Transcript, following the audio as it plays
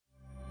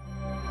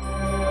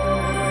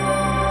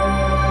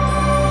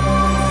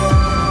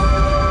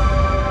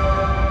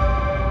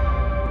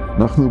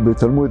אנחנו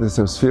בתלמוד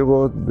 10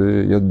 ספירות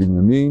ביד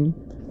בנימין,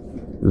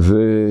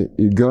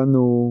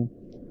 והגענו,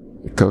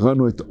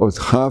 קראנו את אות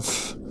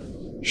כף,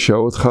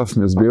 שהאות כף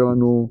מסביר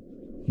לנו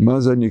מה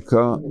זה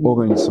נקרא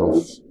אור אין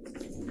סוף.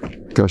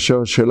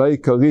 כאשר השאלה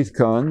העיקרית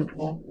כאן,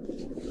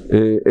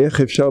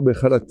 איך אפשר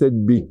בכלל לתת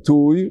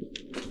ביטוי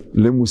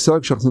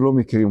למושג שאנחנו לא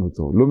מכירים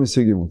אותו, לא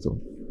משיגים אותו.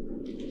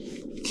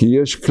 כי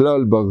יש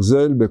כלל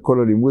ברזל בכל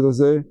הלימוד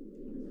הזה,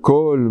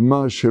 כל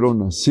מה שלא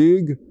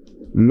נשיג,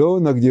 לא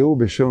נגדירו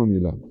בשם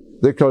המילה.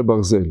 זה כלל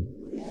ברזל.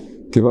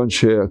 כיוון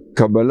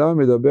שהקבלה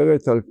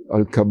מדברת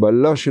על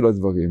קבלה של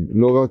הדברים,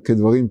 לא רק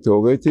כדברים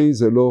תיאורטיים,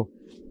 זה לא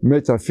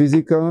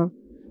מטאפיזיקה,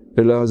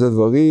 אלא זה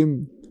דברים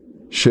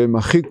שהם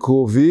הכי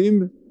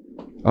קרובים,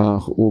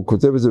 הוא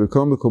כותב את זה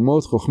בכמה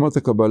מקומות, חוכמת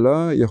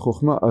הקבלה היא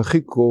החוכמה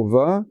הכי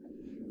קרובה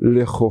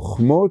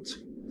לחוכמות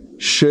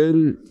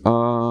של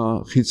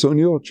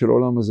החיצוניות של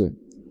העולם הזה.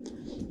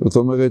 זאת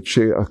אומרת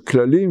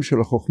שהכללים של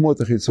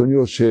החוכמות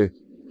החיצוניות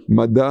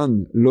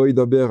שמדען לא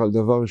ידבר על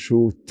דבר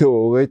שהוא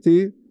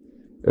תיאורטי,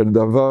 אלא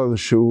דבר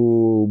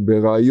שהוא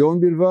ברעיון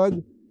בלבד,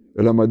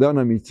 אלא מדען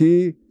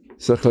אמיתי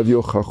צריך להביא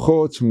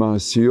הוכחות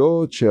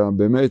מעשיות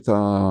שבאמת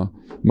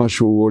מה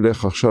שהוא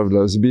הולך עכשיו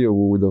להסביר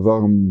הוא דבר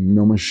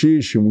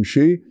ממשי,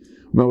 שימושי.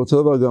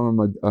 אותו דבר גם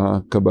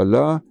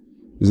הקבלה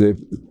זה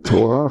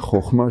תורה,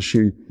 חוכמה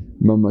שהיא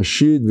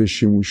ממשית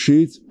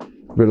ושימושית,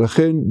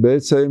 ולכן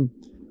בעצם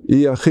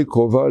היא הכי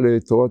קרובה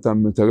לתורת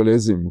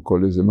המטריאליזם.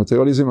 כל איזה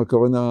מטריאליזם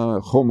הכוונה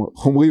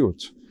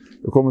חומריות,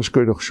 וכל מה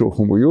שקורה לחשוב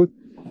חומריות.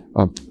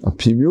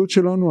 הפנימיות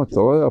שלנו,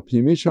 התורה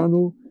הפנימית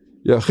שלנו,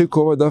 היא הכי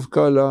קרובה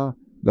דווקא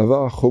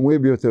לדבר החומרי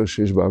ביותר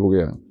שיש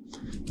בעבוריה.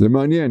 זה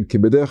מעניין, כי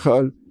בדרך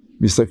כלל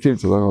מסתכלים,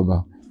 תודה רבה,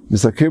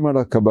 מסתכלים על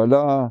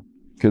הקבלה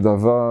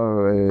כדבר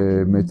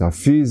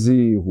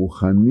מטאפיזי,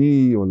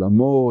 רוחני,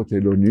 עולמות,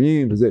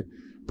 אלוהיים וזה.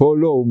 פה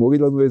לא, הוא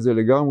מוריד לנו את זה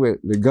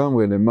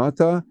לגמרי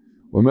למטה,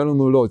 הוא אומר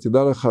לנו לא,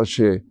 תדע לך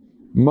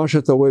שמה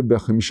שאתה רואה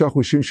ב5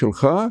 חושים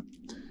שלך,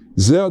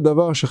 זה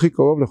הדבר שהכי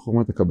קרוב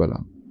לחוכמת הקבלה.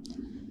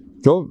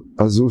 טוב,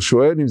 אז הוא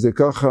שואל אם זה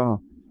ככה,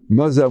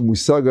 מה זה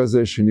המושג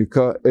הזה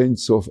שנקרא אין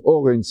סוף,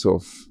 אור אין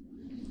סוף?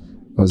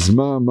 אז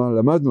מה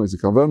למדנו את זה?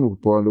 קראנו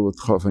פה על אות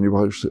כף, אני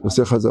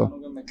עושה לך את זה.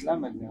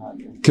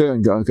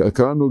 כן,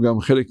 קראנו גם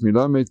חלק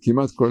מלמד,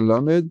 כמעט כל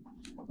למד,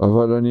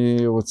 אבל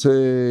אני רוצה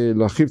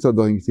להרחיב את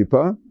הדברים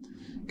טיפה,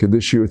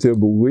 כדי שיהיו יותר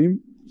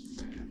ברורים.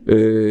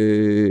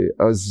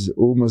 אז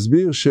הוא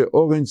מסביר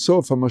שאור אין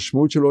סוף,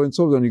 המשמעות של אור אין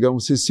סוף, ואני גם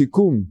עושה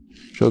סיכום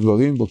של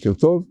הדברים, בוקר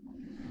טוב,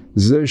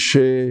 זה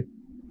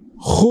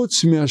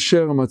שחוץ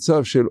מאשר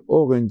המצב של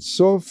אור אין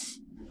סוף,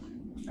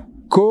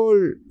 כל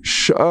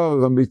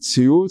שאר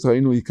המציאות,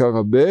 ראינו עיקר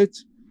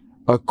הבית,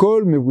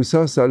 הכל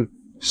מבוסס על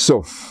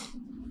סוף,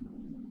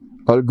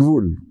 על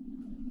גבול.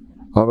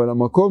 אבל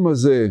המקום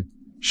הזה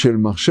של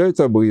מחשבת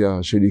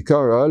הבריאה, של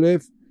עיקר א',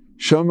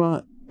 שמה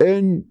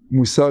אין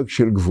מושג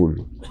של גבול.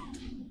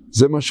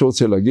 זה מה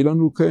שרוצה להגיד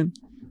לנו כאן.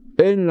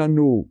 אין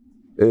לנו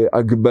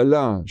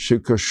הגבלה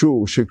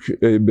שקשור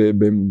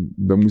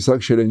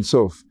במושג של אין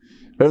סוף.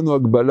 אין לנו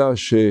הגבלה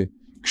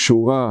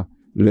שקשורה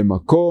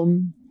למקום,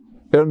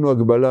 אין לנו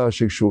הגבלה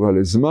שקשורה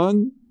לזמן,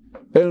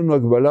 אין לנו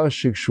הגבלה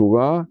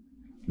שקשורה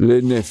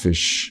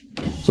לנפש.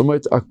 זאת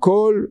אומרת,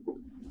 הכל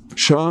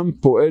שם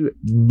פועל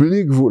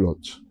בלי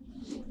גבולות.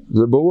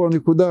 זה ברור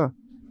הנקודה.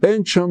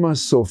 אין שם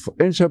סוף,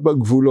 אין שם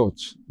גבולות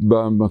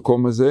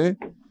במקום הזה.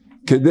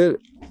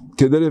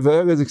 כדי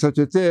לבאר את זה קצת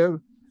יותר,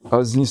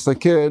 אז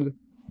נסתכל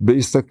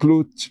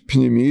בהסתכלות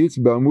פנימית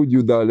בעמוד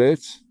י"ד,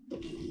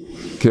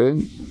 כן?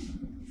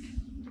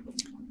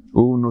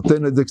 הוא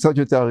נותן את זה קצת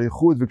יותר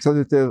אריכות וקצת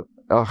יותר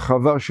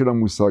הרחבה של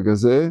המושג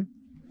הזה.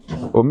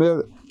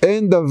 אומר,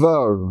 אין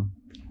דבר,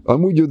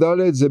 עמוד י"ד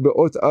זה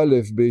באות א'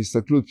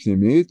 בהסתכלות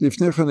פנימית,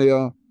 לפני כן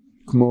היה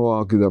כמו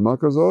הקדמה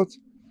כזאת,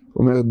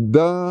 אומר,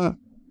 דע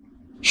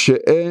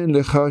שאין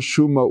לך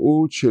שום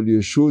מהות של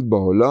ישות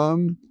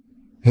בעולם,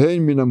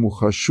 הן מן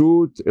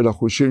המוחשות אל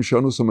החושים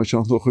שלנו, זאת אומרת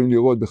שאנחנו יכולים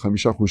לראות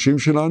ב5 חושים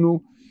שלנו,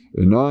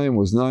 עיניים,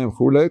 אוזניים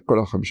וכולי, כל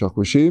ה5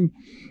 חושים,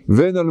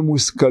 והן על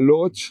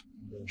מושכלות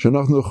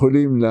שאנחנו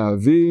יכולים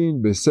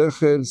להבין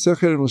בשכל,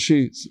 שכל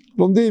אנושי,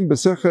 לומדים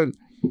בשכל,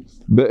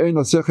 בעין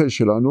השכל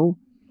שלנו,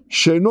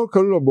 שאינו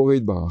כלול הבורא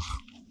יתברך.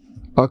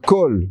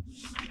 הכל,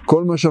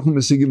 כל מה שאנחנו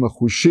משיגים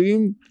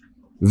החושים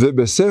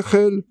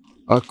ובשכל,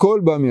 הכל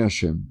בא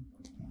מהשם.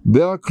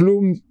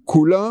 כלום,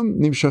 כולם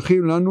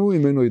נמשכים לנו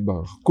ממנו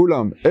יתברך.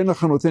 כולם, אין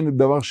לך נותן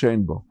דבר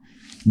שאין בו.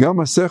 גם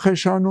השכל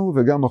שלנו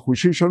וגם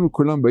החושים שלנו,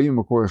 כולם באים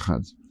ממקור אחד.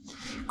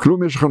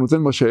 כלום יש לך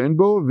נותן מה שאין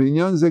בו,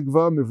 ועניין זה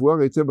כבר מבואר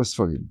היטב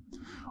בספרים.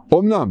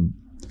 אמנם,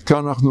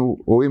 כאן אנחנו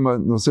רואים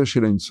הנושא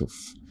של אין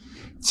סוף.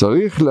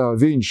 צריך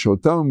להבין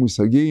שאותם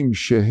המושגים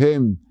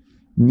שהם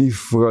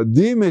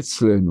נפרדים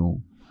אצלנו,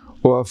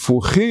 או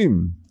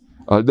הפוכים,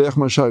 על דרך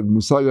משל,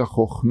 מושג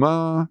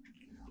החוכמה,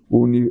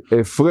 הוא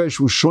הפרש,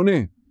 הוא שונה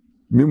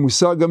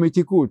ממושג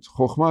המתיקות.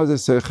 חוכמה זה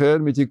שכל,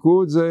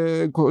 מתיקות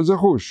זה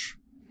חוש,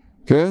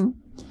 כן?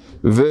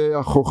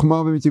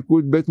 והחוכמה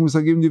ומתיקות בית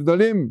מושגים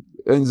נבדלים,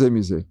 אין זה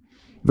מזה.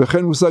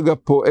 וכן מושג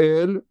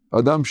הפועל,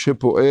 אדם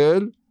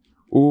שפועל,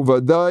 הוא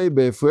ודאי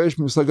בהפרש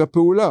מושג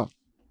הפעולה.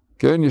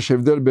 כן, יש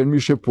הבדל בין מי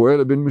שפועל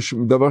לבין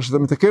דבר שאתה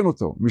מתקן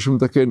אותו. מי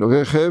שמתקן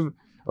רכב,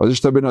 אז יש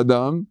את הבן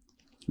אדם,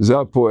 זה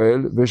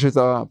הפועל, ויש את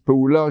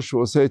הפעולה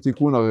שהוא עושה את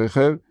תיקון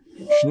הרכב,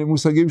 שני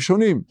מושגים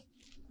שונים.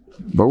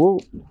 ברור?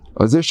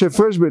 אז יש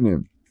הפרש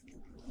ביניהם.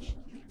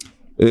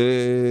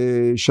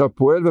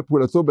 שהפועל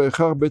ופעולתו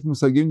בהכרח בית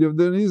מושגים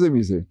נבדלים זה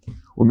מזה.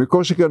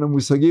 ומכל שכן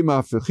המושגים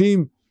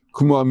ההפכים,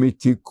 כמו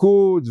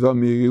המתיקות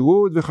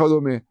והמהירות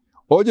וכדומה.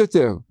 עוד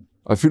יותר,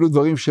 אפילו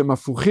דברים שהם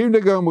הפוכים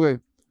לגמרי.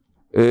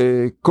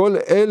 כל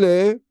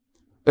אלה,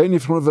 אין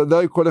נבחנות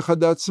ודאי כל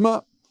אחד לעצמה.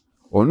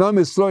 אומנם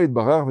אצלו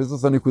יתברך,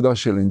 וזאת הנקודה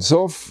של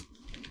אינסוף,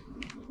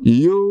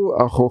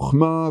 יהיו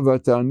החוכמה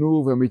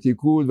והתענוג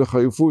והמתיקות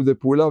וחריפות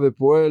ופעולה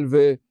ופועל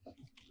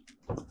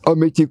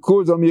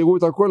והמתיקות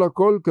והמהירות,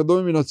 הכל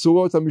כדומה מן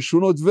הצורות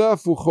המשונות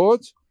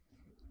וההפוכות,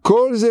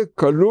 כל זה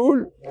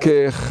כלול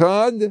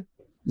כאחד,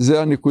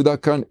 זה הנקודה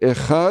כאן,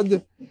 אחד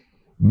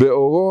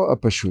באורו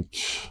הפשוט.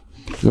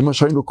 זה מה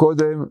שהיינו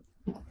קודם,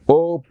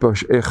 אור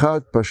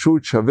אחד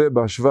פשוט שווה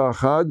בהשוואה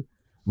אחד,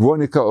 והוא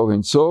נקרא אור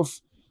אינסוף.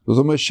 זאת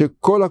אומרת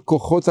שכל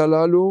הכוחות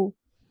הללו,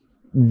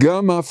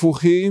 גם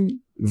ההפוכים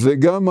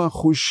וגם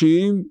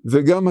החושיים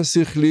וגם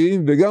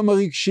השכליים וגם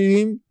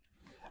הרגשיים,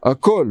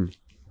 הכל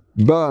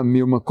בא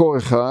ממקור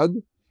אחד,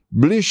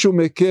 בלי שום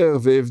הכר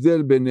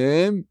והבדל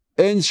ביניהם.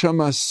 אין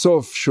שם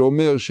סוף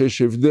שאומר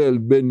שיש הבדל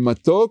בין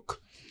מתוק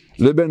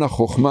לבין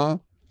החוכמה,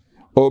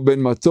 או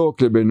בין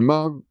מתוק לבין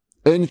מר,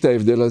 אין את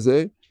ההבדל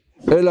הזה,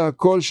 אלא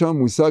הכל שם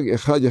מושג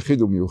אחד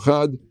יחיד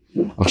ומיוחד.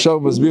 עכשיו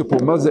מסביר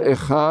פה מה זה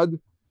אחד,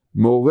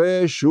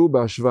 מורה שהוא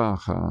בהשוואה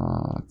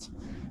אחת.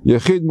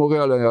 יחיד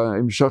מורה על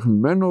ההמשך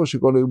ממנו,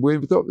 שכל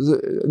הריבועים, טוב, זה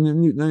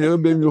נראה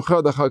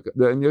במיוחד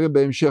נראה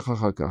בהמשך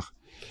אחר כך.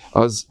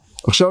 אז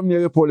עכשיו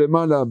נראה פה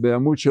למעלה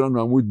בעמוד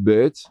שלנו, עמוד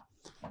ב',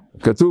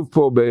 כתוב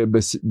פה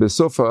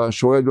בסוף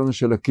השורה העליונה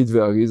של הקיט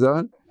והאריזה,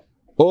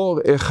 אור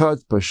אחד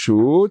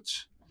פשוט,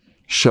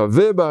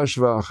 שווה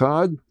בהשוואה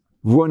אחת,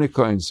 והוא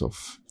נקרא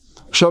אינסוף.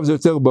 עכשיו זה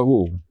יותר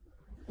ברור.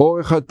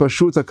 אור אחד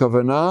פשוט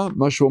הכוונה,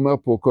 מה שהוא אומר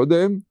פה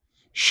קודם,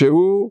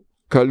 שהוא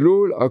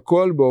כלול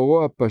הכל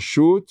באורו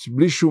הפשוט,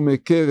 בלי שום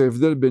הכר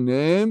הבדל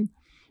ביניהם,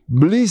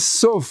 בלי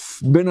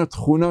סוף בין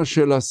התכונה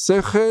של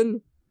השכל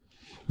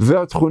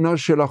והתכונה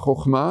של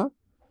החוכמה,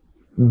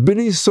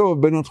 בלי סוף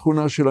בין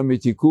התכונה של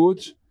המתיקות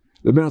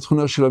לבין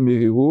התכונה של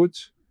המהירות,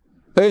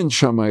 אין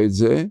שם את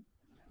זה,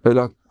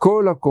 אלא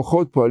כל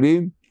הכוחות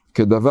פועלים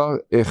כדבר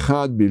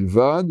אחד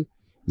בלבד,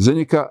 זה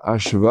נקרא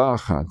השוואה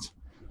אחת,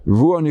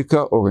 והוא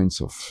נקרא אור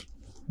אינסוף.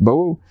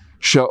 ברור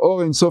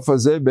שהאור אינסוף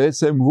הזה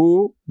בעצם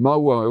הוא,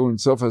 מהו האור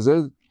אינסוף הזה?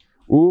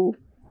 הוא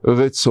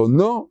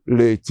רצונו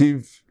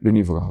להיטיב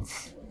לנבראיו.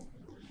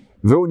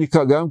 והוא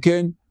נקרא גם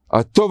כן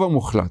הטוב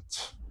המוחלט.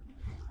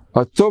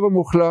 הטוב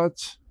המוחלט,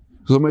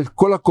 זאת אומרת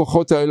כל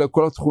הכוחות האלה,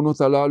 כל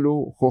התכונות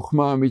הללו,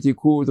 חוכמה,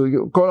 מתיקות,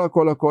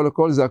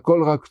 הכל, זה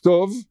הכל רק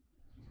טוב,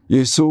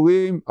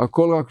 ייסורים,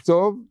 הכל רק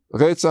טוב,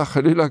 רצח,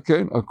 חלילה,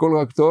 כן, הכל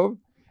רק טוב,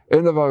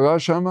 אין דבר רע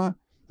שמה,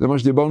 זה מה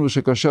שדיברנו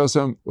שכאשר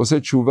עושה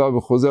תשובה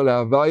וחוזר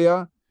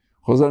להוויה,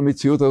 חוזר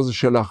למציאות הזו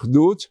של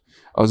האחדות,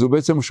 אז הוא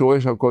בעצם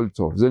שורש הכל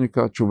טוב, זה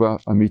נקרא תשובה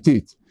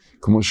אמיתית,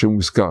 כמו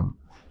שמוזכר,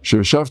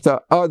 שישבת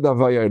עד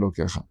הוויה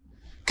אלוקיך.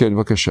 כן,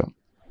 בבקשה.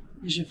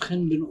 יש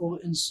הבחן בין אור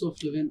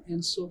אינסוף לבין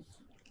אינסוף?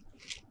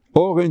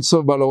 אור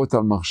אינסוף בא להראות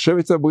על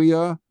מחשבת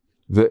הבריאה,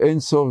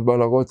 ואינסוף בא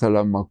להראות על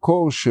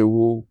המקור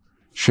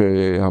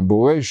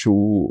שהבורא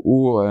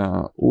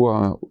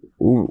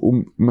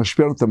הוא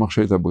משפיע על את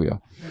מחשבת הבריאה.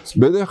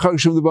 בדרך כלל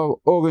כשמדובר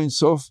אור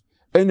אינסוף,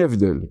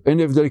 אין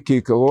הבדל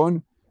כעיקרון,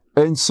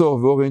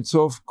 אינסוף ואור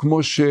אינסוף,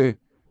 כמו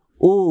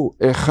שהוא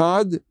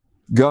אחד,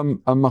 גם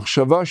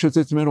המחשבה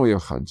שיוצאת ממנו היא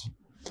אחד.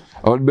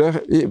 אבל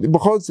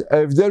בכל זאת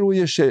ההבדל הוא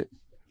יהיה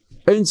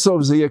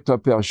שאינסוף זה יהיה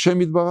כלפי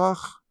השם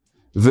יתברך,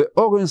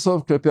 ואור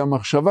אינסוף כלפי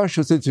המחשבה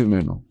שיוצאת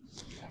ממנו.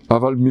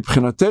 אבל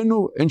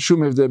מבחינתנו אין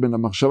שום הבדל בין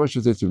המחשבה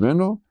שיוצאת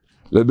ממנו,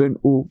 לבין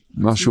הוא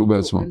משהו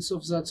בעצמו.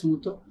 אינסוף זה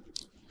עצמותו?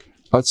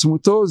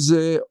 עצמותו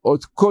זה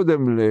עוד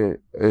קודם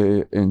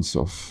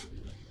לאינסוף.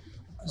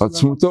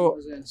 עצמותו,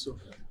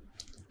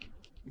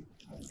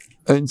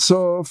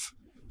 אינסוף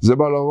זה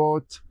בא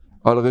להראות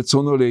על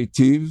רצונו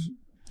להיטיב.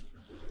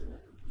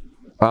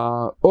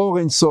 האור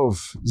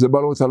אינסוף זה בא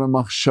להראות על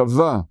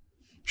המחשבה,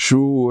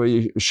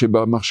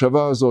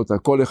 שבמחשבה הזאת,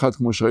 הכל אחד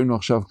כמו שראינו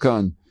עכשיו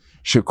כאן,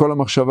 שכל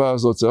המחשבה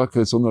הזאת זה רק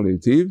רצונו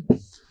להיטיב.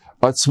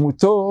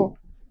 עצמותו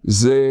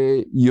זה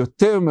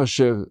יותר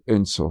מאשר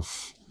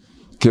אינסוף,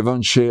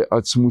 כיוון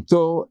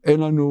שעצמותו אין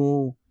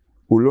לנו,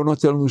 הוא לא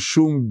נותן לנו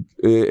שום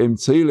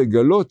אמצעי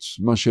לגלות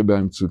מה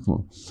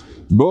שבאמצעותו.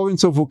 באור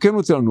אינסוף הוא כן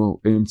נותן לנו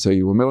אמצעי,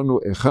 הוא אומר לנו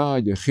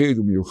אחד, יחיד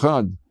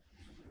ומיוחד.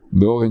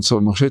 באור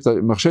אינסוף,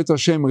 מחשבת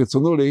השם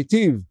רצונו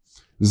להיטיב,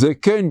 זה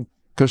כן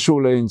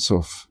קשור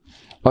לאינסוף.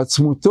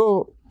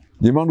 עצמותו,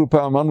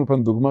 אמרנו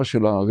פעם דוגמה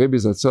של הרבי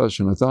זצ"ל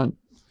שנתן,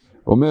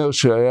 אומר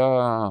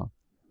שהיה,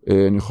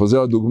 אני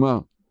חוזר לדוגמה,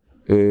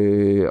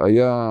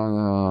 היה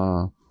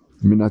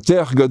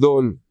מנתח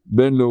גדול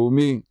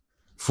בינלאומי,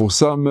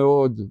 פורסם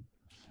מאוד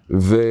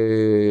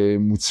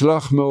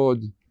ומוצלח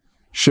מאוד,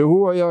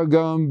 שהוא היה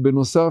גם,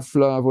 בנוסף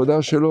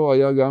לעבודה שלו,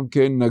 היה גם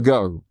כן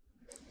נגר.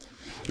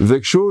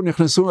 וכשהוא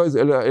נכנסו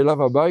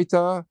אליו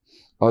הביתה,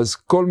 אז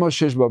כל מה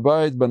שיש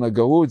בבית,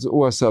 בנגרות,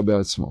 הוא עשה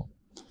בעצמו.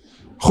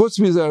 חוץ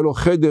מזה היה לו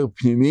חדר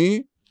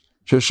פנימי,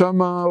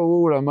 ששם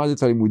הוא למד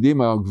את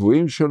הלימודים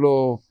הגבוהים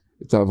שלו,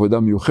 את העבודה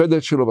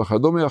המיוחדת שלו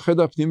וכדומה.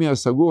 החדר הפנימי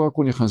הסגור, רק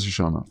הוא נכנס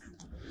לשם.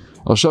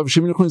 עכשיו,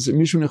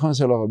 כשמישהו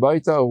נכנס אליו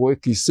הביתה, הוא רואה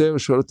כיסא,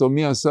 שואל אותו,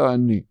 מי עשה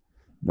אני?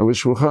 הוא רואה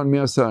שולחן, מי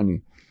עשה אני?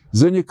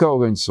 זה נקרא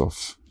אור אין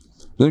סוף.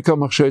 זה נקרא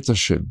מחשב את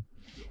השם.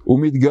 הוא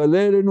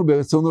מתגלה אלינו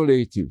ברצונו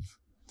להיטיב.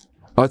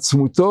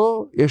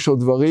 עצמותו, יש עוד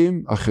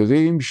דברים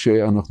אחרים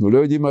שאנחנו לא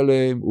יודעים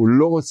עליהם, הוא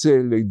לא רוצה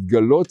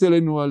להתגלות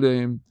אלינו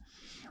עליהם,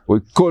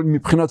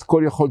 מבחינת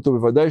כל יכולתו,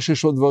 בוודאי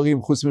שיש עוד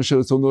דברים חוץ משל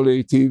רצונו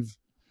להיטיב,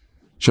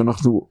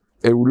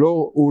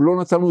 הוא לא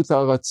נתן לנו את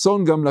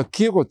הרצון גם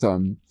להכיר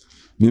אותם,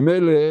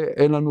 ממילא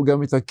אין לנו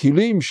גם את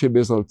הכלים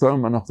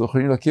שבעזרתם אנחנו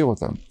יכולים להכיר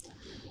אותם.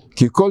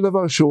 כי כל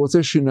דבר שהוא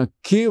רוצה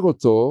שנכיר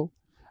אותו,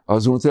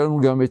 אז הוא נותן לנו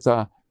גם את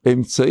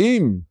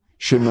האמצעים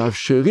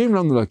שמאפשרים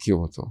לנו להכיר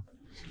אותו.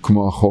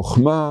 כמו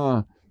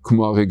החוכמה,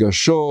 כמו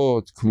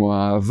הרגשות, כמו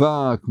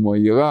האהבה, כמו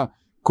היראה,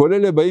 כל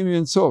אלה באים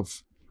מאין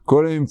סוף.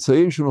 כל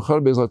האמצעים שנוכל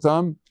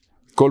בעזרתם,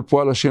 כל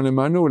פועל השם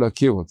למענו,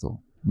 להכיר אותו.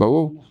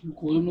 ברור? אנחנו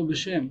קוראים לו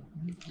בשם.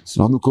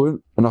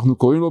 אנחנו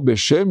קוראים לו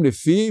בשם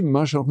לפי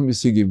מה שאנחנו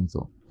משיגים אותו.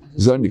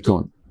 זה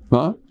הנקרון.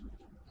 מה?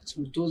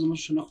 עצמותו זה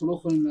משהו שאנחנו לא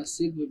יכולים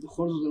להשיג,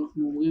 ובכל זאת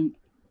אנחנו אומרים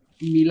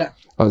מילה.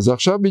 אז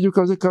עכשיו בדיוק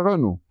על זה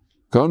קראנו.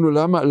 קראנו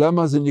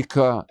למה זה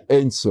נקרא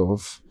אין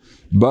סוף,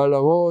 בא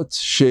להראות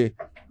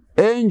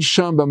שאין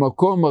שם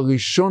במקום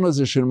הראשון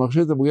הזה של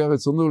מחשבת הבריאה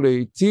רצונו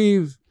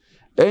להיטיב,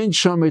 אין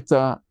שם את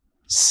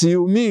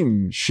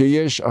הסיומים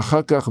שיש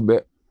אחר כך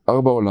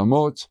בארבע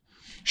עולמות,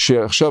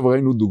 שעכשיו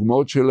ראינו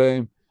דוגמאות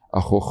שלהם,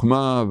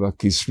 החוכמה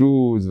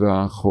והכסלות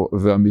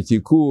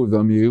והמתיקות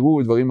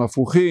והמהירות, דברים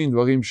הפוכים,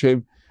 דברים שהם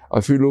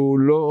אפילו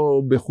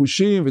לא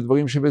בחושים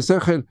ודברים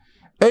שבשכל,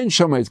 אין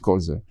שם את כל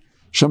זה.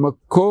 שם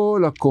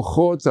כל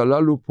הכוחות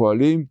הללו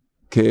פועלים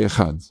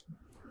כאחד,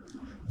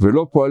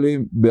 ולא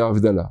פועלים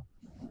בהבדלה.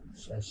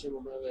 שהשם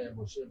אומר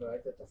משה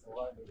וראית את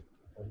אחוריי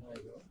בפניי,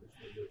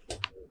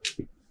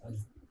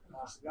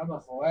 אז גם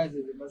אחוריי זה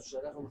משהו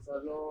שאנחנו בכלל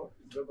לא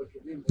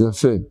בכלים.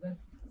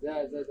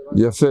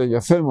 יפה.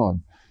 יפה מאוד.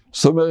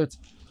 זאת אומרת,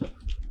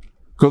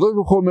 הקדוש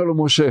ברוך הוא אומר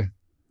לו משה,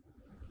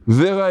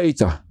 וראית.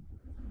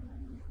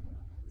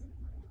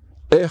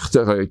 איך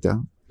תראית?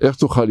 איך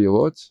תוכל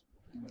לראות?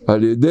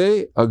 על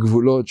ידי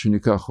הגבולות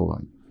שנקרא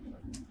אחוריי.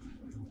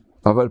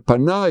 אבל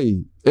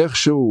פניי,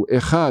 איכשהו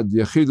אחד,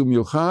 יחיד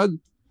ומיוחד,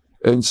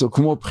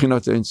 כמו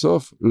בחינת אין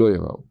סוף, לא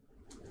יראו.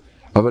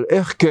 אבל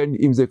איך כן,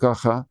 אם זה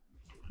ככה,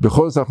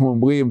 בכל זאת אנחנו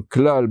אומרים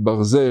כלל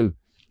ברזל,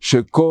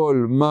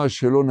 שכל מה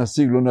שלא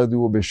נשיג לא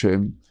נדעו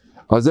בשם,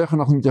 אז איך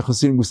אנחנו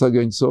מתייחסים למושג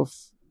אין סוף?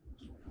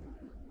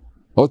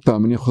 עוד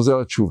פעם, אני חוזר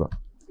לתשובה.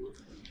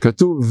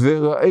 כתוב,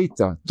 וראית,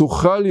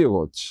 תוכל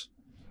לראות,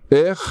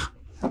 איך?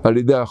 על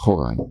ידי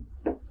האחוריי.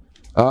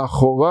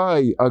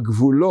 האחוריי,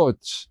 הגבולות,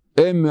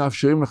 הם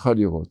מאפשרים לך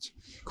לראות.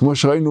 כמו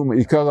שראינו,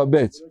 עיקר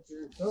הבית.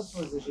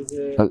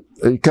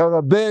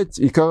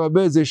 עיקר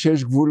הבית זה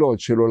שיש גבולות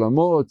של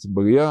עולמות,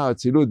 בריאה,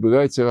 אצילות,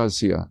 בריאה, יצירה,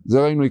 עשייה.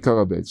 זה ראינו עיקר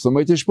הבית. זאת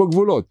אומרת, יש פה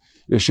גבולות.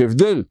 יש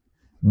הבדל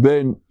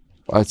בין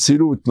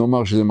אצילות,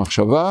 נאמר שזה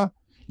מחשבה,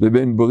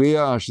 לבין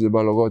בריאה, שזה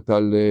בא לראות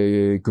על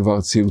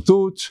כבר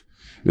צרטוט,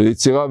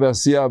 ויצירה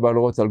ועשייה בא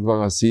לראות על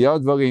כבר עשייה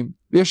דברים.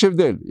 יש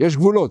הבדל, יש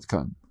גבולות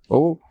כאן.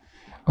 ברור?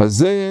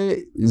 אז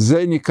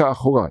זה נקרא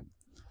אחוריי.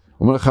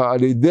 אומר לך,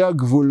 על ידי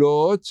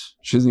הגבולות,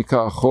 שזה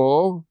נקרא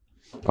אחור,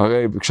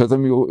 הרי כשאתה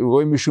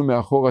רואה מישהו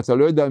מאחור, אתה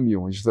לא יודע מי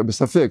הוא, אתה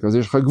בספק, אז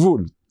יש לך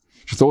גבול.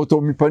 כשאתה רואה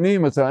אותו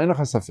מפנים, אין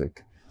לך ספק.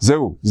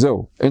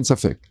 זהו, אין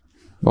ספק.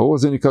 ברור,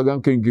 זה נקרא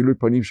גם כן גילוי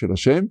פנים של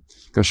השם,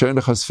 כאשר אין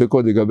לך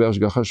ספקות לגבי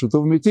השגחה שהוא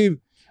טוב ומיטיב,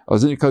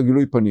 אז זה נקרא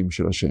גילוי פנים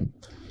של השם.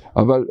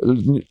 אבל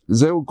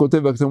זהו כותב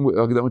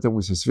בהקדמת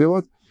עמוס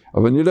הספירות,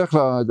 אבל נלך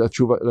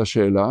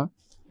לשאלה,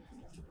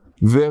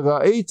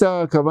 וראית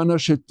הכוונה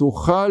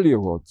שתוכל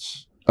לראות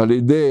על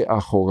ידי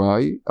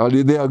אחוריי, על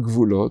ידי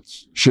הגבולות,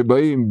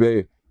 שבאים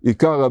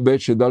בעיקר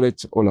הבית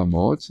שדלת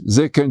עולמות,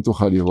 זה כן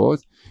תוכל לראות,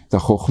 את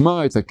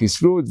החוכמה, את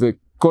הכסלות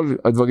וכל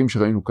הדברים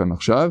שראינו כאן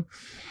עכשיו,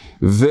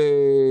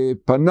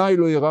 ופניי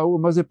לא יראו.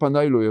 מה זה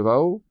פניי לא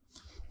יראו?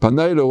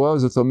 פניי לא יראו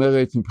זאת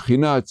אומרת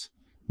מבחינת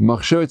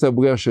מחשבת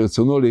הבריאה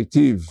שרצונו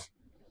להיטיב,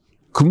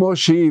 כמו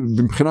שהיא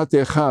מבחינת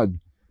האחד,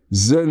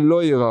 זה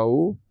לא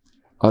יראו.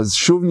 אז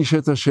שוב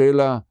נשאלת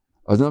השאלה,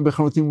 אז למה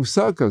בכלל נותנים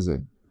מושג כזה?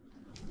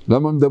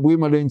 למה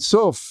מדברים על אין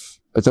סוף?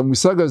 את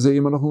המושג הזה,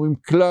 אם אנחנו אומרים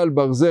כלל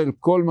ברזל,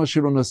 כל מה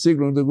שלא נשיג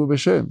לא נדברו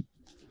בשם.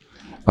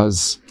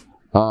 אז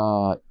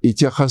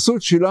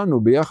ההתייחסות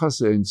שלנו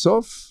ביחס לאין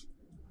סוף,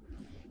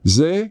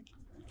 זה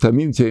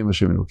תמים תהיה עם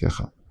השם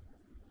אלוקיך.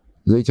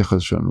 זה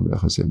התייחסות שלנו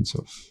ביחס לאין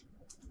סוף.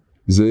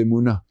 זה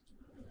אמונה.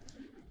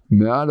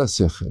 מעל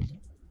השכל,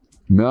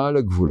 מעל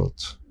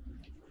הגבולות.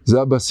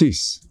 זה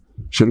הבסיס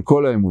של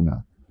כל האמונה.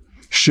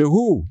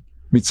 שהוא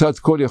מצד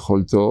כל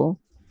יכולתו,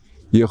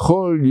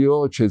 יכול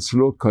להיות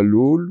שאצלו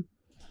כלול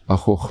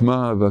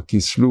החוכמה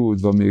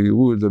והכסלות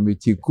והמהירות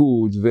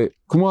והמתיקות,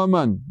 וכמו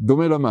המן,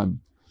 דומה למן.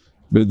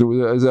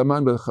 זה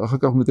המן, אחר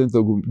כך ניתן את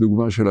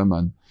הדוגמה של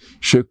המן.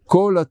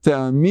 שכל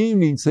הטעמים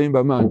נמצאים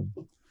במן.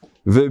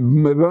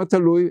 ומה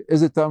תלוי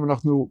איזה טעם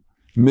אנחנו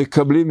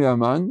מקבלים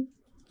מהמן?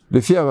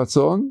 לפי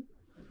הרצון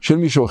של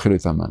מי שאוכל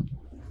את המן.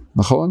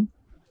 נכון?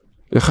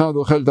 אחד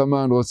אוכל את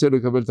המן, רוצה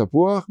לקבל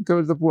תפוח,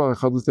 מקבל תפוח,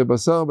 אחד רוצה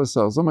בשר,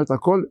 בשר. זאת אומרת,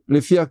 הכל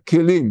לפי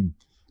הכלים,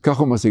 כך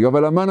הוא משיג.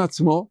 אבל המן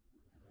עצמו,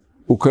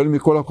 הוא כלל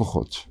מכל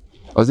הכוחות.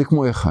 אז זה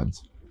כמו אחד.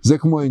 זה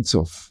כמו אין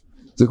סוף.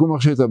 זה כמו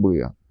מחשבת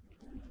הבריאה.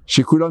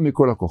 שכולם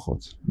מכל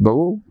הכוחות.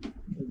 ברור?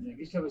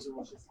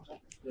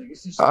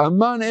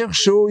 המן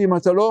איכשהו, אם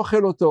אתה לא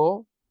אוכל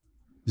אותו,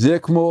 זה יהיה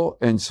כמו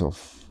אין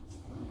סוף.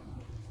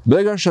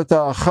 ברגע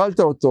שאתה אכלת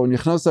אותו,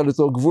 נכנסת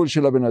לתוך גבול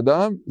של הבן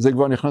אדם, זה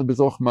כבר נכנס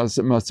בתוך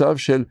מצב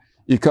של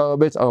עיקר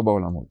הבית 4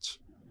 עולמות.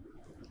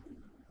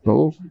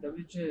 ברור?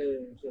 תמיד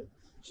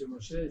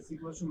שמשה השיג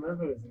משהו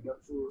מעבר לזה, גם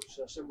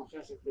שהשם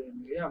מוכיח את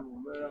מרים, הוא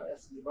אומר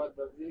איך דיברת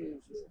באביב,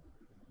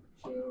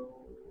 שהוא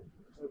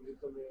חושב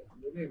את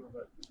המילים,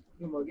 אבל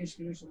הוא מרגיש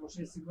כאילו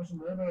שמשה השיג משהו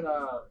מעבר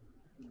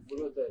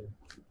לגבולות האלה.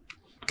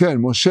 כן,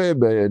 משה,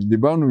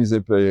 דיברנו מזה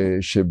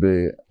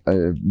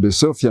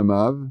שבסוף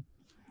ימיו,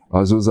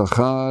 אז הוא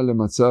זכה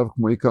למצב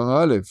כמו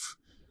עיקר א',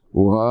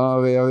 הוא ראה,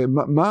 הרי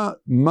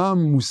מה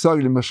המושג,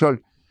 למשל,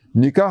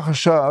 ניקח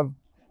עכשיו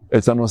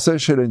את הנושא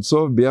של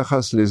אינסוף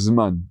ביחס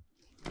לזמן,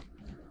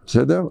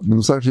 בסדר?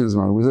 במושג של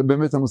זמן, וזה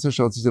באמת הנושא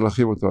שרציתי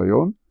להרחיב אותו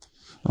היום,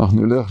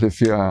 אנחנו נלך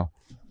לפי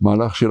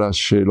המהלך של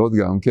השאלות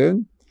גם כן,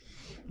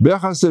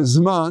 ביחס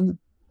לזמן,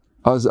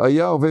 אז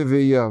היה, הווה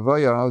ויהיה,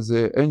 הוויה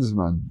זה אין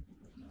זמן,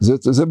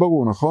 זה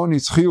ברור, נכון?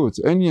 נצחיות,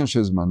 אין עניין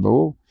של זמן,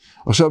 ברור?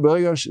 עכשיו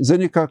ברגע, זה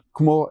נקרא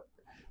כמו,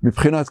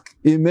 מבחינת,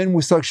 אם אין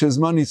מושג של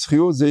זמן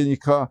נצחיות, זה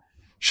נקרא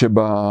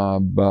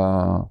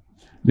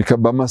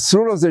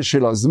שבמסלול הזה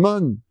של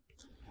הזמן,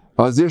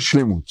 אז יש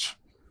שלמות.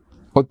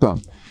 עוד פעם,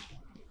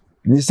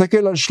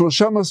 נסתכל על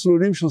 3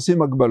 מסלולים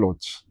שעושים הגבלות.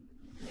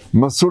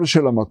 מסלול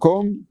של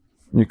המקום,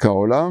 נקרא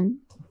עולם,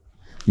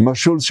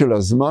 מסלול של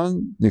הזמן,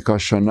 נקרא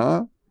שנה,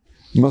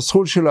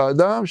 מסלול של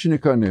האדם,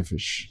 שנקרא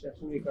נפש.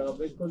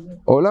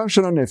 עולם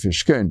של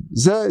הנפש, כן.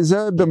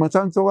 זה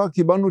במתן תורה,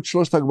 קיבלנו את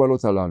 3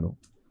 ההגבלות הללו.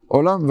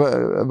 עולם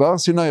והר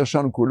סיני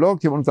ישן כולו,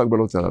 קיבלנו את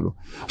ההגבלות הללו.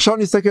 עכשיו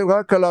נסתכל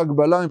רק על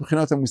ההגבלה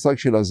מבחינת המושג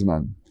של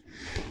הזמן.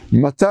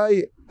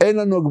 מתי אין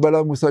לנו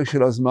הגבלה במושג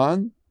של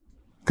הזמן?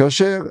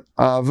 כאשר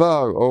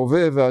העבר,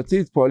 ההווה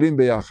והעתיד פועלים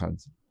ביחד.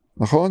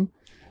 נכון?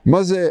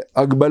 מה זה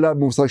הגבלה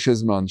במושג של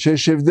זמן?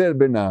 שיש הבדל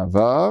בין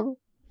העבר,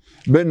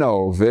 בין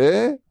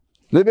ההווה,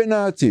 לבין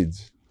העתיד.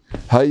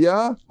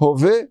 היה,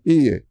 הווה,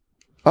 יהיה.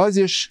 אז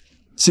יש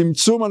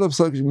צמצום על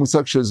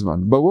המושג של זמן.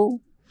 ברור?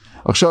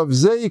 עכשיו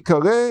זה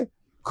יקרא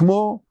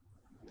כמו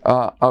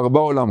 4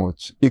 עולמות,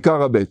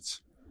 עיקר הבית.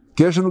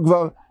 כי יש לנו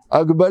כבר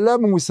הגבלה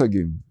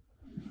במושגים.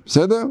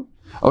 בסדר?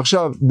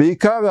 עכשיו,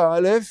 בעיקר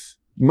האלף,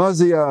 מה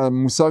זה יהיה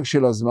המושג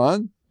של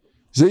הזמן?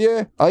 זה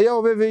יהיה, היה,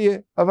 הווה ויהיה,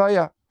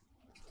 הוויה.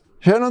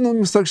 שאין לנו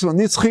מושג של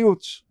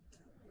נצחיות.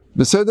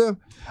 בסדר?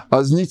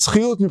 אז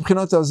נצחיות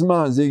מבחינת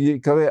הזמן, זה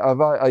יקרא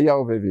היה,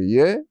 הווה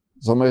ויהיה,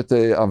 זאת אומרת,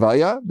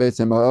 הוויה,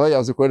 בעצם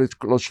הוויה זה כולל את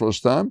כל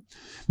 3.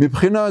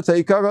 מבחינת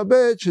העיקר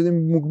הבית, שזה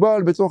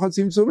מוגבל בתוך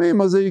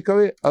הצמצומים, אז זה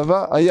יקרא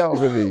היה,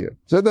 הווה ויהיה.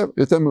 בסדר?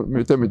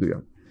 יותר מדויק.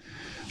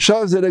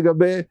 עכשיו זה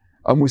לגבי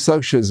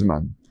המושג של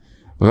זמן.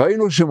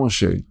 ראינו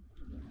שמשה,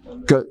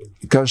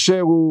 כאשר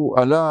הוא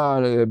עלה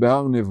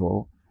בהר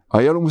נבו,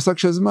 היה לו מושג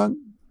של זמן?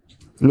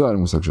 לא היה לו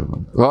מושג של זמן.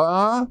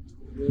 ראה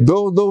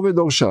דור דור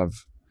ודור שב.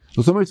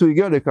 זאת אומרת, הוא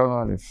הגיע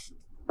לעיקר א'.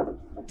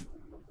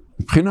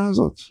 מבחינה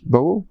הזאת,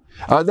 ברור.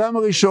 האדם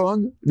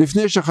הראשון,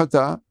 לפני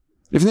שחטא,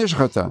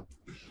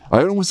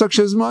 היה לו מושג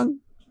של זמן?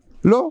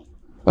 לא.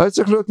 היה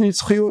צריך להיות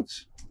נצחיות.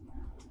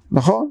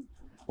 נכון?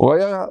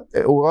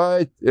 הוא ראה,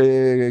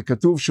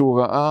 כתוב שהוא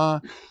ראה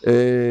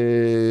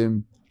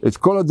את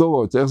כל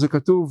הדורות. איך זה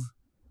כתוב?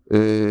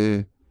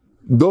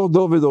 דור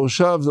דור ודור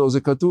שב, זה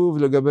כתוב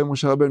לגבי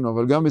משה רבנו,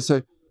 אבל גם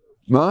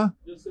מה?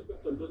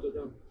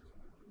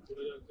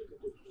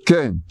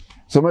 כן.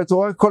 זאת אומרת,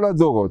 הוא ראה כל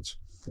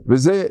הדורות.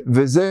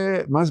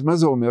 וזה, מה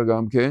זה אומר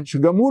גם כן?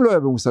 שגם הוא לא היה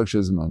במושג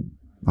של זמן.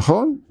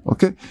 נכון?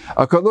 אוקיי?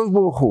 הקדוש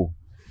ברוך הוא,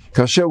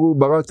 כאשר הוא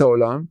ברא את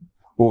העולם,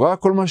 הוא ראה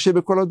כל מה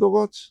שבכל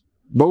הדורות?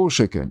 ברור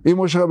שכן.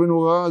 אם משה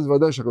רבנו ראה, אז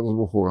ודאי שהקדוש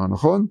ברוך הוא ראה,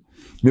 נכון?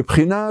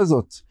 מבחינה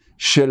הזאת,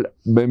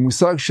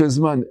 במושג של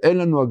זמן אין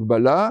לנו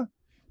הגבלה,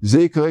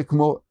 זה יקרא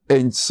כמו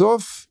אין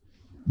סוף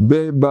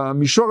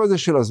במישור הזה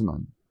של הזמן.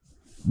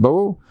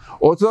 ברור?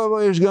 אותו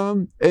דבר יש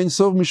גם אין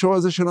סוף במישור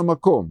הזה של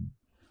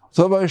המקום.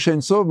 אותו דבר יש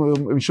אין סוף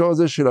במישור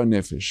הזה של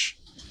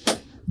הנפש.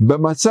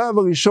 במצב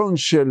הראשון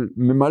של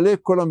ממלא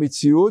כל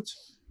המציאות,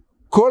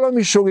 כל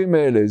המישורים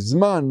האלה,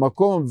 זמן,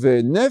 מקום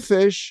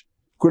ונפש,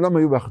 כולם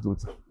היו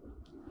באחדות.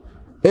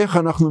 איך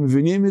אנחנו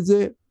מבינים את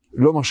זה?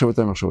 לא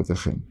מחשבותיי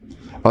מחשבותיכם.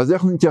 אז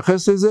איך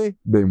נתייחס לזה?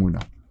 באמונה.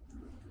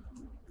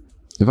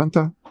 הבנת?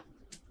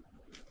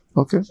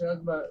 אוקיי.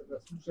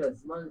 בסוג של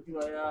הזמן כאילו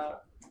היה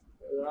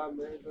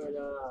מעבר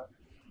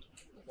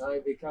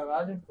בעיקר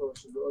א' או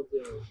שבעוד...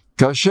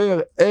 כאשר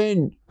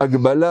אין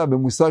הגבלה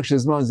במושג של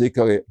זמן זה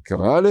עיקר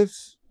א',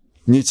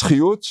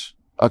 נצחיות,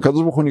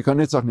 הקדוש ברוך הוא נקרא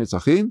נצח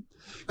נצחים,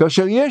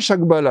 כאשר יש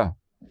הגבלה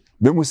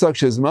במושג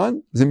של זמן,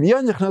 זה מיד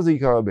נכנס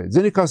לעיקר ב',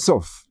 זה נקרא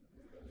סוף.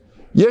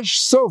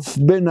 יש סוף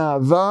בין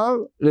העבר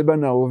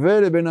לבין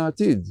ההווה לבין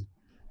העתיד.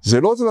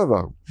 זה לא אותו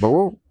דבר,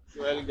 ברור?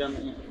 שואל גם,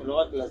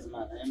 לא רק לזמן,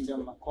 האם גם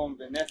מקום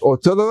ונפש?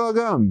 אותו דבר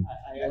גם.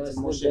 היה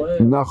אצל משה.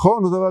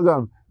 נכון, אותו דבר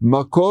גם.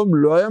 מקום,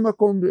 לא היה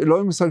מקום, לא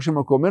היה מושג של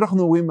מקום.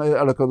 אנחנו אומרים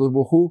על הקדוש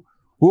ברוך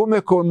הוא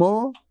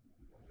מקומו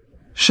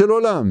של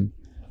עולם,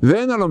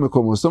 ואין עליו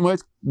מקומו. זאת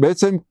אומרת,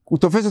 בעצם הוא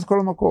תופס את כל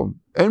המקום.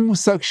 אין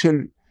מושג של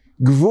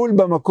גבול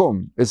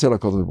במקום אצל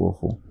הקדוש ברוך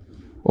הוא.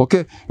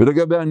 אוקיי?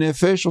 ולגבי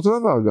הנפש, אותו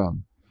דבר גם.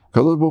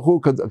 הקדוש ברוך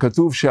הוא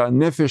כתוב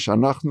שהנפש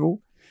אנחנו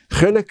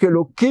חלק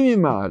אלוקי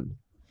ממעל.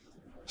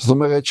 זאת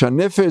אומרת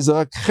שהנפש זה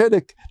רק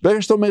חלק,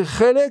 ברגע שאתה אומר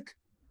חלק,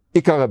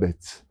 עיקר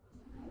הבית.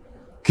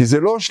 כי זה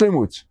לא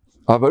שלמות,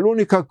 אבל הוא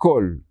נקרא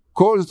כל.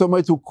 כל זאת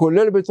אומרת הוא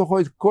כולל בתוכו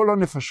את כל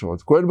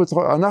הנפשות, כולל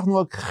בתוכו, אנחנו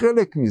רק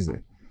חלק מזה.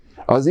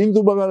 אז אם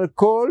דובר על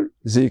כל,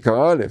 זה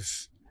עיקר א',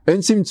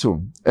 אין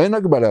צמצום, אין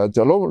הגבלה,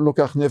 אתה לא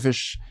לוקח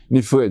נפש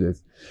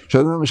נפרדת.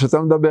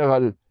 כשאתה מדבר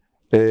על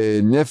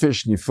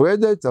נפש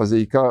נפרדת, אז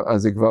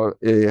זה כבר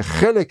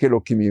חלק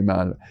אלוקי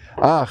ממעל.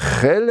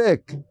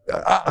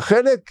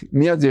 חלק,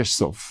 מיד יש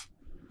סוף.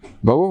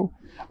 ברור?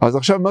 אז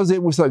עכשיו מה זה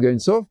מושג אין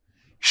סוף?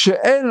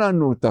 שאין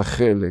לנו את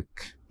החלק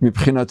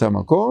מבחינת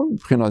המקום,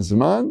 מבחינת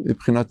זמן,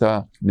 מבחינת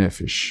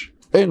הנפש.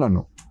 אין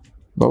לנו.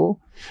 ברור?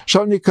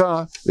 עכשיו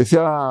נקרא,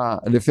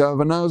 לפי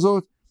ההבנה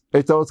הזאת,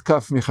 את האות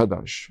כף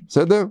מחדש.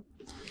 בסדר?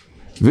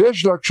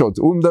 ויש להקשות,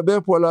 הוא מדבר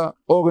פה על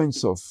האור אין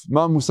סוף.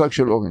 מה המושג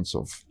של אור אין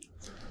סוף?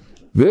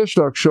 ויש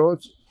להקשות,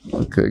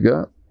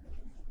 רגע,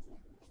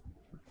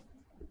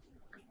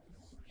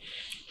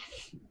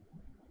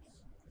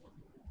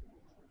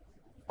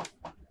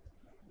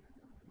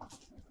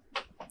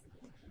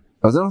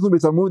 אז אנחנו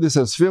בתלמוד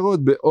 10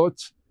 ספירות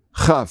באות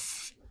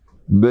כף,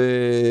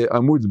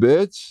 בעמוד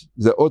ב',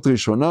 זה אות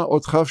ראשונה,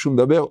 אות כף שהוא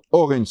מדבר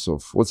אור אין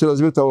סוף, רוצה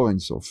להסביר את האור אין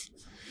סוף.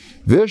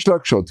 ויש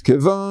להקשות,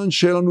 כיוון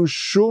שאין לנו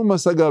שום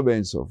השגה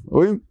באין סוף,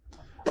 רואים?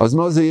 אז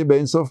מה זה יהיה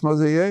באין סוף? מה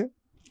זה יהיה?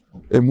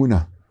 אמונה.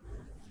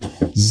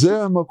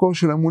 זה המקור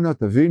של אמונה,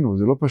 תבינו,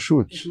 זה לא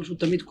פשוט. יש משהו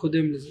תמיד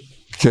קודם לזה.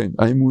 כן,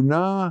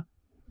 האמונה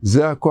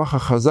זה הכוח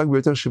החזק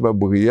ביותר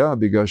שבבריאה,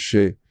 בגלל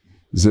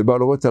שזה בא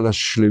לראות על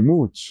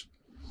השלמות.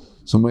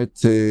 זאת אומרת,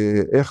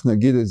 איך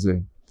נגיד את זה?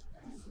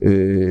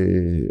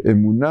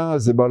 אמונה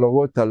זה בא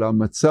לראות על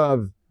המצב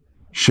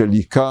של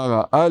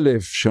עיקר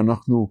האלף,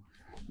 שאנחנו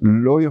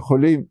לא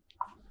יכולים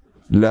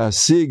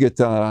להשיג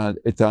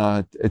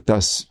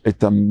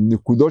את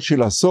הנקודות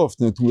של הסוף,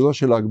 את הנקודות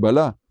של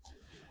ההגבלה.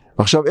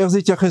 עכשיו, איך זה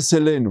יתייחס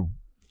אלינו?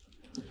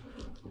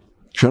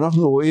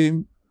 כשאנחנו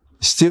רואים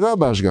סתירה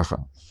בהשגחה,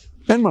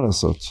 אין מה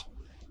לעשות.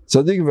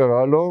 צדיק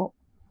ורע לו,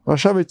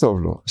 רשע וטוב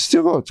לו.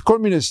 סתירות, כל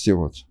מיני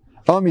סתירות.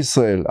 עם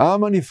ישראל,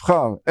 העם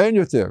הנבחר, אין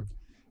יותר.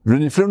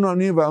 ונפלנו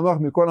אני ועמך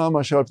מכל העם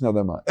אשר על פני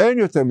אדמה. אין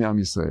יותר מעם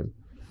ישראל.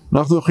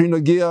 אנחנו יכולים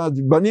להגיע,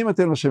 בנים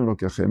אתן לשם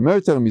אלוקיכם, מה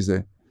יותר מזה?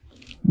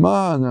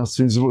 מה,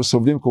 אנחנו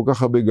סובלים כל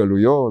כך הרבה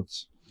גלויות,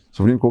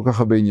 סובלים כל כך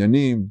הרבה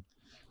עניינים,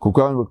 כל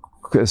כך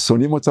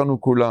שונאים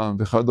אותנו כולם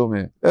וכדומה.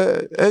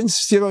 אין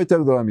סתירה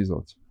יותר גדולה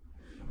מזאת.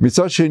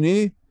 מצד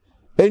שני,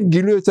 אין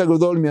גילוי יותר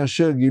גדול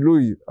מאשר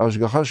גילוי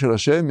ההשגחה של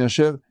השם,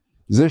 מאשר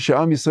זה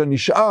שעם ישראל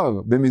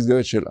נשאר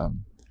במסגרת של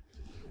עם.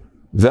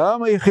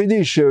 והעם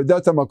היחידי שיודע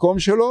את המקום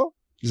שלו,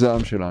 זה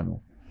העם שלנו.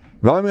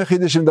 והעם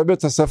היחידי שמדבר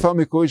את השפה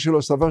המקורית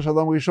שלו, שפה של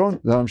אדם ראשון,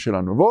 זה העם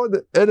שלנו. ועוד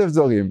 1000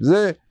 דברים.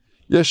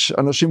 יש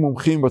אנשים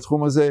מומחים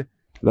בתחום הזה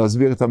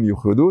להסביר את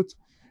המיוחדות,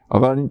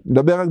 אבל אני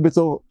מדבר רק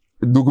בתור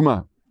דוגמה,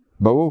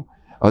 ברור?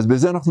 אז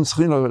בזה אנחנו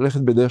צריכים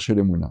ללכת בדרך של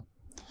אמונה.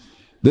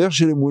 דרך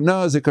של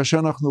אמונה זה כאשר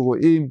אנחנו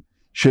רואים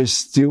שיש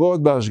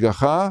סתירות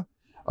בהשגחה,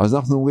 אז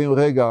אנחנו אומרים,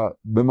 רגע,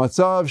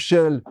 במצב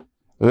של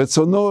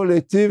רצונו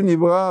להיטיב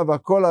נברא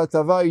והכל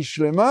ההטבה היא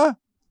שלמה,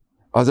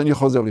 אז אני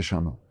חוזר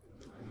לשם.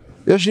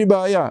 יש לי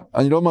בעיה,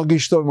 אני לא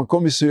מרגיש טוב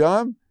במקום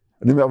מסוים,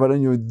 אבל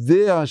אני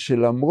יודע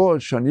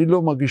שלמרות שאני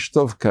לא מרגיש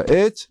טוב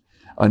כעת,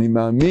 אני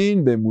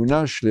מאמין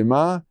באמונה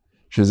שלמה,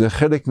 שזה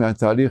חלק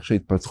מהתהליך של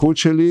ההתפתחות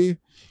שלי,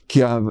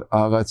 כי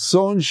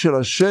הרצון של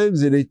השם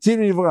זה להיטיב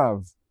נברא.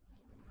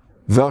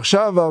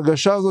 ועכשיו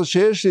ההרגשה הזאת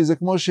שיש לי, זה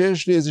כמו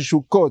שיש לי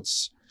איזשהו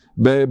קוץ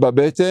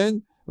בבטן,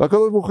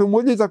 והקדוש ברוך הוא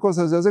מוריד לי את הקוץ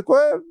הזה, זה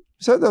כואב,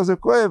 בסדר, זה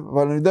כואב,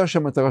 אבל אני יודע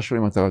שהמטרה שלי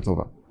היא מטרה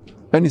טובה.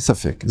 אין לי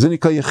ספק, זה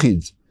נקרא יחיד,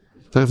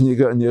 תכף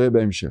נראה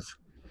בהמשך.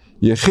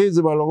 יחיד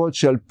זה בלרות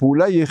שעל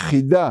פעולה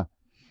יחידה,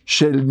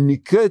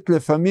 שנקראת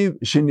לפעמים,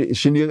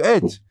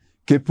 שנראית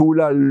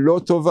כפעולה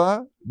לא טובה,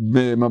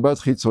 במבט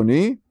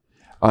חיצוני,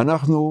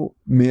 אנחנו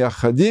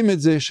מייחדים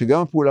את זה,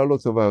 שגם הפעולה לא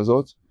טובה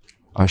הזאת,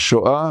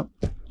 השואה,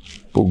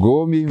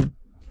 פוגרומים,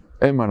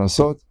 אין מה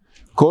לעשות,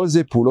 כל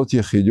זה פעולות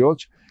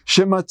יחידיות,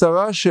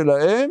 שמטרה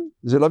שלהם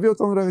זה להביא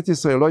אותנו לארץ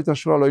ישראל, לא הייתה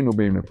שואה, לא היינו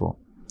באים לפה.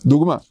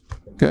 דוגמה,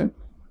 כן?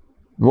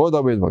 ועוד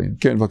הרבה דברים.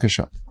 כן,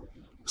 בבקשה.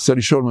 רוצה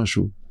לשאול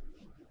משהו.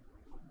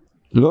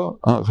 לא?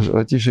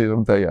 חשבתי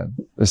שהרים את היד,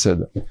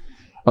 בסדר.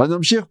 אז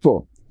נמשיך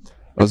פה.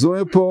 אז הוא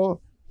אומר פה,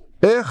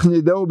 איך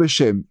נדעו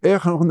בשם?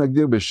 איך אנחנו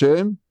נגדיר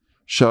בשם?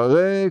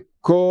 שהרי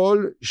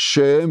כל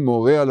שם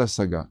מורה על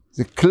השגה.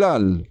 זה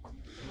כלל,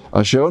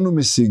 אשר אנו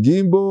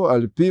משיגים בו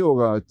על פי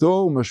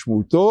הוראתו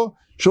ומשמעותו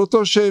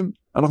שאותו שם.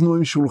 אנחנו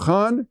רואים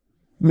שולחן,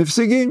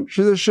 מפסיגים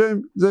שזה שם,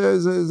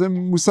 זה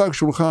מושג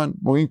שולחן.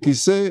 אומרים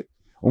כיסא,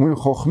 אומרים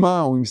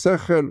חוכמה, אומרים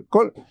שכל,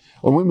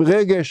 אומרים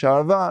רגש,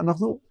 אהבה,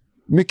 אנחנו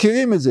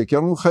מכירים את זה, כי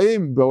אנחנו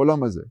חיים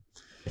בעולם הזה.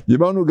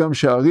 דיברנו גם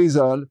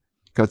שהאריזל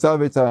כתב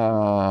את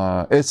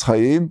העץ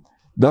חיים,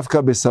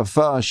 דווקא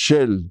בשפה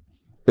של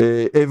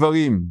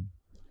איברים,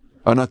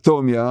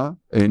 אנטומיה,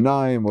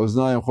 עיניים,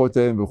 אוזניים,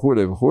 חוטם וכו'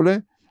 וכו'.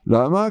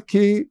 למה?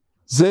 כי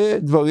זה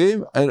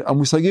דברים,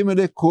 המושגים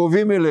האלה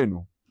קרובים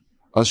אלינו.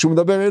 אז כשהוא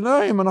מדבר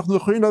עיניים, אנחנו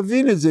יכולים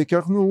להבין את זה, כי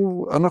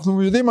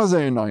אנחנו יודעים מה זה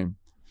עיניים.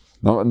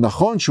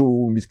 נכון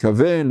שהוא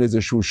מתכוון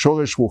לאיזשהו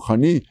שורש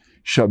רוחני,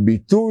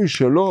 שהביטוי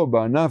שלו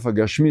בענף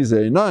הגשמי זה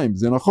עיניים,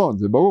 זה נכון,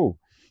 זה ברור.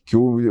 כי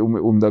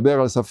הוא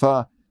מדבר על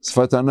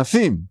שפת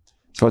הענפים.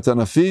 שפת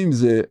הענפים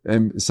זה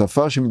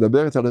שפה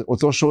שמדברת על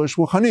אותו שורש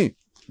רוחני,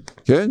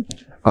 כן?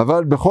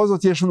 אבל בכל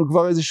זאת יש לנו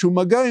כבר איזשהו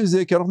מגע עם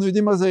זה, כי אנחנו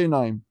יודעים מה זה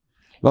עיניים.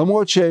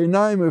 למרות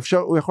שעיניים,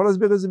 הוא יכול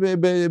להסביר את זה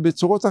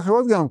בצורות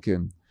אחרות גם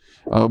כן.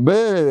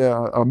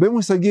 הרבה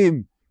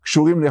מושגים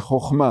קשורים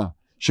לחוכמה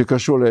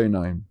שקשור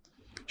לעיניים.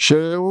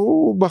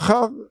 שהוא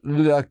בחר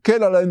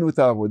להקל עלינו את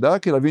העבודה,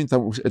 כי להבין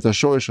את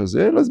השורש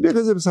הזה, להסביר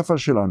את זה בשפה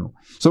שלנו.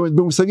 זאת אומרת,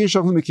 במושגים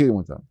שאנחנו מכירים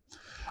אותם.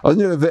 אז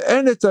נראה,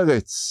 ואין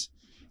לתרץ,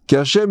 כי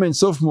השם אין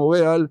סוף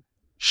מורה על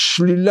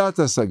שלילת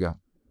השגה.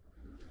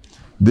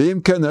 ואם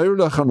כן, היו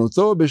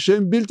להכנותו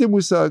בשם בלתי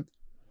מושג.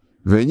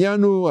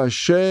 ועניין הוא,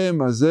 השם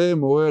הזה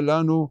מורה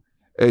לנו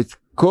את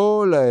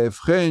כל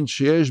ההבחן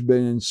שיש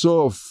בין אין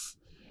סוף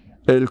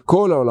אל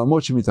כל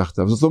העולמות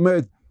שמתחתיו. זאת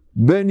אומרת,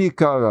 בין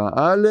עיקר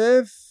א'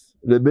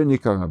 לבין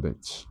עיקר ב'.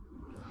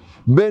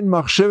 בין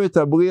מחשבת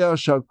הבריאה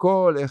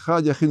שהכל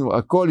אחד יכינו,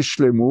 הכל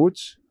שלמות,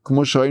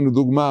 כמו שראינו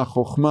דוגמה,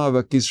 חוכמה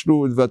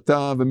והכסלות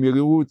והטעם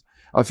ומרירות,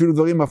 אפילו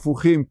דברים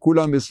הפוכים,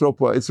 כולם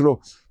אצלו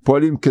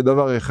פועלים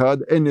כדבר אחד,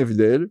 אין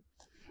הבדל.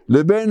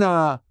 לבין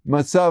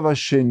המצב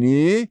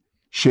השני,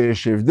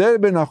 שיש הבדל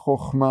בין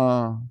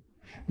החוכמה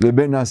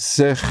לבין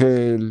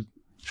השכל,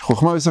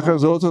 חוכמה ושכל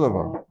זה לא אותו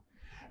דבר,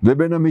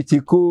 לבין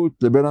המתיקות,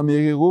 לבין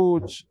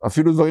המרירות,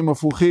 אפילו דברים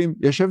הפוכים,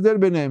 יש הבדל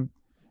ביניהם,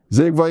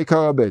 זה כבר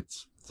עיקר הבית,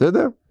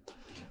 בסדר?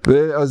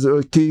 ואז,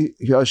 כי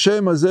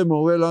השם הזה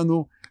מורה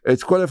לנו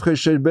את כל הבחן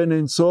של בין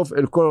אין סוף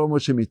אל כל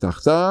העולמות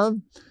שמתחתיו,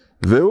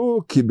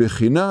 והוא כי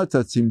בחינת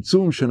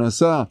הצמצום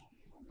שנעשה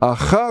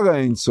אחר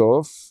האין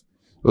סוף,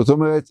 זאת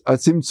אומרת,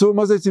 הצמצום,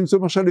 מה זה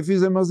צמצום עכשיו לפי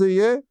זה, מה זה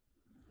יהיה?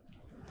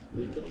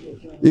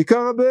 עיקר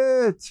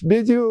הבית,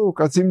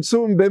 בדיוק,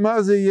 הצמצום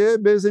במה זה יהיה,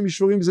 באיזה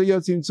מישורים זה יהיה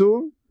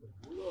הצמצום?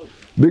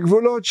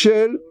 בגבולות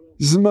של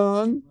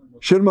זמן,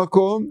 של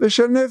מקום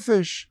ושל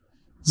נפש,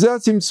 זה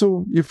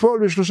הצמצום,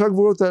 יפעול בשלושה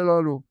גבולות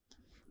הללו.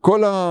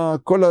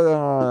 כל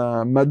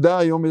המדע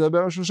היום מדבר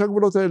על שלושה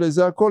גבולות האלה,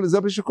 זה הכל,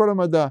 זה בשביל כל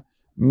המדע,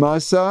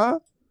 מסה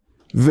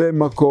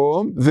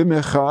ומקום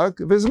ומרחק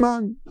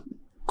וזמן,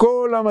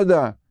 כל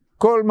המדע,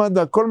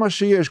 כל מה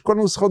שיש, כל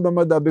נוסחות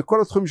במדע,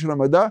 בכל התחומים של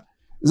המדע,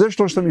 זה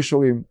שלושת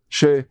המישורים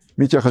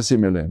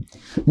שמתייחסים אליהם.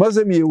 מה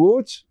זה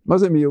מהירות? מה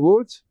זה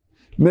מהירות?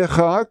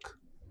 מרחק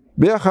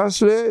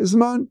ביחס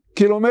לזמן,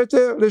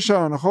 קילומטר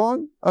לשעה,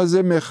 נכון? אז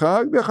זה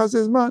מרחק ביחס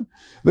לזמן,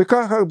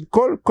 וככה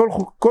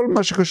כל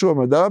מה שקשור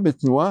במדע,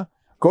 בתנועה,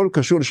 כל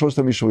קשור לשלושת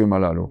המישורים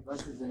הללו.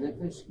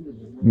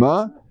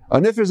 מה?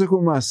 הנפש זה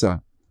כמו מסה,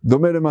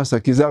 דומה למסה,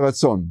 כי זה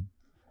הרצון.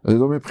 אז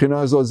לא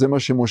מבחינה הזאת, זה מה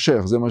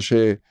שמושך,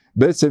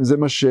 בעצם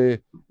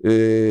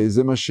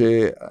זה מה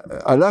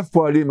שעליו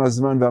פועלים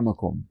הזמן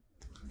והמקום,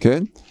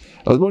 כן?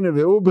 אז בואו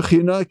נראו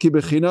כי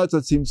בחינת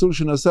הצמצום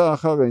שנעשה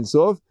אחר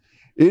האינסוף,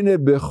 הנה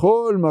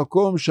בכל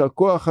מקום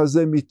שהכוח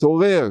הזה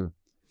מתעורר,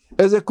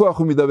 איזה כוח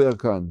הוא מדבר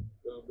כאן?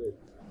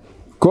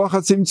 כוח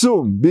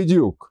הצמצום,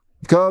 בדיוק,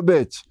 עיקר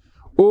הבית,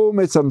 הוא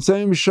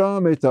מצמצם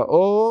שם את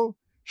האור,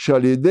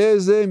 שעל ידי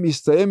זה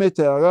מסתיימת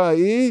הערה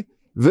ההיא,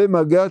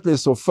 ומגיעת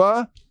לסופה.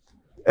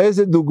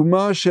 איזה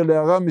דוגמה של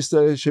הערה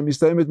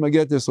שמסתיימת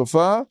מגיעת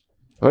לסופה?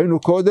 ראינו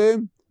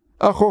קודם,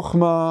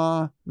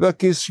 החוכמה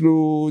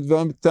והכסלות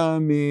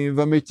והטעמים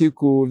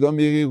והמתיקות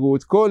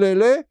והמרירות, כל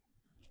אלה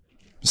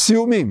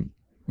סיומים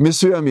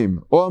מסוימים,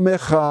 או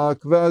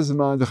המרחק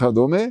והזמן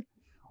וכדומה,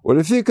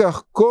 ולפי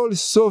כך כל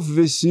סוף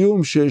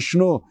וסיום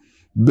שישנו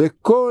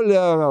בכל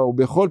הערה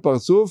ובכל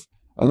פרצוף,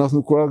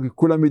 אנחנו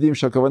כולם יודעים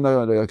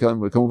שהכוונה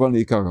כמובן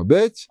לעיקר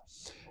הבית,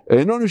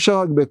 אינו נשאר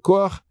רק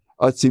בכוח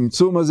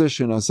הצמצום הזה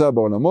שנעשה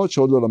בעולמות,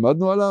 שעוד לא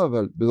למדנו עליו,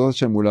 אבל בעזרת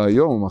השם אולי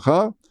היום או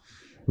מחר,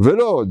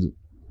 ולא עוד,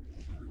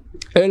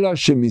 אלא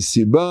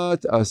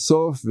שמסיבת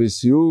הסוף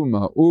וסיום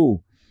ההוא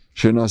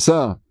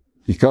שנעשה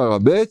עיקר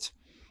הבית,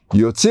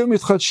 יוצאים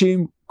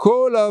מתחדשים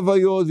כל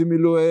ההוויות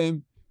ומילואיהם,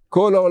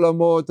 כל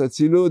העולמות,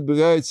 הצילות,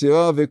 בריאה,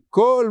 יצירה,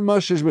 וכל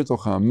מה שיש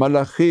בתוכם,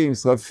 מלאכים,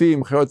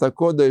 שרפים, חיות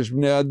הקודש,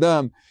 בני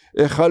אדם,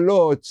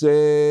 החלות,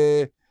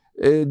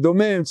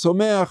 דומם,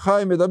 צומח,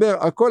 חי, מדבר,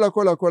 הכל,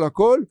 הכל, הכל,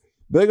 הכל,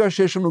 ברגע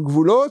שיש לנו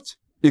גבולות,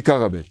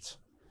 עיקר הבית.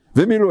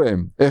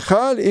 ומילואים,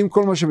 אחד עם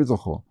כל מה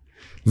שבתוכו.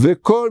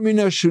 וכל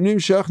מיני השונים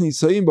שאך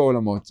נמצאים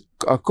בעולמות.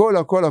 הכל,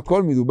 הכל,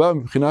 הכל מדובר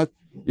מבחינת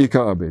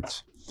עיקר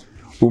הבית.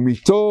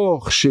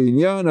 ומתוך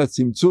שעניין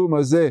הצמצום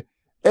הזה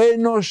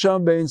אינו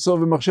שם באינסוף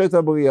במחשבת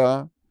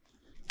הבריאה,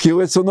 כי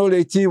רצונו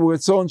להיטיב הוא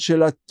רצון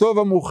של הטוב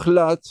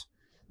המוחלט.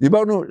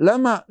 דיברנו,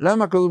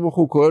 למה הקדוש ברוך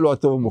הוא קורא לו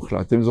הטוב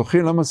המוחלט? אתם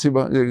זוכרים למה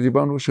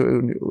דיברנו,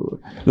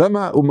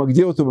 למה הוא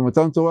מגדיר אותו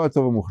במתן תורה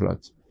הטוב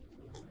המוחלט?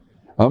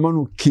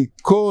 אמרנו, כי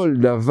כל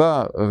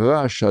דבר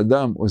רע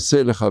שאדם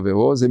עושה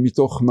לחברו, זה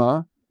מתוך מה?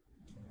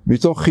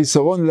 מתוך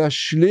חיסרון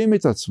להשלים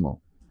את עצמו,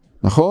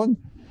 נכון?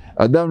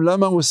 אדם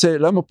למה הוא עושה,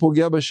 למה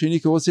פוגע בשני?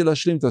 כי הוא רוצה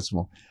להשלים את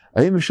עצמו.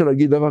 האם אפשר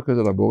להגיד דבר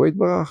כזה לבורא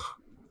יתברך?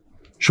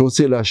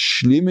 שרוצה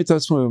להשלים את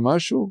עצמו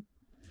במשהו?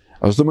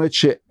 אז זאת אומרת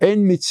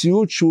שאין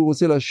מציאות שהוא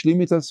רוצה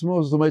להשלים את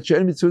עצמו, זאת אומרת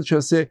שאין מציאות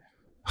שעושה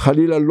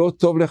חלילה לא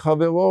טוב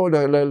לחברו,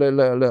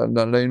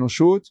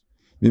 לאנושות,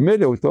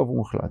 ממילא הוא טוב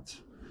ומוחלט.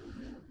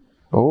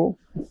 ברור?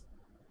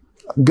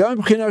 גם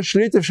מבחינה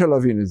שלילית אפשר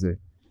להבין את זה.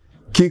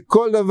 כי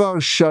כל דבר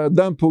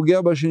שהאדם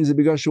פוגע בשני זה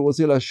בגלל שהוא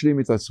רוצה להשלים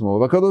את עצמו,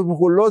 והקדוש ברוך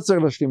הוא לא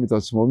צריך להשלים את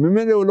עצמו,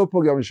 ממילא הוא לא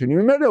פוגע בשני,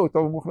 ממילא הוא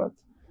טוב ומוחלט.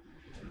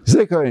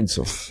 זה קרה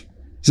אינסוף,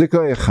 זה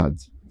קרה אחד.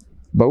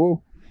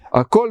 ברור?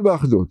 הכל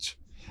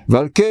באחדות.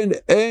 ועל כן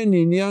אין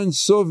עניין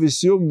סוף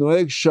וסיום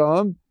נוהג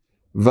שם,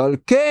 ועל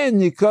כן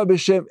נקרא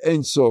בשם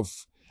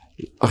אינסוף.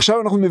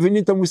 עכשיו אנחנו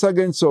מבינים את המושג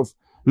אינסוף.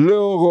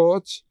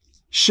 להורות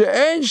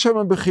שאין שם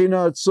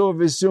בחינת סוף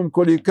וסיום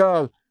כל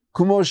עיקר,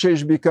 כמו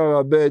שיש בעיקר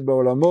הבית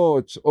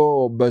בעולמות,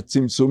 או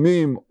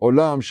בצמצומים,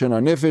 עולם של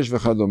הנפש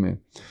וכדומה.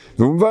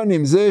 ומובן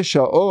עם זה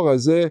שהאור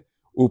הזה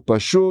הוא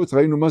פשוט,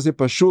 ראינו מה זה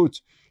פשוט,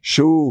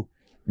 שהוא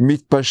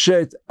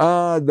מתפשט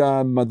עד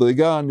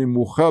המדרגה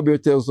הנמוכה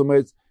ביותר, זאת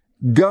אומרת,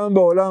 גם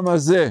בעולם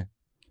הזה,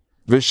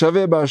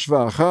 ושווה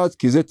בהשוואה אחת,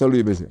 כי זה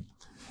תלוי בזה.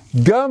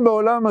 גם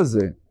בעולם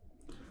הזה,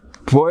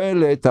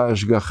 פועלת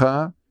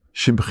ההשגחה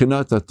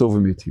שמבחינת הטוב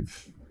ומיטיב.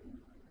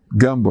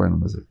 גם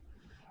בעולם הזה.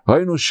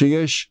 ראינו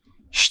שיש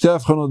שתי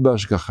הבחנות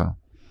בהשגחה.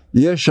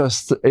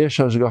 יש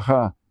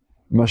השגחה,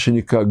 מה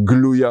שנקרא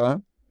גלויה,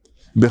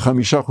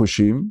 בחמישה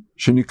חושים,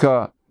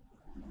 שנקרא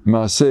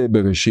מעשה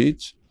בראשית.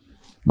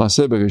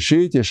 מעשה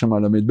בראשית, יש שם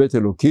למד בית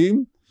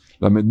אלוקים,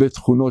 למד בית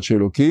תכונות של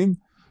אלוקים,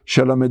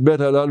 שלמד בית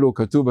הללו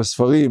כתוב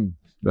בספרים,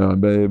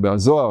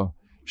 בזוהר,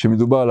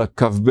 שמדובר על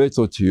כ"ב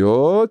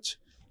אותיות,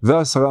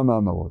 ו10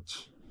 מאמרות.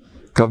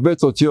 כ"ב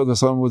אותיות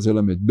ו10 מאמרות זה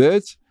למד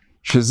בית,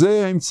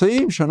 שזה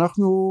האמצעים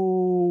שאנחנו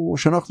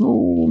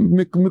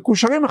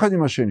מקושרים אחד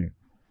עם השני,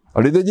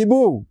 על ידי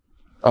דיבור.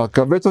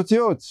 הכ"ב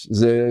אותיות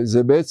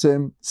זה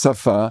בעצם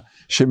שפה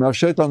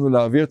שמאפשרת לנו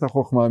להעביר את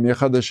החוכמה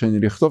מאחד לשני,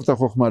 לכתוב את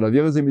החוכמה,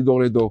 להעביר את זה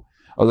מדור לדור.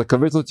 אז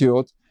הכ"ב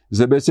אותיות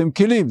זה בעצם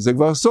כלים, זה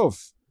כבר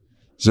סוף.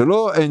 זה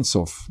לא אין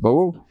סוף,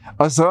 ברור?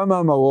 10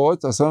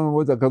 מאמרות,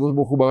 הקדוש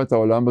ברוך הוא ברא את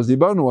העולם, אז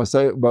דיברנו, הוא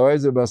ברא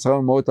את זה ב10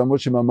 מאמרות, למרות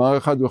שמאמר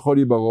אחד הוא יכול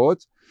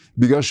להיברות,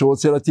 בגלל שהוא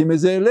רוצה להתאים את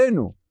זה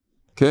אלינו,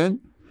 כן?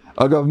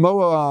 אגב,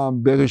 מהו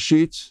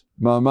בראשית,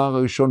 מאמר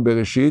הראשון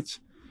בראשית?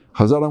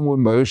 חז"ל אמרו,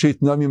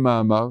 בראשית נמי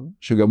מאמר,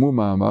 שגם הוא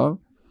מאמר,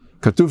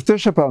 כתוב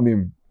 9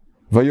 פעמים,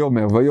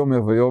 ויאמר,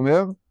 ויאמר,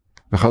 ויאמר,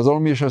 וחז"ל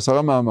אמרו יש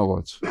 10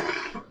 מאמרות.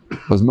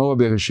 אז מהו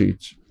בראשית?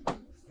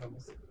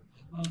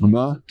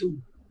 מה?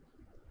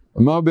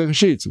 אמר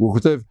בראשית, הוא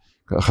כותב,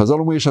 חז"ל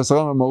אומרים יש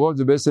 10 מאמרות,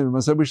 ובעצם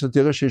במעשה בראשית אתה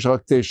תראה שיש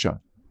רק 9.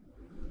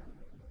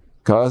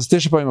 אז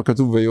 9 פעמים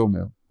הכתוב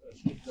ויאמר.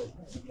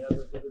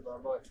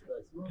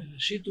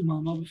 בראשית הוא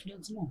מאמר בפני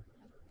עצמו.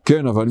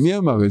 כן, אבל מי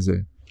אמר את זה?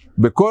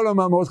 בכל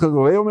המאמרות כתוב,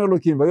 ויאמר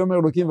אלוקים, ויאמר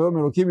אלוקים, ויאמר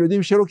אלוקים,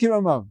 יודעים שאלוקים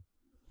אמר.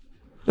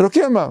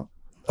 אלוקים אמר.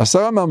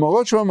 10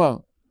 מאמרות שהוא אמר.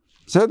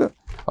 בסדר?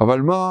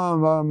 אבל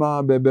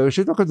מה,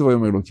 בראשית לא כתוב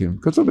ויאמר אלוקים,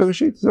 כתוב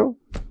בראשית, זהו.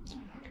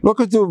 לא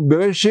כתוב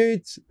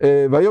בראשית,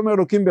 ויאמר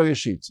אלוקים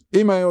בראשית.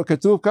 אם היה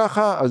כתוב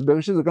ככה, אז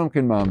בראשית זה גם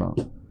כן מאמר.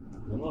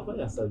 אמרנו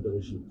הוויה עשה את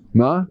בראשית.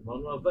 מה?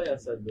 אמרנו הוויה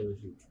עשה את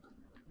בראשית.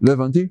 לא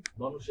הבנתי?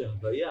 אמרנו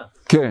שהוויה.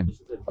 כן,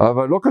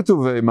 אבל לא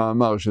כתוב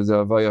מאמר שזה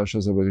הוויה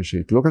שזה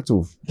בראשית, לא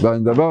כתוב.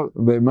 והדבר,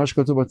 במה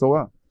שכתוב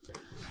בתורה.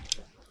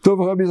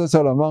 טוב, רבי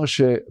זצ"ל אמר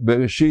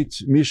שבראשית,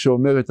 מי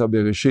שאומר את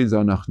הבראשית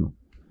זה אנחנו.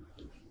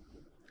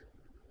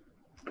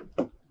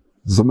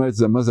 זאת אומרת,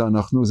 מה זה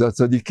אנחנו? זה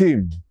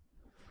הצדיקים.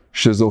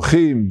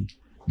 שזוכים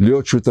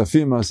להיות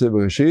שותפים מעשה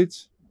בראשית,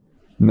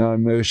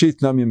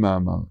 מראשית נמי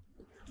מאמר.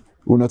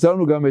 הוא נתן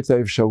לנו גם את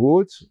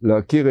האפשרות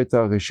להכיר את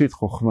הראשית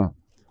חוכמה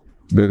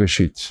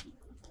בראשית.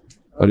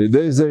 על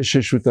ידי זה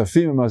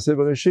ששותפים במעשה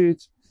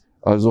בראשית,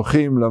 אז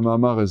זוכים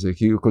למאמר הזה.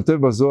 כי הוא כותב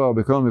בזוהר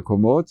בכמה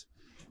מקומות,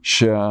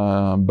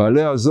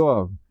 שבעלי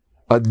הזוהר,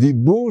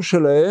 הדיבור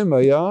שלהם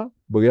היה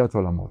בריאת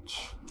עולמות.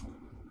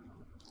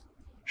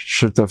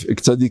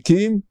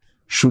 צדיקים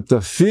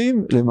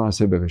שותפים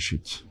למעשה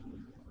בראשית.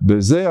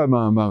 בזה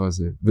המאמר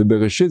הזה,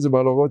 ובראשית זה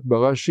בא לראות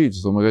בראשית,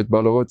 זאת אומרת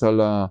בא לראות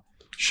על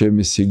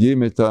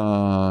שמשיגים את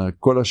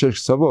כל 6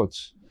 קצוות,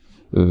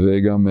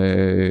 וגם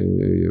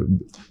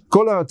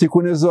כל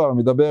התיקוני זוהר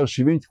מדבר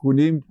 70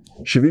 תיקונים,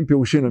 70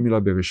 פירושים למילה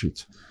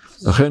בראשית.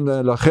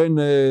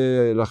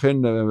 לכן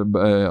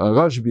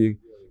הרשב"י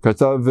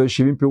כתב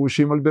 70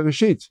 פירושים על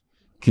בראשית,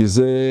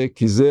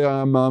 כי זה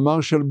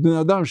המאמר של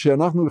בני אדם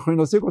שאנחנו יכולים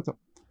להשיג אותו.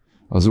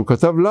 אז הוא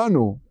כתב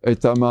לנו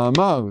את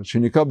המאמר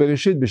שנקרא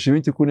בראשית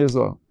ב70 תיקוני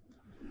זוהר.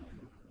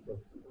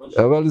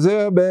 אבל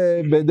זה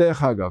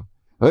בדרך אגב.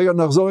 רגע,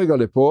 נחזור רגע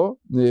לפה,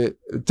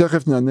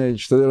 תכף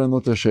נשתדל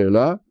לענות את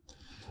השאלה.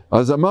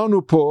 אז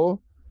אמרנו פה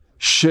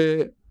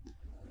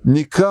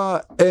שנקרא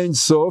אין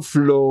סוף,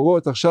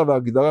 להורות עכשיו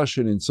ההגדרה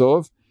של אין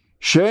סוף,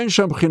 שאין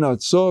שם בחינת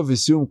סוף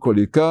וסיום כל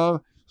עיקר,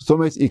 זאת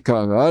אומרת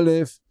עיקר א',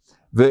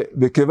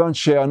 וכיוון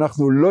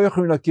שאנחנו לא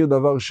יכולים להכיר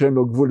דבר שאין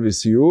לו גבול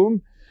וסיום,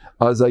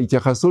 אז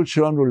ההתייחסות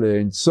שלנו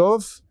לאין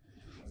סוף,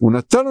 הוא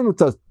נתן לנו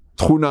את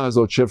התכונה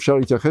הזאת שאפשר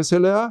להתייחס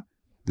אליה,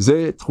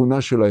 זה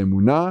תכונה של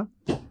האמונה,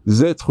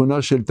 זה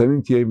תכונה של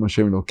תמים תהיה עם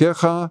השם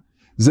אלוקיך,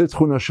 זה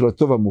תכונה של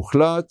הטוב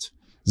המוחלט,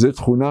 זה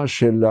תכונה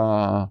של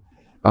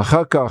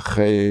אחר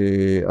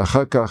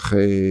כך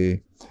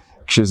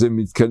כשזה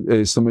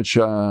זאת אומרת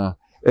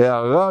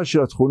שההערה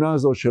של התכונה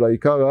הזאת של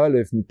העיקר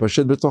האלף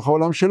מתפשט בתוך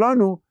העולם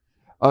שלנו,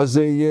 אז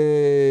זה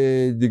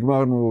יהיה,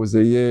 דגמרנו,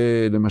 זה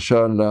יהיה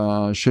למשל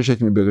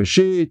הששת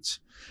מבראשית,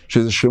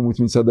 שזה שלמות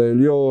מצד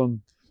העליון,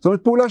 זאת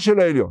אומרת פעולה של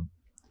העליון.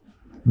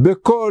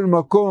 בכל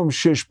מקום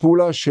שיש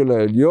פעולה של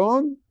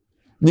העליון,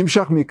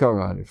 נמשך מעיקר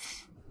א'.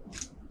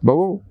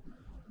 ברור?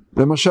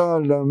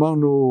 למשל,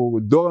 אמרנו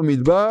דור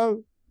המדבר,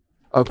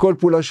 הכל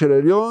פעולה של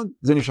העליון,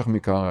 זה נמשך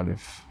מעיקר א'.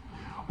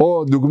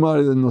 או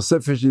דוגמה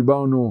נוספת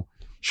שדיברנו,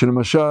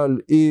 שלמשל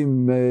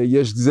אם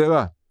יש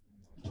גזרה,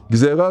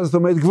 גזרה זאת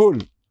אומרת גבול,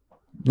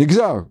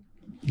 נגזר,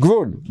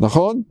 גבול,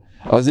 נכון?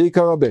 אז זה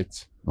עיקר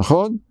הבית,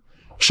 נכון?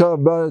 עכשיו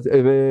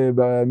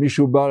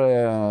מישהו בא,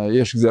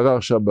 יש גזרה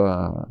עכשיו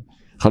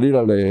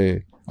חלילה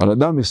על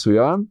אדם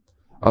מסוים,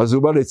 אז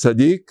הוא בא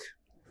לצדיק,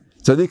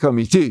 צדיק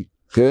אמיתי,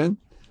 כן?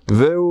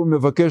 והוא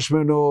מבקש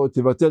ממנו,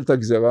 תבטל את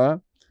הגזרה,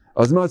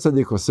 אז מה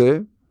הצדיק עושה?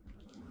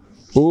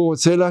 הוא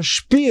רוצה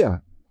להשפיע,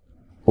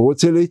 הוא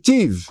רוצה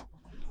להיטיב.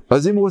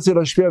 אז אם הוא רוצה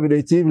להשפיע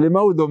ולהיטיב, למה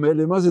הוא דומה?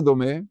 למה זה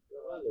דומה?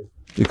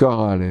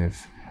 עיקר א'.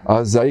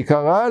 אז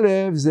העיקר א'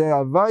 זה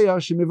הוויה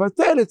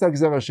שמבטל את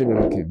הגזרה של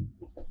אלוקים.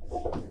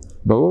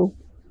 ברור?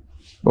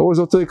 ברור,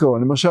 זה אותו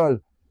עיקרון. למשל,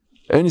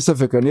 אין לי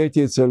ספק, אני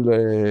הייתי אצל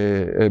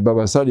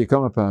בבא סאלי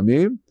כמה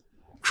פעמים,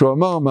 כשהוא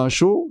אמר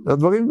משהו,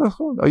 הדברים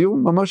נכון, היו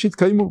ממש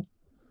התקיימו.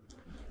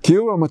 כי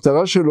הוא,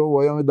 המטרה שלו,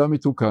 הוא היה אדם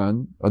מתוקן,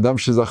 אדם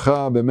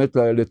שזכה באמת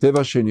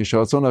לטבע שני,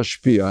 שרצון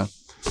להשפיע,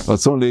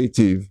 רצון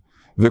להיטיב,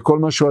 וכל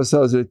מה שהוא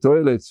עשה זה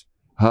לתועלת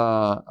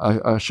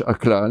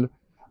הכלל,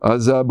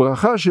 אז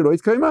הברכה שלו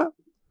התקיימה.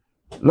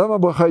 למה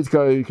הברכה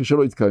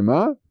שלו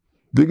התקיימה?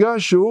 בגלל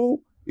שהוא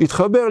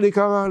התחבר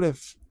לעיקר א',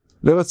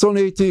 לרצון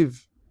להיטיב.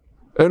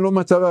 אין לו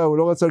מטרה, הוא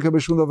לא רצה לקבל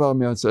שום דבר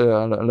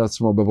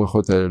לעצמו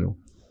בברכות האלו.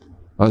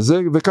 אז זה,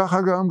 וככה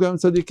גם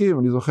צדיקים,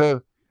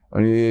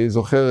 אני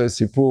זוכר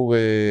סיפור,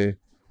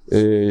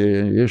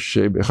 יש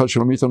אחד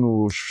שלומד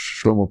איתנו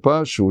שלמה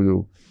פש,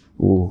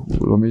 הוא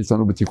לומד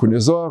איתנו בתיקוני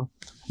זוהר,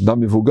 אדם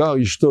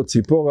מבוגר, אשתו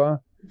ציפורה,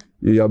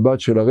 היא הבת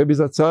של הרבי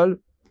זצ"ל,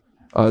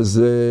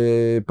 אז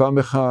פעם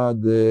אחד,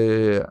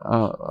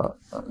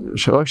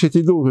 רק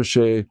שתדעו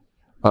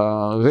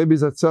שהרבי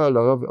זצ"ל,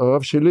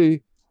 הרב שלי,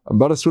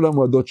 בעל הסולם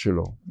הוא הדוד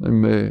שלו,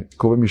 הם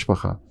קרובי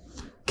משפחה,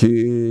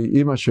 כי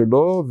אמא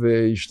שלו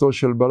ואשתו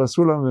של בעל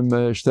הסולם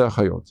הם שתי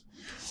אחיות.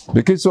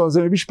 בקיצור,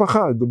 זה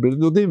משפחה,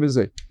 דודים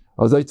וזה.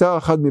 אז הייתה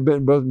אחת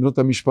מבין בנות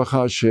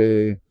המשפחה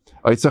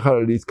שהייתה צריכה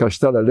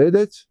להתקשתה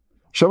ללדת,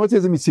 שמעתי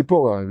את זה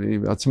מציפורה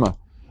עצמה,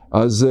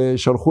 אז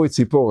שלחו את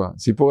ציפורה,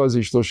 ציפורה זה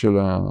אשתו של,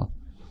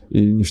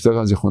 היא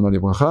נפטרה זיכרונה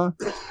לברכה,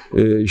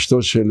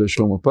 אשתו של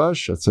שלמה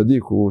פש,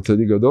 הצדיק הוא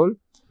צדיק גדול,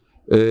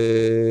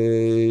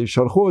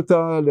 שלחו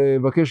אותה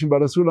לבקש עם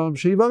בעל הסולם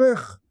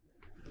שיברך,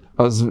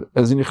 אז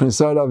היא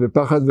נכנסה אליו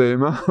בפחד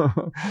ואימה,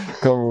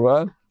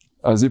 כמובן,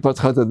 אז היא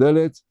פתחה את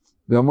הדלת,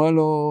 ואמרה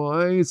לו,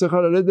 היא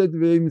צריכה ללדת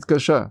והיא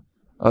מתקשה,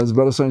 אז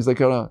בעל הסולם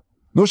הסתכל לה,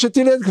 נו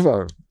שתלד כבר,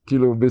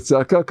 כאילו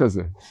בצעקה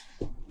כזה.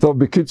 טוב,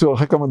 בקיצור,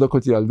 אחרי כמה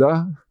דקות היא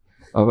ילדה,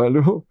 אבל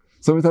הוא,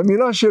 זאת אומרת,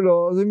 המילה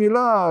שלו, זה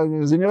מילה,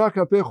 זה נראה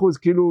כלפי חוץ,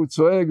 כאילו הוא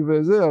צועק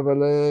וזה, אבל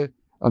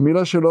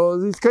המילה שלו,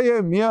 זה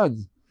יתקיים מיד.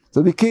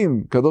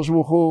 צדיקים, הקדוש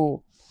ברוך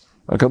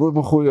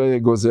הוא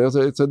גוזר,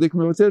 צדיק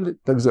מבטל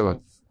את הגזרה.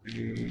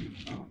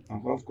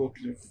 הרב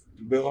גוטליב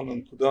דיבר על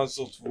הנקודה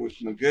הזאת והוא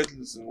התנגד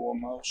לזה, הוא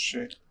אמר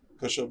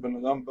שכאשר בן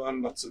אדם בא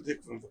לצדיק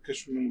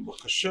ומבקש ממנו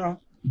בקשה,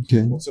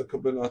 הוא רוצה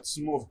לקבל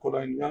לעצמו, וכל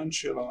העניין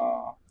של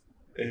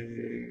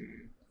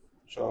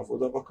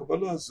שהעבודה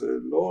בקבלה זה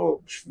לא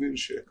בשביל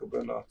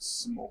שיקבל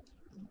לעצמו.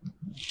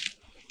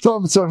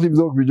 טוב, צריך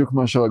לבדוק בדיוק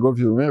מה שהרב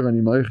גוטליב אומר,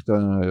 אני מעריך את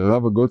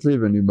הרב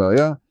גוטליב ואין לי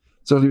בעיה,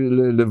 צריך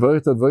לברר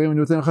את הדברים, אני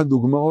נותן לך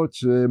דוגמאות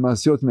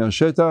מעשיות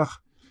מהשטח,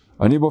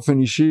 אני באופן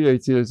אישי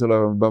הייתי אצל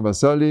הבבא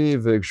סאלי,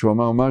 וכשהוא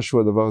אמר משהו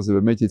הדבר הזה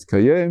באמת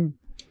התקיים,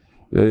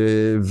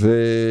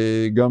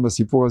 וגם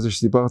בסיפור הזה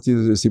שסיפרתי,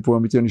 זה סיפור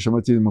אמיתי, אני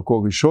שמעתי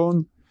במקור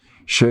ראשון,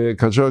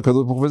 שכאשר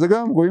הקדוש ברוך הוא, וזה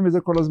גם רואים את זה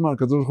כל הזמן,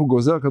 הקדוש ברוך הוא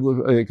גוזר,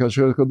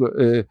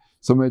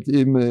 זאת אומרת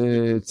אם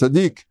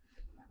צדיק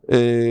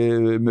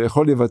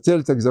יכול לבטל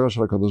את הגזרה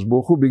של הקדוש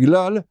ברוך הוא,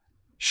 בגלל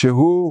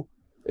שהוא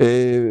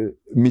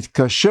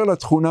מתקשר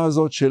לתכונה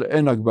הזאת של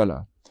אין הגבלה.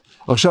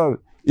 עכשיו,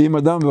 אם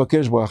אדם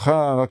מבקש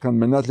ברכה רק על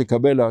מנת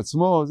לקבל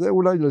לעצמו, זה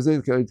אולי לזה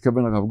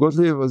יתכוון הרב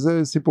גוטליב, אז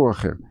זה סיפור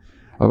אחר.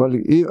 אבל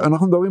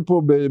אנחנו מדברים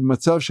פה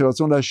במצב של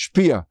רצון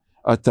להשפיע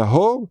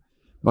הטהור,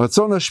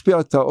 רצון להשפיע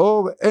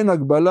הטהור, אין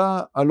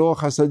הגבלה, על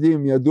אורח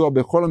חסדים ידוע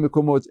בכל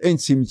המקומות, אין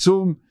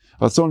צמצום,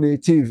 רצון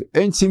להיטיב,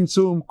 אין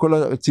צמצום, כל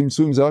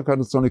הצמצומים זה רק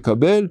הרצון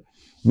לקבל,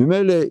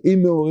 ממילא אם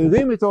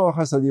מעוררים את אורח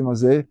חסדים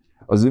הזה,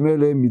 אז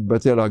ממילא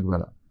מתבטל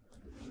ההגבלה.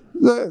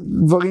 זה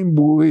דברים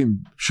ברורים,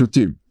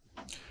 פשוטים.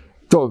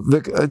 טוב,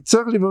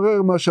 וצריך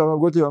לברר מה שהרב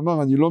גוטליב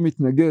אמר, אני לא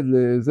מתנגד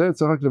לזה,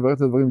 צריך רק לברר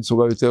את הדברים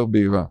בצורה יותר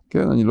בהירה,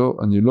 כן?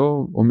 אני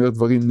לא אומר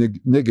דברים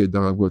נגד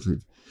הרב גוטליב,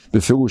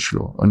 בפירוש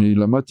לא. אני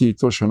למדתי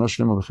איתו שנה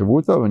שלמה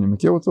בחברותה, ואני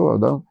מכיר אותו,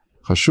 אדם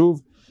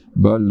חשוב,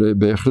 אבל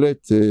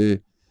בהחלט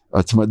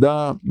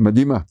התמדה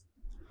מדהימה.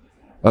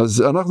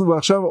 אז אנחנו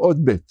עכשיו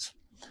עוד בית,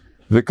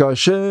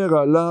 וכאשר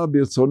עלה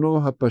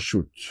ברצונו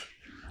הפשוט,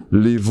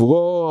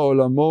 לברוא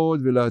העולמות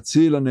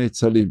ולהציל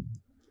הנאצלים,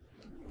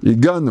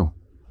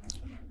 הגענו,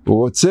 הוא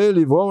רוצה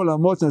לברוא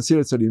עולמות להציל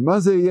הנאצלים, מה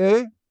זה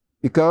יהיה?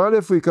 עיקר א'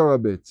 או עיקר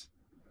ב'?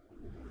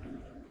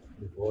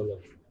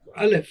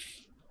 א'.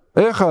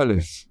 איך א'?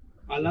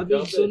 עלה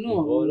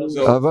ברצונו.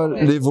 אבל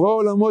לברוא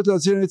עולמות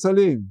להציל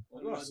הנאצלים.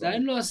 הוא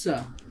עדיין לא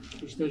עשה.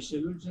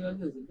 השתלשלות של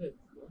זה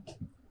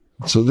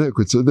ב'. צודק,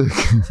 הוא צודק.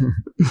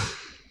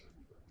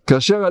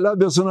 כאשר עלה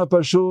ברצונו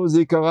הפשוט זה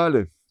עיקר א',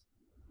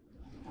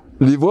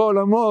 לברוא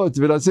עולמות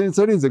ולהציל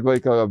הנאצלים זה כבר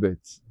עיקר ב'.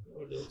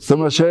 זאת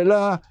אומרת,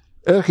 השאלה,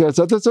 איך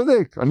יצאת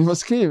צודק? אני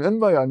מסכים, אין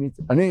בעיה.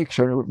 אני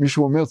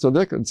כשמישהו אומר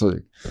צודק, אני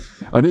צודק.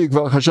 אני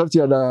כבר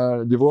חשבתי על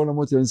לברוא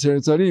עולמות ולהציל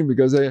הנאצלים,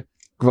 בגלל זה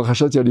כבר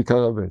חשבתי על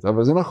עיקר ב',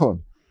 אבל זה נכון.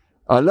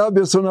 עלה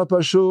ברצונו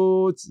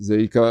הפשוט זה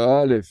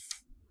עיקר א',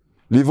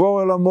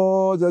 לברוא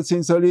עולמות ולהציל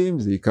הנאצלים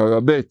זה עיקר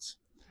ב'.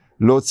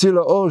 להוציא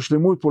לאור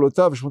שלמות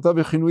פעולותיו ושמותיו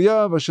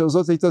וכינוייו, אשר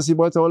זאת הייתה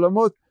סיבת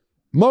העולמות.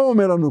 מה הוא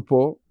אומר לנו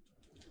פה?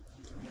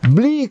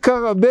 בלי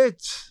עיקר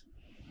הבית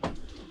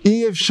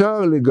אי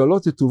אפשר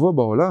לגלות את טובו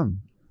בעולם.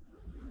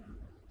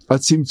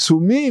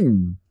 הצמצומים,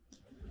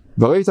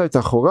 וראית את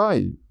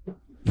אחוריי,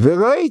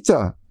 וראית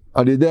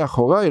על ידי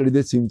אחוריי, על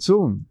ידי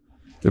צמצום,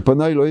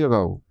 ופניי לא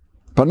יראו.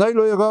 פניי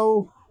לא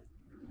יראו,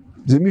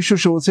 זה מישהו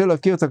שרוצה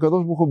להכיר את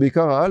הקדוש ברוך הוא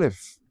בעיקר האלף.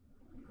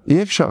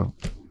 אי אפשר.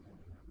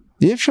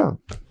 אי אפשר.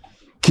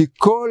 כי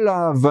כל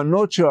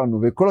ההבנות שלנו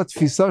וכל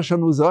התפיסה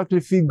שלנו זה רק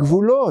לפי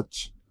גבולות.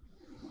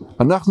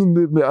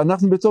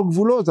 אנחנו בתור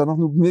גבולות,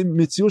 אנחנו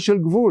מציאות של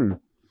גבול,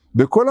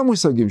 בכל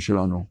המושגים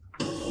שלנו.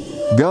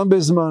 גם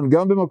בזמן,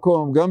 גם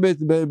במקום, גם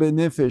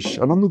בנפש,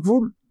 אנחנו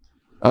גבול.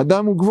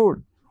 האדם הוא גבול,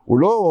 הוא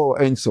לא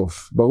אין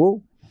סוף,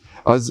 ברור?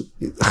 אז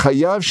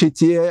חייב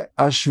שתהיה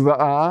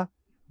השוואה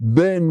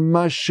בין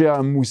מה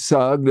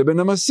שהמושג לבין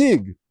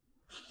המשיג.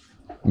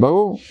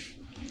 ברור?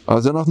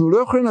 אז אנחנו לא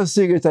יכולים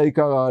להשיג את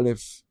העיקר האלף,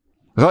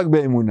 רק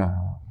באמונה,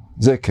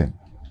 זה כן.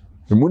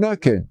 אמונה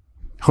כן.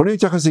 יכולים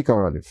להתייחס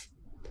לעיקר א'.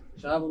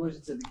 שהרב אומר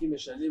שצדיקים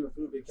משנים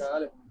אפילו בעיקר א',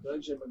 הוא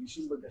דואג שהם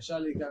מגישים בגשה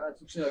לעיקר א',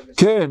 סוג של הגשה.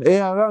 כן,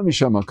 הערה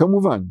משם,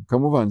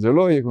 כמובן, זה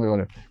לא יהיה כמו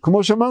א'.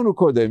 כמו שאמרנו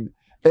קודם,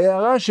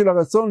 הערה של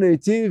הרצון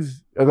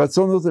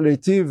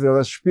להיטיב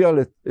ולהשפיע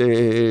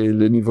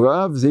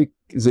לנבראיו,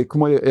 זה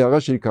כמו הערה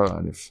של עיקר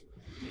א'.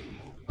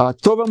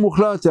 הטוב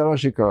המוחלט הערה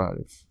של עיקר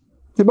א'.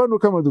 דיברנו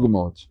כמה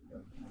דוגמאות.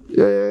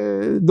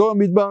 דור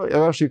המדבר,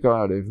 הערה של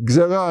עיקר א',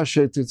 גזרה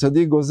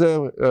שצדיק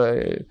גוזר,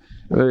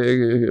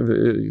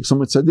 זאת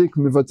אומרת צדיק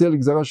מבטל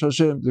גזרה של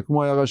השם, זה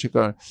כמו הערה של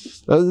עיקר א'.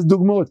 אז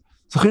דוגמאות,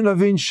 צריכים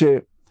להבין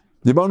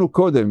שדיברנו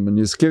קודם,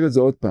 אני אזכיר את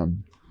זה עוד פעם,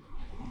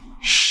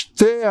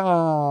 שתי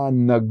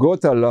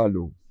ההנהגות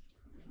הללו,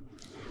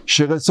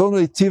 שרצון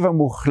להיטיב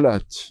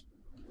המוחלט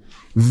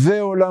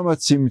ועולם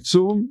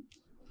הצמצום,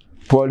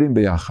 פועלים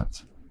ביחד.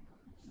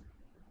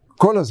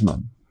 כל הזמן.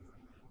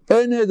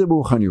 אין עד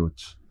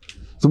ברוחניות.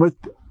 זאת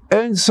אומרת,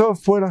 אין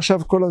סוף פועל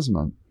עכשיו כל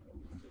הזמן.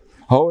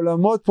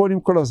 העולמות פועלים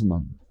כל הזמן.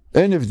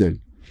 אין הבדל.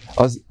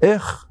 אז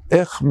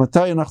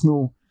מתי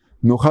אנחנו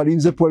נוכל, אם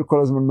זה פועל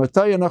כל הזמן,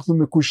 מתי אנחנו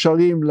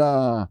מקושרים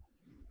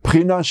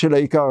לבחינה של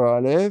העיקר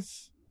א',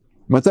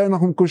 מתי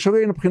אנחנו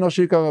מקושרים לבחינה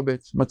של עיקר הב',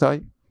 מתי?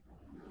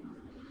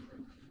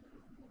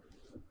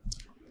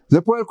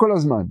 זה פועל כל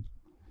הזמן.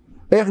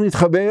 איך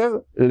נתחבר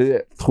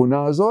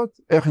לתכונה הזאת,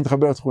 איך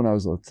נתחבר לתכונה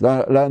הזאת,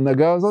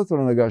 להנהגה הזאת או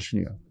להנהגה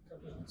השנייה.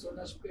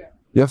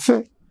 יפה.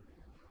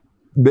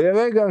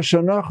 ברגע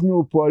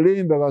שאנחנו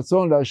פועלים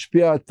ברצון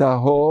להשפיע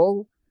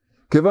טהור,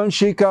 כיוון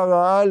שעיקר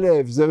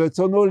האלף זה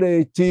רצונו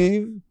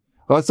להיטיב,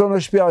 רצון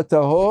להשפיע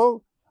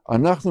טהור,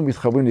 אנחנו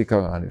מתחברים לעיקר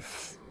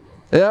האלף.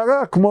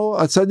 הערה כמו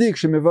הצדיק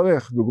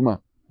שמברך, דוגמה,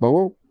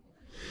 ברור?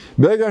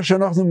 ברגע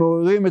שאנחנו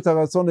מעוררים את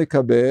הרצון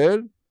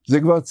לקבל, זה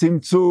כבר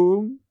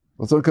צמצום,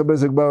 רצון לקבל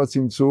זה כבר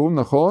הצמצום,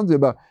 נכון?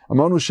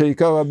 אמרנו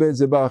שעיקר הבית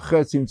זה בא אחרי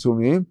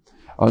הצמצומים,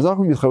 אז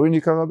אנחנו מתחברים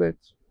לעיקר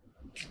הבית,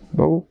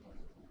 ברור?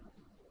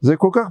 זה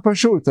כל כך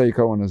פשוט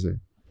העיקרון הזה.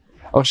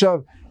 עכשיו,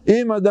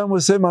 אם אדם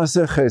עושה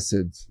מעשה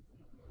חסד,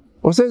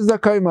 עושה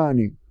צדקה עם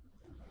העני,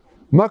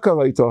 מה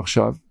קרה איתו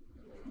עכשיו?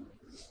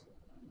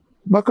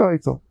 מה קרה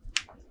איתו?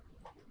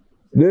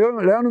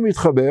 לאן הוא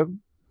מתחבר?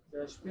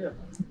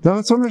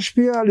 לרצון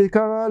להשפיע על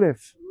עיקר א'.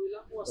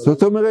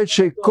 זאת אומרת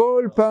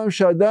שכל פעם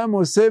שאדם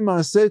עושה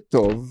מעשה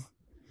טוב,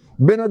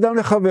 בין אדם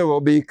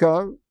לחברו בעיקר,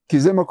 כי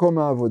זה מקום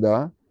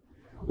העבודה,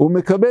 הוא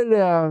מקבל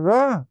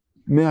הערה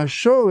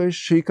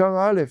מהשורש שעיקר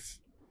א'.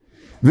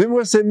 ואם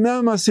הוא עושה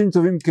 100 מעשים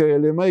טובים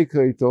כאלה, מה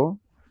יקרה איתו?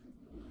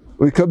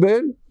 הוא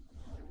יקבל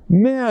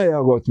 100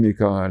 הערות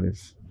מעיקר א'.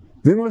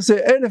 ואם הוא עושה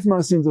 1,000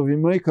 מעשים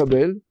טובים, מה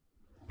יקבל?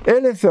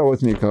 1,000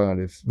 הערות מעיקר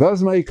א'.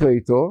 ואז מה יקרה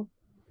איתו?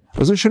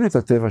 אז הוא ישנה את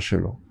הטבע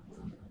שלו.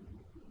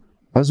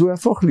 אז הוא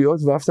יהפוך להיות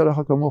ואהבת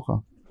לך כמוך,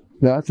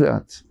 לאט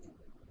לאט.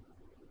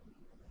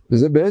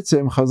 וזה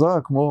בעצם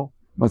חזרה כמו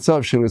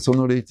מצב של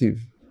רצונו להיטיב.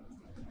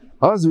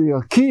 אז הוא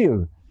יכיר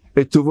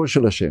את טובו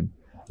של השם.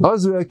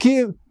 אז הוא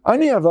יכיר,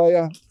 אני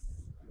הוויה.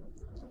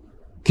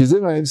 כי זה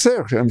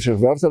ההמשך,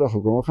 ואהבת לך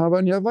כמוך,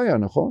 ואני הוויה,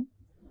 נכון?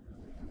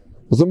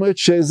 זאת אומרת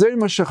שזה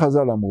מה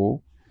שחז"ל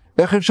אמרו,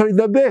 איך אפשר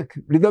לדבק?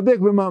 לדבק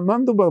במה? מה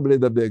מדובר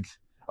בלדבק?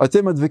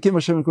 אתם מדבקים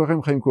השם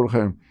לכולכם חיים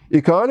כולכם.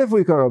 עיקר א' או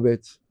עיקר ב'?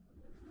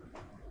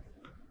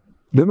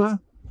 במה?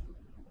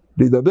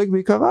 להידבק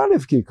בעיקר א'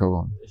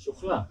 כעיקרון.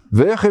 שוכלה.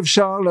 ואיך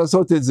אפשר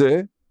לעשות את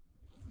זה?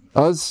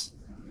 אז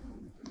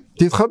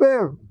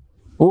תתחבר.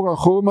 הוא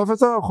רחום, אף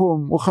אתה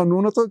רחום. הוא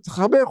חנון, אתה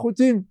תחבר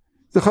חוטים.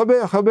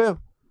 תחבר.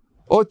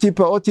 עוד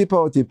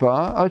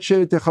טיפה, עד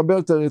שתחבר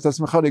את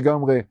עצמך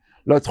לגמרי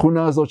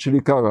לתכונה הזאת של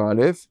עיקר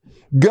א',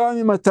 גם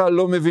אם אתה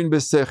לא מבין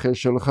בשכל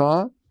שלך,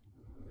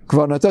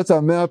 כבר נתת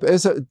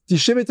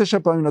 99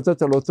 פעמים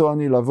נתת לאותו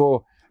אני לבוא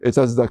את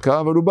הצדקה,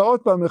 אבל הוא בא עוד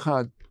פעם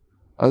אחד.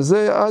 אז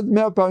זה עד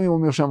 100 פעמים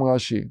אומר שם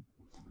רש"י.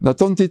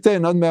 נתון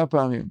תיתן עד 100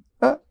 פעמים.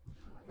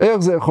 איך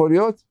זה יכול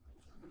להיות?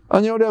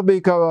 אני הולך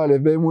בעיקר א',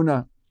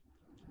 באמונה.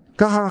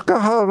 ככה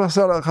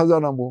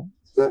חז"ל אמרו.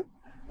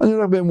 אני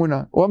הולך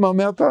באמונה. הוא אמר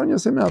 100 פעם, אני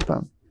עושה 100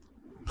 פעם.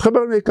 חבר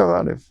בעיקר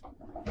א'.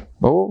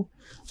 ברור?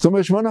 זאת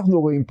אומרת, שמה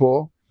אנחנו רואים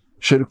פה?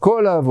 של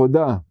כל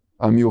העבודה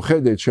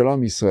המיוחדת של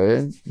עם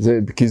ישראל,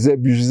 כי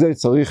בשביל זה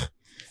צריך,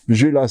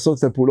 בשביל לעשות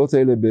את הפעולות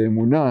האלה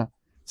באמונה,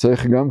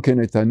 צריך גם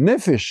כן את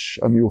הנפש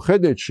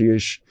המיוחדת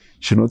שיש,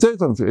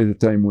 שנותנת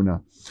את האמונה.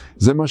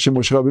 זה מה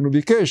שמשה רבנו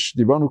ביקש,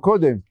 דיברנו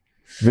קודם.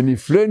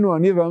 ונפלנו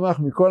אני ועמך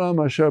מכל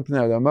העם אשר על פני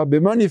האדמה.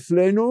 במה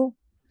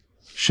נפלנו?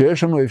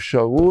 שיש לנו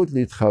אפשרות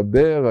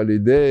להתחבר על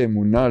ידי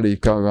אמונה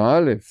לעיקר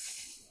א',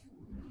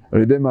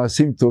 על ידי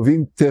מעשים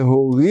טובים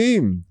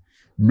טהורים,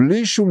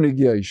 בלי שום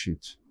נגיעה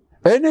אישית.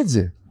 אין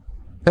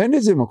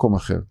את זה במקום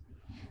אחר.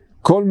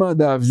 כל מה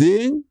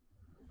דאבדין,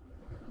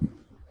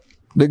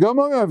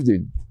 לגמרי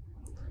עבדין.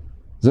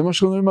 זה מה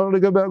שנאמר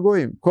לגבי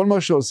הגויים. כל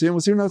מה שעושים,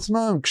 עושים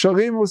לעצמם.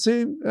 קשרים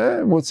עושים,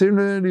 הם רוצים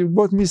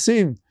לגבות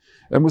מיסים.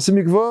 הם רוצים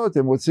לגבות,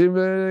 הם רוצים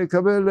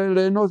לקבל,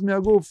 ליהנות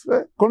מהגוף.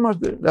 כל מה,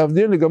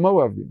 להבדיל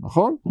לגמרי עבדין,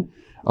 נכון?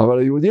 אבל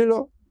היהודי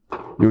לא.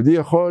 יהודי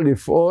יכול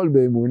לפעול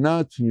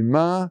באמונה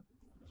תמימה.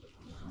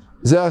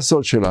 זה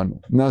הסוד שלנו.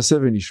 נעשה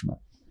ונשמע.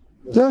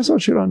 זה הסוד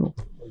שלנו.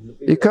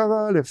 עיקר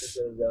א'.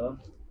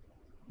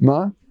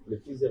 מה?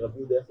 לפי זה רבי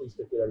יהודה איך הוא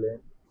הסתכל עליהם?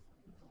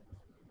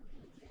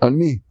 על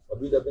מי?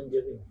 רבי יהודה בן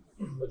גרים.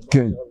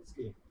 כן.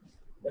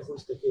 איך הוא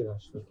הסתכל?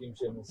 השווקים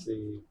שהם עושים...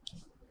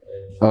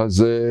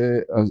 אז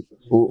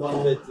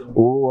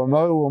הוא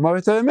אמר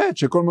את האמת,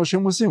 שכל מה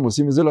שהם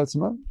עושים את זה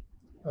לעצמם.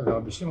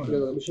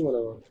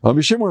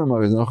 רבי שמעון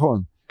אמר את זה,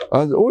 נכון.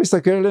 אז הוא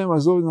הסתכל עליהם,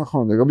 אז הוא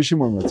נכון, רבי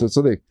שמעון אמר,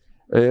 צודק.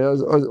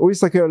 אז הוא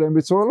הסתכל עליהם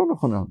בצורה לא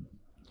נכונה.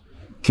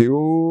 כי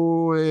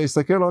הוא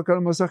הסתכל רק על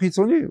מסע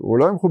חיצוני, הוא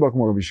לא היה מחובר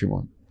כמו רבי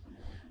שמעון.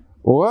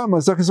 הוא ראה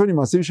מסע חיצוני,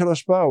 מעשים של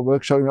השפעה,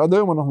 עד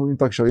היום אנחנו רואים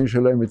את הקשרים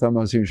שלהם, את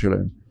המעשים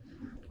שלהם.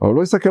 אבל הוא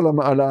לא הסתכל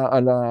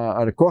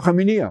על כוח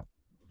המניע.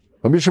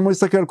 רבי שמעון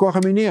הסתכל על כוח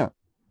המניע.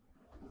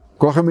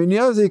 כוח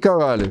המניע זה עיקר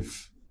א'.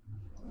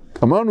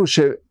 אמרנו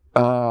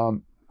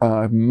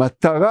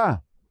שהמטרה,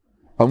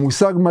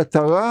 המושג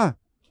מטרה,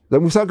 זה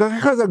המושג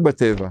הכי חזק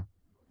בטבע.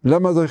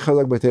 למה זה הכי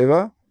חזק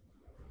בטבע?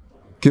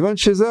 כיוון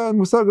שזה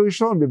המושג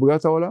הראשון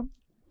בבריאת העולם.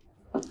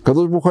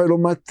 הקדוש ברוך הוא היה לו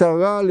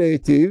מטרה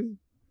להיטיב,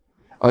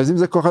 אז אם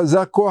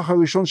זה הכוח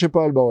הראשון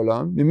שפעל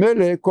בעולם,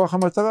 ממילא כוח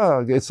המטרה,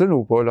 אצלנו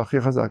הוא פועל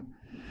הכי חזק.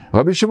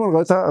 רבי שמעון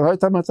ראה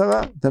את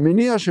המטרה, את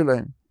המניע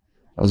שלהם.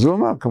 אז הוא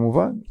אמר,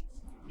 כמובן,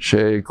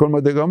 שכל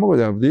מדע גמור,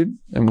 להבדיל,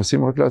 הם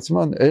עושים רק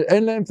לעצמם.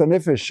 אין להם את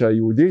הנפש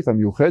היהודית,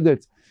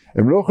 המיוחדת,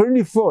 הם לא יכולים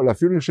לפעול,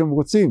 אפילו שהם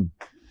רוצים.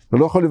 הם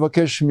לא יכולים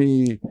לבקש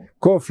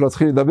מקוף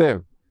להתחיל לדבר.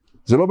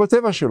 זה לא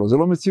בטבע שלו, זה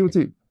לא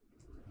מציאותי.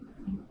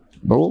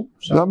 ברור?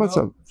 זה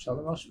המצב. אפשר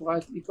לומר שהוא ראה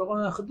את עיקרון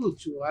האחדות,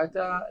 שהוא ראה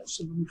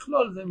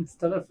שבמכלול זה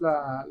מצטרף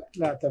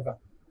להטבה.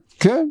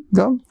 כן,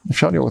 גם,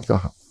 אפשר לראות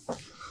ככה.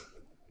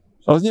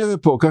 אז נראה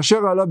פה, כאשר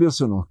עלה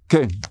ברצונו,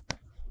 כן.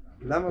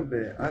 למה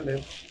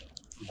באלף,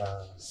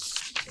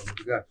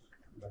 במדגש,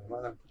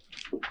 בלמעלה,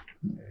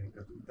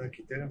 כתוב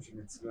כי טרם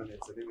שנצלו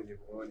הנאצלים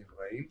ונבראו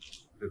הנבראים,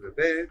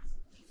 ובבית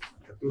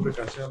כתוב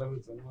וכאשר עלה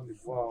ברצונו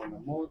לברוא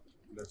העולמות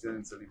ולהציל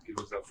הנאצלים,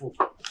 כאילו זה הפוך,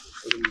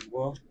 קודם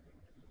לברוא,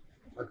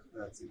 רק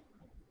להציל.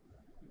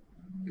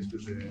 יש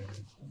בזה...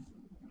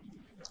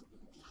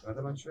 מה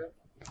אתה מה אני שואל?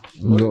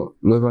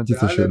 לא הבנתי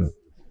את השאלה.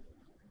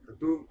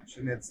 כתוב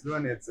שנאצלו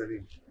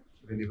הנאצלים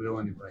ונבראו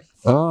הנבראים.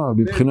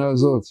 מבחינה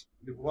הזאת.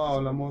 לברוא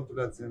העולמות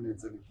ולהציל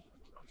הנאצלים.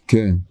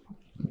 כן,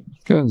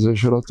 כן, זו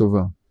שאלה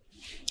טובה.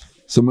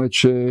 זאת אומרת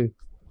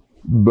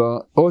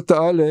שבאות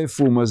א'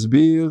 הוא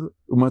מסביר,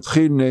 הוא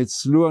מתחיל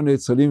נאצלו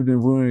הנאצלים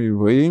ונבראו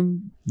הנבראים,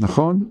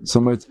 נכון? זאת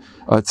אומרת,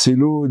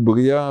 אצילות,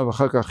 בריאה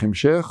ואחר כך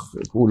המשך,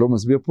 הוא לא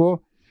מסביר פה,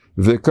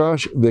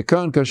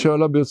 וכאן כאשר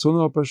עלה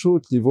ברצונו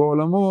הפשוט לברוא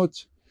עולמות,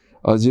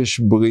 אז יש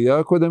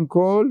בריאה קודם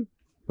כל,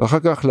 ואחר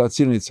כך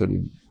להציל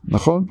נאצלים,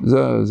 נכון? זה.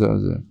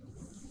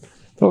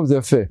 טוב, זה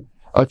יפה.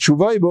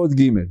 התשובה היא בעוד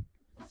ג'.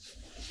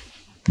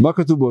 מה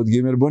כתוב בעוד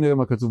ג'? בואו נראה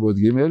מה כתוב בעוד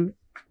ג'.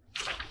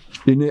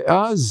 הנה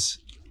אז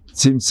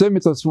צמצם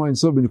את עצמו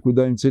אינסוף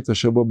בנקודה אמצעית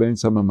אשר בו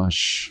באמצע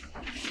ממש.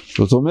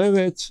 זאת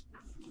אומרת,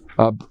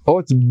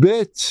 האות ב'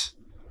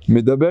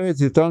 מדברת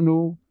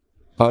איתנו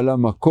על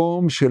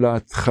המקום של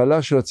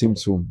ההתחלה של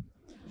הצמצום.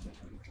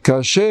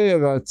 כאשר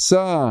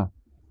רצה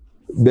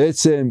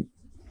בעצם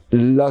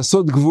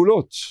לעשות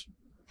גבולות,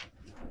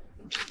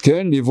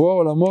 כן, לברוא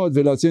עולמות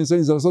ולהציל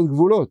נאצלים זה לעשות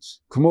גבולות,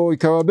 כמו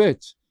עיקר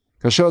הבית.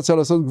 כאשר רצה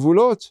לעשות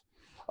גבולות,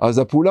 אז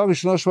הפעולה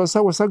הראשונה שהוא עשה,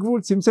 הוא עשה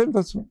גבול, צמצם את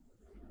עצמו.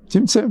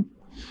 צמצם.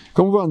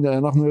 כמובן,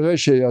 אנחנו נראה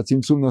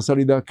שהצמצום נעשה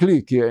לידי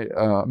הכלי, כי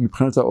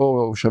מבחינת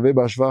האור הוא שווה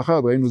בהשוואה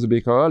אחת, ראינו זה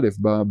בעיקר א'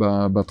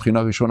 בבחינה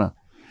הראשונה.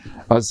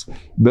 אז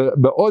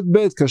בעוד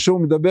ב' כאשר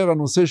הוא מדבר על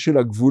נושא של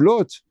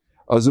הגבולות,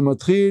 אז הוא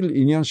מתחיל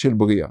עניין של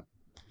בריאה.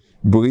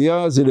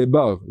 בריאה זה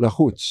לבר,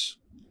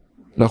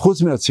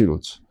 לחוץ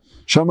מהצילות.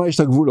 שם יש את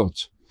הגבולות.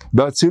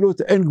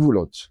 באצילות אין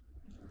גבולות.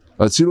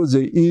 האצילות זה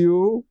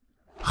איו,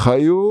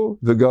 חיו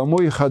וגרמו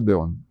אחד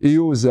בהון.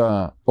 איו זה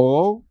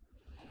האור,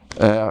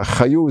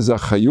 חיו זה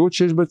החיות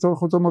שיש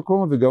בתוך אותו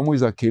מקום, וגרמו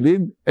זה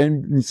הכלים,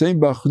 הם נמצאים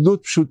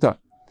באחדות פשוטה.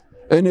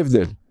 אין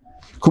הבדל.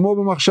 כמו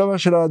במחשבה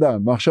של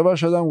האדם. במחשבה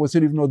של האדם הוא רוצה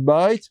לבנות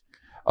בית,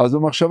 אז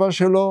במחשבה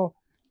שלו,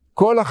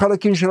 כל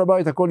החלקים של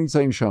הבית, הכל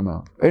נמצאים שם.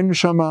 אין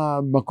שם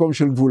מקום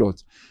של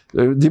גבולות.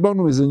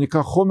 דיברנו מזה,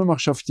 נקרא חומר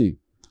מחשבתי.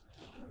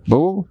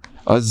 ברור?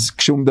 אז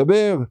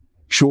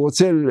כשהוא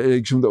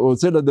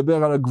רוצה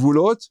לדבר על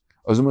הגבולות,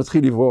 אז הוא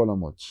מתחיל לברוא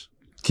עולמות.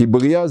 כי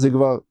בריאה זה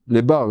כבר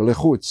לבר,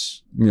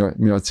 לחוץ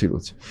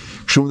מהאצילות.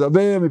 כשהוא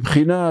מדבר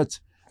מבחינת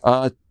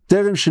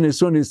הטרם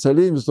שנעשו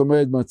הנאצלים, זאת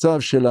אומרת מצב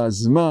של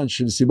הזמן,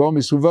 של סיבה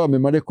ומסובב,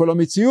 ממלא כל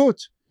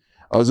המציאות,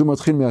 אז הוא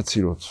מתחיל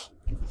מהאצילות.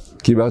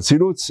 כי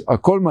באצילות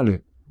הכל מלא,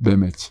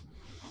 באמת.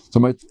 זאת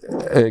אומרת,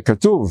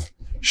 כתוב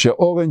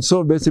שאור אין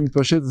סוף בעצם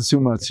מתפשט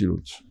לסיום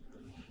האצילות.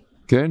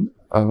 כן?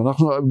 אבל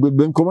אנחנו,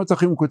 במקומות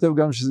אחרים הוא כותב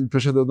גם שזה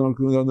מתפשט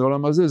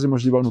לעולם הזה, זה מה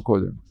שדיברנו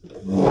קודם.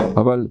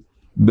 אבל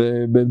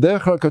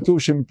בדרך כלל כתוב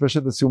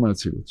שמתפשט לסיום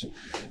האצילות.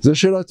 זו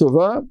שאלה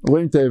טובה,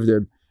 רואים את ההבדל.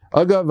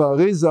 אגב,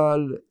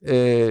 האריז"ל,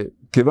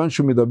 כיוון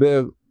שהוא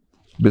מדבר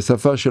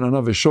בשפה של ענה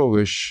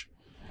ושורש,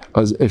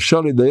 אז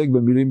אפשר לדייק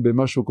במילים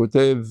במה שהוא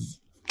כותב,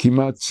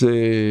 כמעט,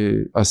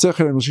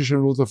 השכל האנושי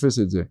שלנו לא תופס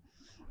את זה.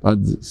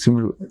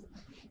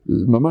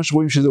 ממש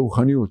רואים שזה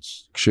רוחניות.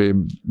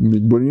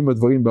 כשמתבוננים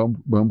בדברים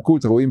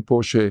בעמקות, רואים פה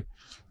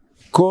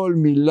שכל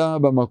מילה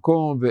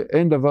במקום,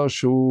 ואין דבר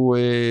שהוא,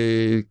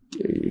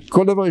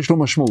 כל דבר יש לו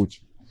משמעות.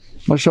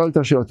 מה שאלת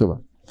שאלה טובה.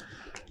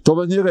 טוב,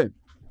 אז נראה.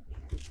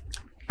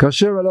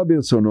 כאשר עלה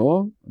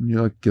ברצונו, אני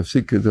רק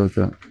אפסיק את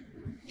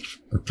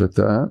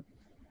ההקלטה.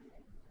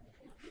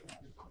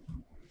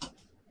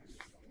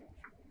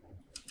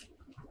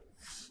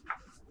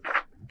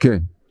 כן.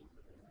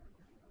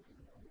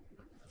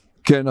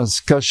 כן, אז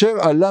כאשר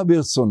עלה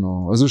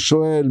ברצונו, אז הוא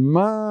שואל,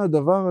 מה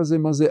הדבר הזה,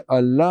 מה זה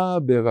עלה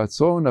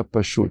ברצון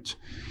הפשוט?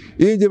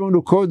 אם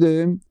דיברנו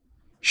קודם,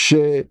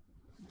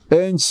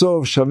 שאין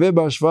סוף שווה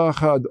בהשוואה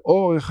אחת,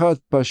 אור אחד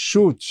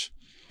פשוט,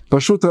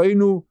 פשוט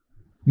ראינו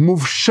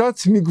מופשט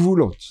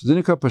מגבולות, זה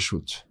נקרא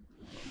פשוט.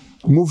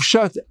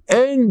 מופשט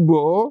אין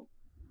בו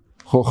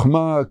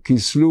חוכמה,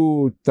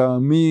 כסלות,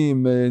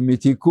 טעמים,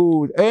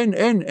 מתיקות,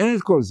 אין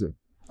את כל זה.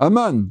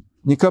 אמן,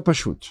 נקרא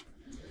פשוט.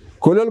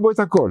 כולל בו את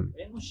הכל.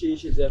 אין מה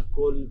שיש את זה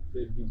הכל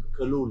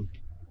כלול.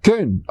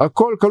 כן,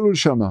 הכל כלול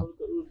שם.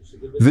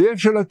 ואי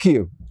אפשר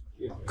להכיר.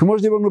 כמו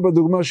שדיברנו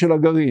בדוגמה של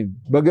הגרעין.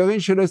 בגרעין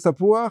של עץ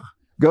תפוח,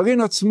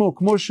 גרעין עצמו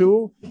כמו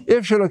שהוא, אי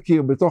אפשר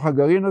להכיר בתוך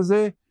הגרעין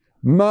הזה,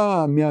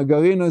 מה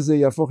מהגרעין הזה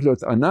יהפוך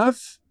להיות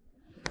ענף,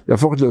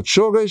 יהפוך להיות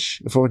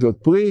שורש, יהפוך להיות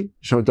פרי,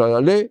 יהפוך להיות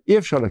עלה, אי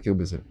אפר להכיר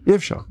בזה. אי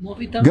אפשר.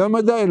 גם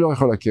עדיין לא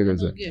יכול להכיר את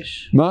זה.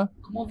 מה?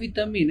 כמו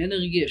ויטמין, אין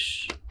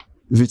הרגש.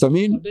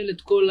 ויטמין? מקבל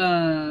את כל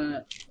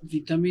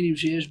הוויטמינים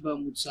שיש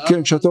במוצר.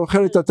 כן, כשאתה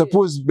אוכל את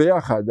התפוז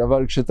ביחד,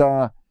 אבל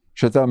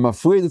כשאתה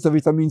מפריד את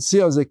הוויטמין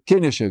C, אז זה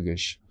כן יש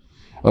הרגש.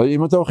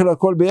 אם אתה אוכל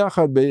הכל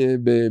ביחד,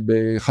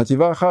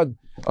 בחטיבה אחת,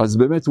 אז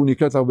באמת הוא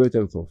נקלט הרבה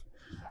יותר טוב.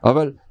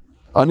 אבל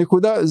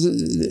הנקודה,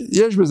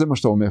 יש בזה מה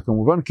שאתה אומר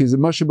כמובן, כי זה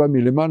מה שבא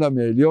מלמעלה,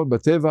 מעליון,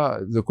 בטבע,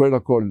 זה כולל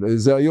הכל.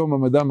 זה היום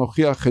המדע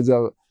מוכיח את זה,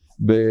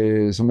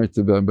 זאת אומרת,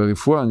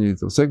 ברפואה, אני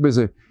עוסק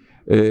בזה.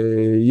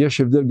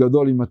 יש הבדל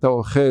גדול אם אתה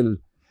אוכל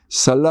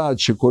סלט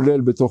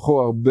שכולל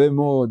בתוכו הרבה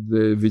מאוד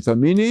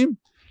ויטמינים,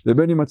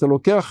 לבין אם אתה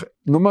לוקח,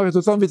 נאמר את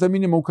אותם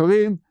ויטמינים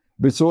מוכרים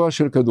בצורה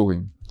של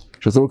כדורים.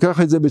 כשאתה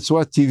לוקח את זה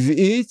בצורה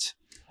טבעית,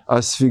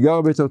 הספיגה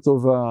הרבה יותר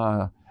טובה,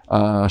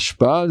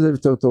 ההשפעה על זה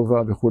יותר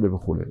טובה וכו'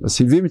 וכו'.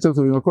 הסיבים יותר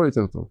טובים, הכל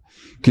יותר טוב.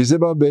 כי זה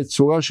בא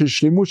בצורה של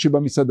שלימות שבא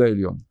מצד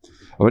העליון.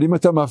 אבל אם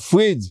אתה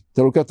מפריד,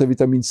 אתה לוקח את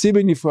הוויטמין C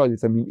בנפרד,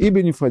 ויטמין E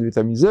בנפרד,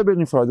 ויטמין Z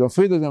בנפרד,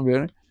 ומפריד את זה,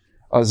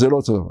 אז זה לא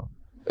אותו דבר.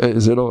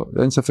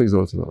 אין ספק זה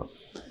לא אותו דבר.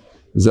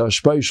 זה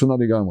ההשפעה היא שונה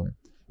לגמרי.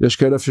 יש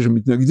כאלה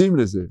שמתנגדים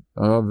לזה.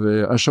 הרב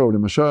אשרוב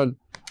למשל,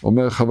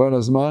 אומר חבל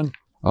הזמן,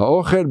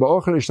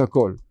 באוכל יש את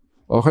הכל.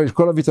 באוכל יש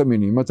כל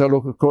הוויטמינים. אם אתה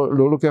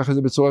לא לוקח את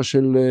זה בצורה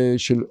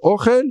של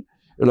אוכל,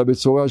 אלא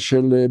בצורה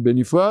של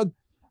בנפרד,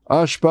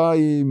 ההשפעה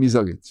היא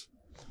מזערית.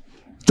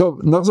 טוב,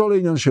 נחזור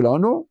לעניין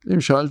שלנו.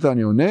 אם שאלת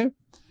אני עונה.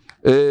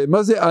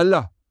 מה זה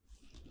עלה?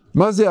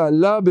 מה זה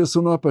עלה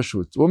ברצונו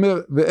הפשוט? הוא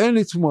אומר, ואין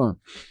לתמוה,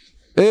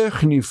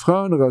 איך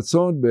נבחן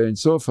רצון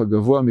באינסוף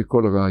הגבוה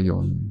מכל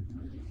רעיון?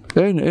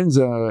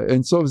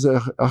 אינסוף זה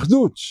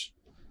אחדות.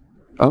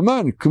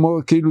 אמן,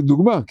 כאילו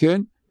דוגמה,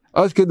 כן?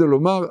 עד כדי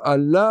לומר,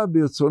 עלה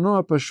ברצונו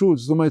הפשוט.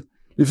 זאת אומרת,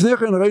 לפני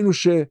כן ראינו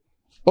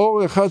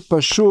שאור אחד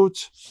פשוט,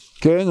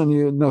 כן?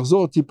 אני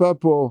נחזור טיפה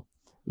פה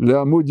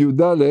לעמוד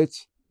י"ד,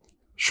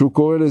 שהוא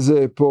קורא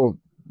לזה פה,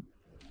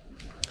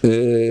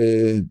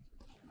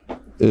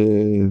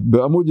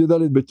 בעמוד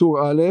י"ד בטור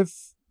א',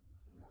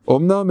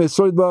 אמנם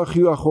יסוד בה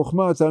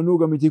החוכמה,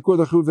 התענוג, המתיקות,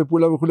 החיוב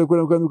ופעולה וכו',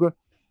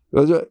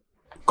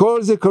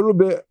 כל זה כלול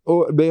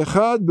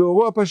באחד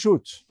באורו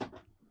הפשוט.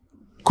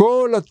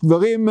 כל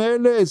הדברים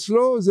האלה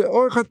אצלו זה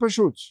אור אחד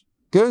פשוט,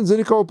 כן? זה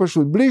נקרא אור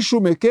פשוט, בלי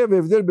שום עקב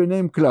והבדל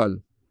ביניהם כלל.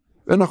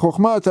 בין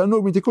החוכמה,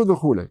 התענוג, מתיקות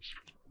וכו'.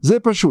 זה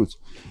פשוט.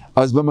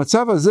 אז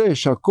במצב הזה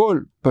שהכל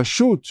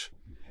פשוט,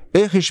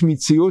 איך יש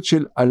מציאות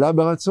של עלה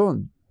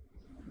ברצון?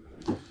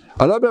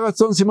 עלה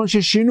ברצון סימן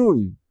של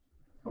שינוי.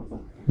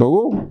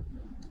 ברור?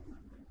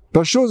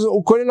 פשוט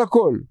הוא כולל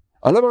הכל.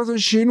 עלה ברצון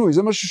של שינוי,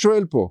 זה מה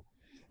ששואל פה.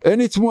 אין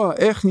לתמוה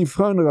איך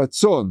נבחן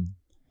רצון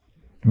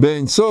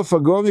באינסוף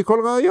הגבוה מכל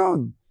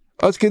רעיון.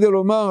 עד כדי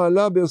לומר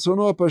עלה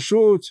ברצונו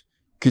הפשוט,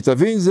 כי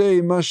תבין זה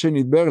עם מה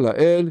שנדבר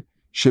לאל,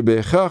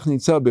 שבהכרח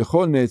נמצא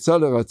בכל נאצל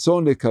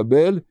לרצון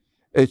לקבל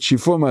את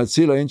שיפו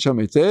מהציל האין שם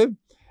היטב,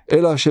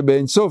 אלא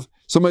שבאינסוף,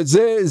 זאת אומרת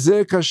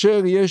זה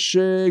כאשר יש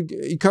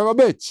עיקר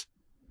הבית.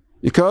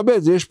 עיקר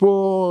הבית, יש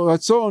פה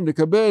רצון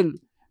לקבל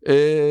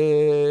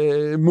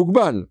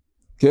מוגבל,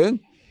 כן?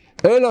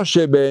 אלא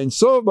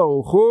שבאינסוף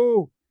ברוך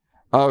הוא,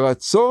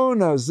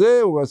 הרצון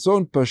הזה הוא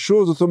רצון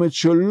פשוט, זאת אומרת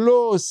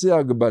שלא עושה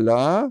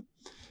הגבלה,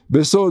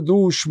 בסוד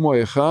הוא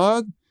שמו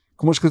אחד,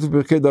 כמו שכתוב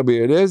בפרקי דרבי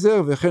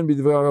אליעזר, וכן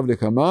בדברי הרב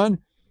לקמן,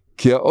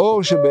 כי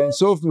האור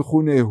שבאינסוף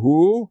מכונה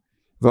הוא,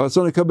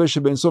 והרצון לקבל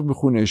שבאינסוף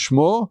מכונה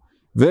שמו,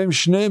 והם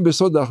שניהם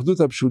בסוד האחדות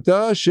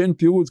הפשוטה, שאין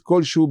פירוט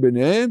כלשהו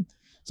ביניהם,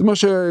 זאת אומרת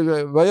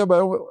שהיה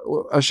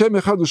השם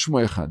אחד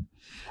ושמו אחד.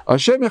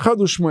 השם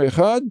אחד ושמו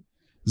אחד,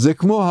 זה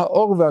כמו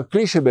האור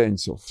והכלי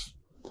שבאינסוף.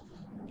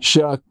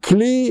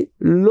 שהכלי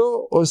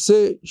לא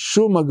עושה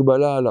שום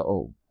הגבלה על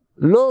האור.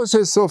 לא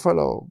עושה סוף על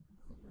האור.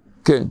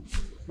 כן.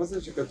 מה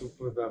זה שכתוב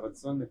פה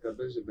והרצון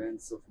לקבל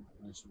שבאינסוף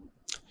מכונה שמו?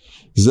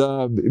 זה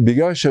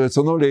בגלל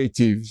שרצונו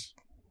להיטיב.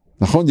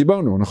 נכון?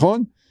 דיברנו,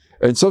 נכון?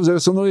 אינסוף זה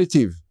רצונו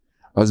להיטיב.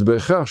 אז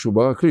בהכרח שהוא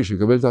ברא כלי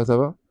שיקבל את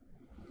ההטבה,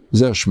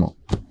 זה השמו.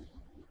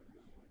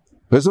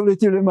 רצון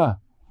להיטיב למה?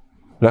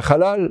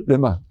 לחלל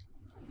למה?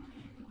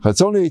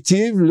 רצון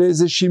להיטיב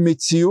לאיזושהי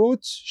מציאות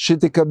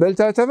שתקבל את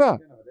ההטבה.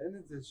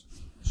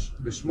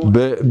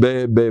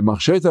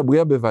 במחשבת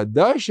הבריאה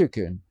בוודאי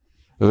שכן.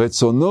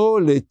 רצונו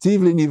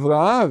להיטיב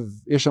לנבראיו,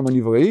 יש שם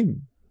נבראים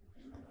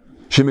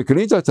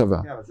שמקבלים את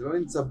ההטבה. זה לא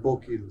נמצא בו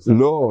כאילו.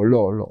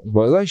 לא,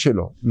 בוודאי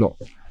שלא, לא.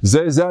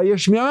 זה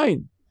היש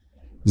מאין.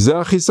 זה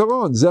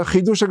החיסרון, זה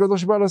החידוש הגדול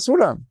שבא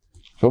לסולם.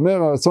 זאת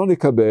אומרת, הרצון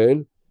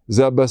לקבל,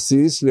 זה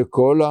הבסיס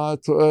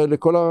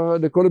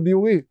לכל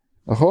הביורי,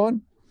 נכון?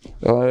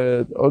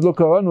 עוד לא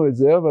קראנו את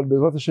זה, אבל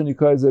בעזרת השם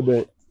נקרא את זה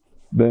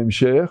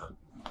בהמשך.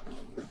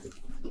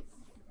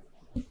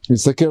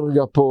 נסתכל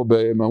רגע פה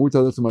במהות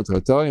הדת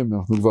ומטרתה, אם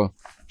אנחנו כבר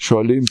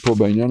שואלים פה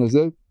בעניין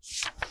הזה.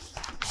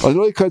 אז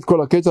לא אקרא את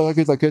כל הקטע, רק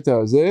את הקטע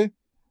הזה.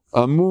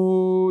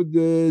 עמוד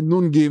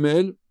נ"ג,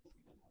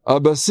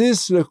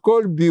 הבסיס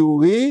לכל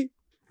ביורי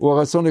הוא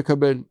הרצון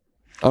לקבל,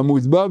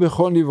 המוטבע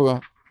בכל נברא,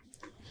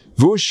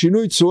 והוא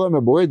שינוי צורה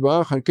מהבורא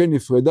יתברך, על כן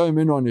נפרדה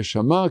ממנו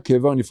הנשמה,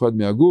 כאיבר נפרד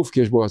מהגוף,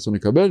 כי יש בו רצון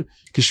לקבל,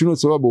 כי שינוי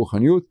צורה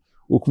ברוחניות,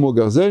 הוא כמו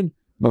גרזן,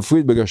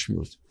 מפריד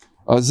בגשמיות.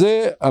 אז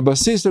זה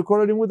הבסיס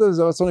לכל הלימוד הזה,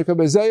 זה רצון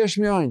לקבל, זה היש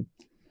מאין.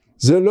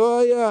 זה לא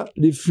היה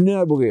לפני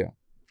הבריאה.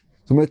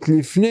 זאת אומרת,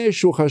 לפני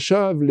שהוא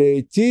חשב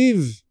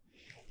להיטיב,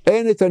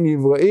 אין את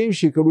הנבראים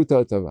שיקבלו את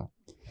ההטבה.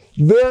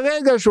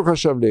 ברגע שהוא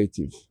חשב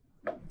להיטיב,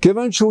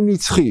 כיוון שהוא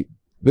נצחי,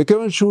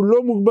 וכיוון שהוא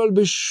לא מוגבל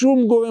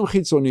בשום גורם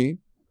חיצוני,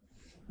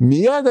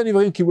 מיד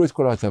הנבראים קיבלו את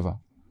כל ההטבה.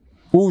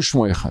 הוא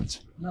שמו אחד.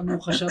 למה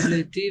הוא חשב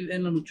להיטיב?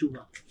 אין לנו תשובה.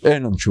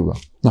 אין לנו תשובה,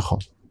 נכון.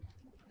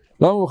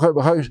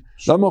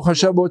 למה הוא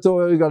חשב באותו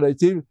רגע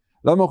להיטיב?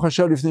 למה הוא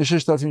חשב לפני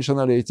 6,000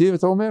 שנה להיטיב?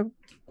 אתה אומר?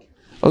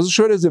 אז הוא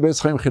שואל את זה בעץ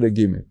חיים חלק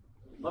ג'.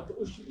 מה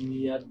פירוש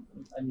מיד?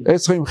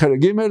 עץ חיים חלק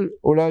ג',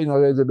 אולי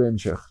נראה את זה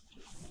בהמשך.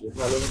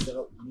 סליחה, לא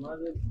מתקרב, מה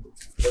זה?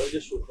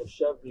 ברגע שהוא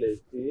חשב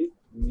להיטיב,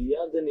 מיד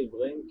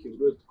הנבראים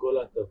קיבלו את כל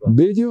ההטבה.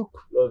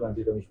 בדיוק. לא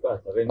הבנתי את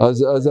המשפט.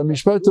 אז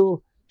המשפט הוא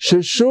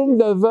ששום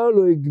דבר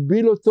לא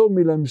הגביל אותו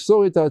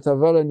מלמסור את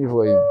ההטבה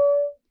לנבראים.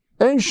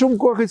 אין שום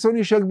כוח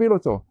חיצוני שיגביל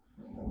אותו.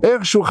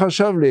 איך שהוא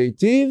חשב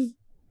להיטיב,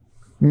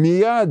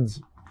 מיד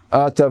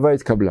ההטבה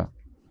התקבלה.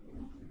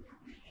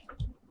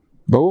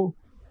 ברור?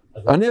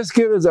 אני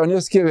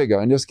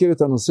אזכיר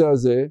את הנושא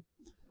הזה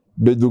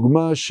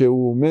בדוגמה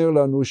שהוא אומר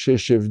לנו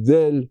שיש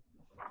הבדל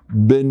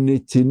בין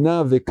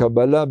נתינה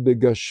וקבלה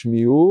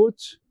בגשמיות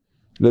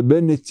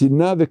לבין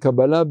נתינה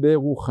וקבלה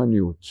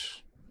ברוחניות.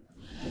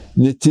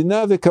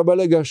 נתינה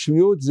וקבלה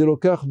גשמיות זה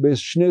לוקח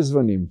בשני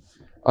זמנים.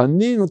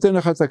 אני נותן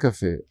לך את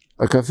הקפה,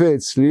 הקפה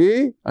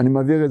אצלי, אני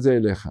מעביר את זה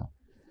אליך.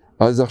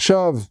 אז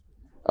עכשיו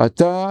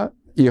אתה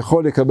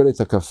יכול לקבל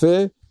את הקפה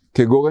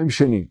כגורם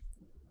שני.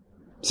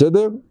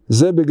 בסדר?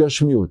 זה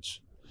בגשמיות.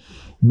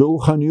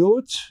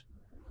 ברוחניות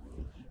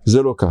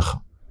זה לא ככה.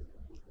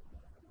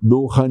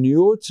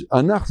 ברוחניות,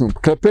 אנחנו,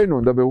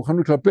 כלפינו, נדבר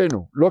ברוחניות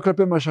כלפינו, לא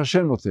כלפי מה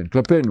שהשם נותן,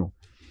 כלפינו.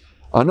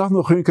 אנחנו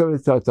יכולים לקבל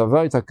את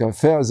ההטבה, את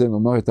הקפה הזה,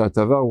 נאמר את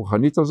ההטבה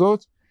הרוחנית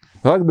הזאת,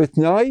 רק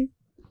בתנאי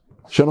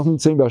שאנחנו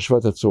נמצאים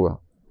בהשוואת הצורה,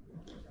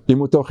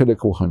 עם אותו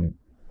חלק רוחני.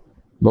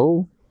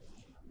 ברור?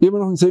 אם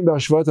אנחנו נמצאים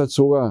בהשוואת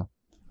הצורה,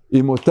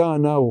 עם אותה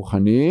ענה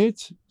רוחנית,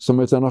 זאת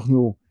אומרת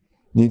אנחנו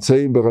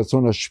נמצאים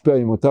ברצון להשפיע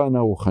עם אותה ענה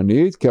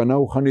רוחנית, כי ענה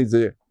רוחנית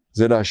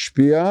זה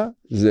להשפיע,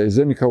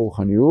 זה נקרא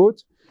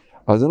רוחניות,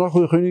 אז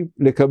אנחנו יכולים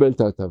לקבל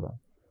את ההטבה.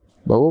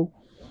 ברור?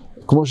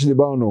 כמו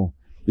שדיברנו,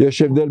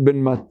 יש הבדל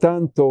בין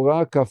מתן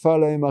תורה, כפה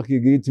להם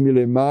הגיגית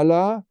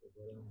מלמעלה,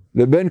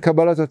 לבין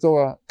קבלת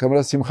התורה,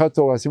 קבלת שמחת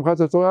תורה. שמחת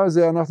התורה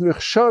זה אנחנו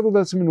הכשרנו את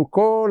עצמנו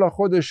כל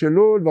החודש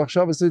אלול,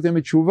 ועכשיו עשיתם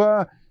את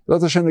תשובה,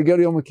 זאת השם נגיע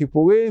ליום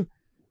הכיפורים,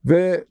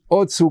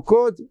 ועוד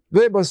סוכות,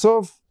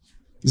 ובסוף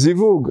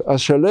זיווג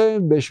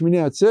השלם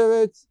בשמיני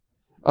עצרת,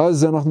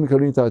 אז אנחנו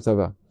מקבלים את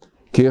ההטבה.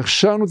 כי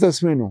הכשרנו את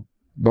עצמנו,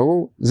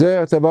 ברור?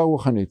 זה הטבה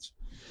רוחנית.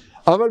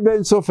 אבל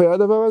באין סוף היה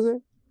הדבר הזה?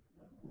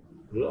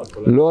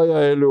 לא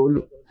היה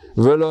אלול,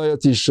 ולא היה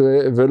תשרה,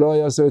 ולא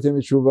היה עשרת ימי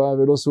תשובה,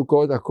 ולא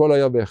סוכות, הכל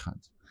היה באחד.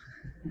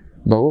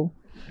 ברור?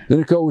 זה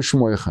נקרא הוא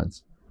שמו אחד.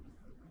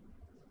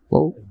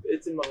 ברור?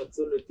 בעצם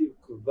הרצון להיטיב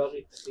כבר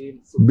התחיל.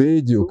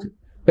 בדיוק.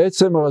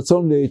 עצם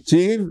הרצון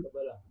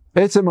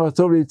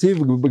להיטיב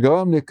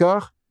גרם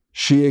לכך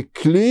שיהיה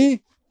כלי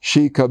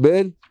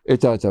שיקבל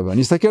את ההטבה.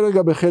 נסתכל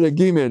רגע בחלק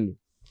ג'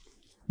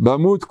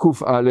 בעמוד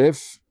ק"א,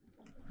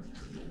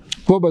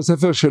 פה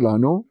בספר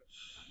שלנו,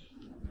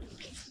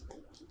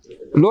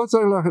 לא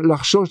צריך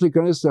לחשוש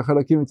להיכנס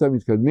לחלקים יותר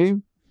מתקדמים,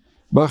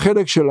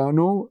 בחלק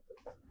שלנו,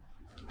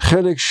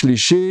 חלק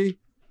שלישי,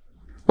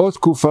 עוד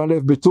ק"א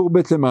בטור ב'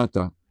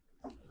 למטה.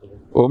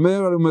 אומר,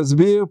 הוא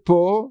מסביר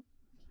פה,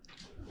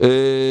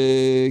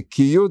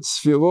 כי י'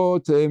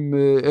 ספירות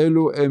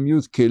אלו הם י'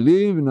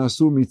 כלים,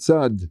 ונעשו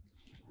מצד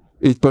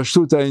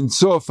התפשטות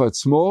האינסוף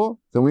עצמו,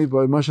 אתה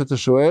מבין מה שאתה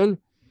שואל,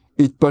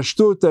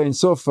 התפשטות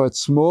האינסוף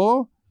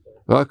עצמו,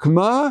 רק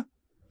מה?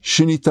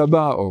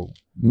 שנתבע האור.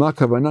 מה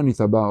הכוונה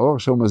נתבע האור?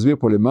 עכשיו הוא מסביר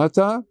פה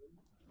למטה,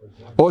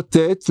 או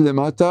ת'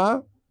 למטה,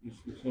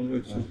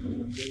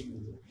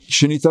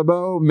 שנתבע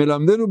האור,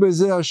 מלמדנו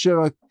בזה אשר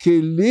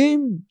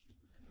הכלים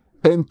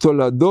הם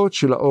תולדות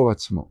של האור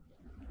עצמו.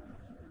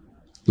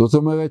 זאת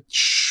אומרת,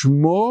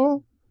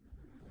 שמו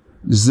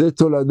זה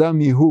תולדה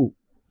מהו.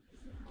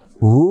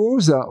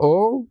 הוא זה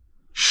האור,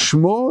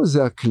 שמו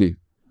זה הכלי.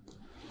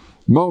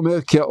 מה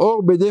אומר? כי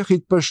האור בדרך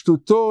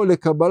התפשטותו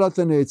לקבלת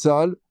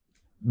הנאצל,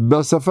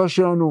 בשפה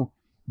שלנו,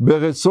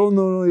 ברצון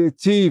לא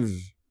יטיב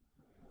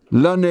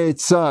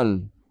לנאצל,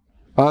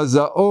 אז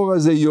האור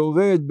הזה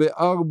יורד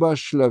ב4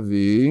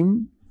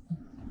 שלבים,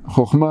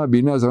 חוכמה,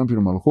 בינה, זרם,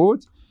 פילו,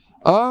 מלכות,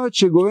 עד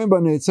שגורם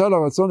בנאצל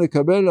הרצון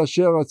לקבל,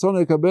 אשר הרצון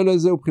לקבל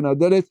הזה הוא מבחינת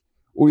דלת,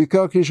 הוא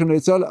עיקר כלי של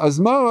נאצל. אז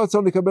מה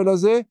הרצון לקבל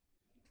הזה?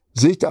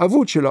 זה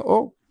התאהבות של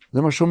האור,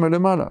 זה מה שאומר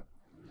למעלה.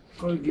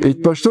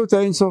 התפשטות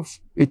האינסוף.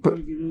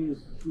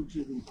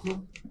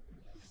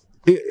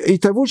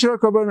 התאהבות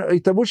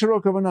שלו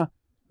הכוונה,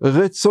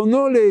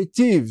 רצונו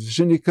להיטיב,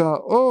 שנקרא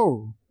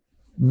אור,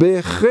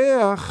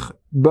 בהכרח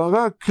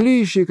ברא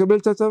כלי שיקבל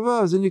את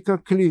הטבה, זה נקרא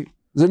כלי,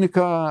 זה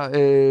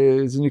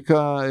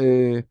נקרא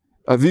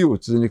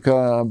אביות, זה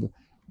נקרא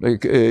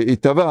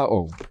התאווה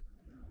האור.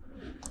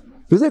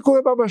 וזה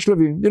קורה בה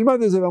בשלבים, נלמד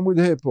את זה בעמוד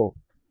ה' פה.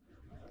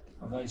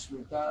 אבל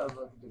שמותיו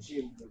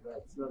הקדושים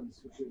בעצמם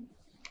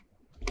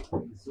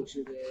סוג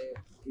של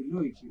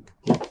גילוי,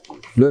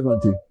 לא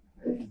הבנתי.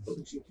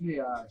 סוג של כלי,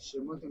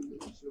 השמות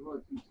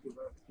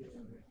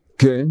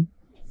כן.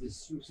 זה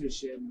סוג של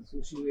שם,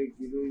 סוג של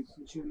גילוי,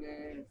 סוג של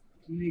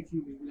כלי,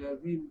 כאילו בשביל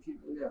להבין, כאילו,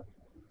 אתה יודע.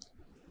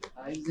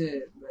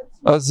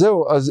 אז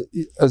זהו, אז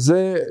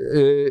זה,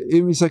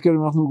 אם נסתכל,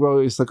 אנחנו כבר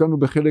הסתכלנו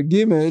בחלק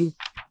ג',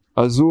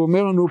 אז הוא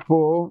אומר לנו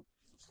פה,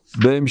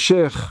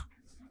 בהמשך,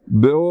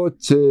 באות,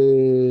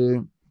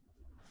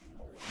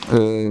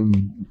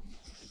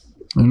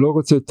 אני לא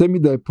רוצה יותר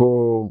מדי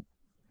פה,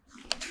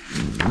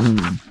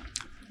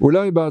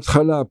 אולי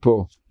בהתחלה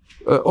פה,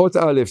 אות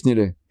א'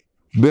 נראה,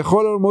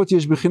 בכל העולמות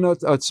יש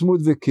בחינת עצמות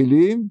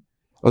וכלים,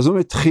 אז זאת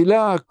אומרת,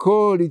 תחילה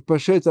הכל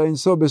התפשט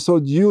האינסוף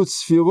בסוד י'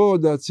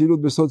 ספירות,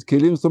 האצילות בסוד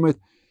כלים, זאת אומרת,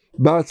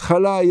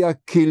 בהתחלה היה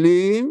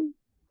כלים,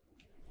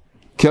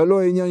 כי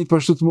הלא העניין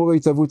התפשטות מורה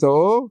התהוות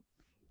האור,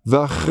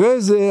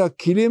 ואחרי זה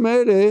הכלים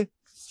האלה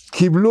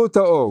קיבלו את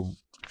האור,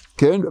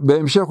 כן?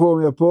 בהמשך הוא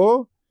אומר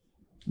פה,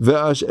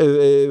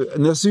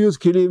 נעשו י'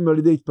 כלים על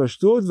ידי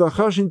התפשטות,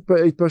 ואחר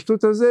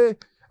שהתפשטות הזה,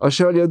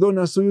 אשר על ידו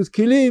נעשו י'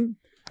 כלים,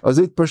 אז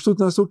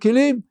התפשטות נעשו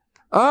כלים,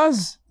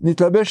 אז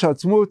נתלבש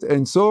העצמות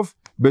אינסוף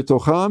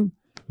בתוכם,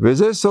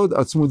 וזה סוד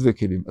עצמות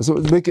וכלים. אז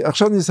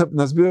עכשיו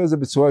נסביר את זה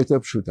בצורה יותר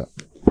פשוטה.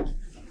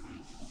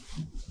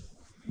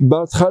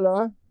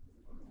 בהתחלה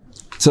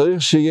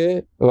צריך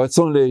שיהיה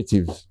רצון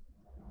להיטיב.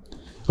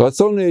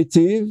 רצון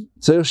להיטיב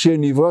צריך שיהיה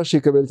נברא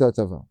שיקבל את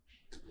ההטבה.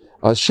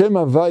 אז שם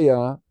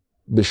הוויה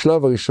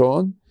בשלב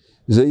הראשון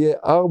זה יהיה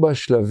 4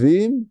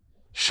 שלבים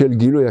של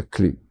גילוי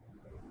הכלי.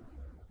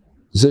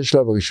 זה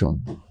שלב הראשון.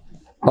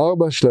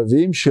 4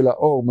 שלבים של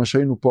האור, מה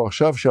שהיינו פה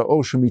עכשיו,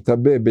 שהאור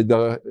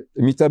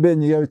שמתאבא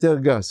נהיה יותר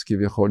גס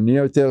כביכול,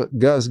 נהיה יותר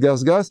גס,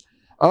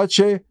 עד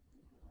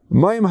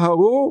שמים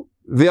הרו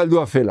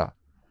וילדו אפלה.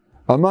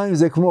 המים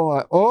זה כמו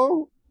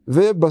האור,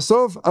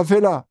 ובסוף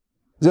אפלה.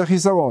 זה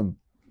חיסרון.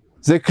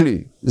 זה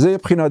כלי. זה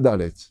בחינה ד'.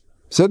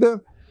 בסדר?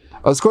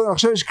 אז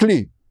עכשיו יש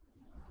כלי.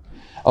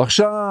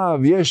 עכשיו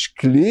יש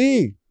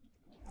כלי,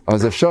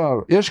 אז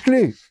יש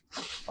כלי.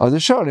 אז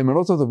אפשר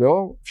למלות אותו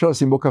באור, אפשר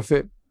לשים בו קפה.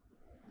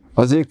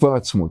 אז זה יהיה כבר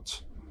עצמות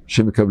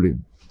שמקבלים.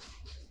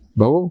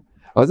 ברור?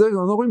 אז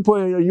אנחנו רואים פה,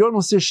 יון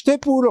עושה 2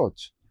 פעולות.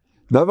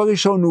 דבר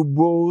ראשון, הוא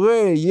בורא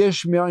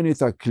יש מאין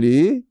את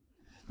הכלי,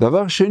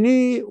 דבר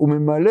שני, הוא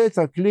ממלא את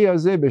הכלי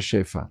הזה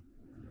בשפע.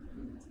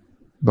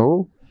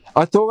 ברור?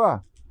 התורה,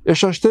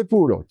 יש לה 2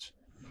 פעולות.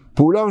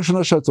 פעולה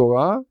ראשונה של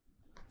התורה,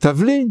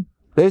 תבלין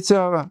לעץ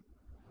הרע.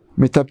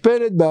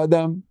 מטפלת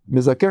באדם,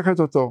 מזככת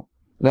אותו,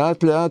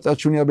 לאט לאט עד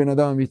שהוא נהיה בן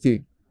אדם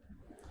אמיתי.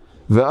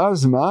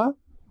 ואז מה?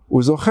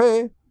 הוא זוכה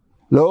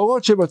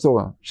לאורות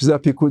שבתורה, שזה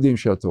הפיקודים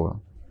של התורה.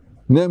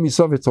 נר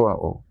מצווה ותורה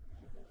אור.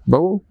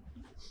 ברור?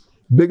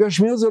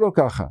 בגשמיות זה לא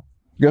ככה.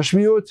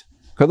 גשמיות,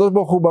 הקדוש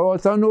ברוך הוא ברא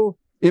אותנו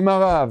עם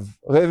הרעב,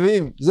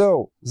 רעבים,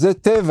 זהו, זה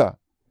טבע.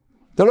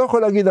 אתה לא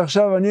יכול להגיד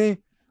עכשיו אני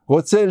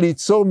רוצה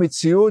ליצור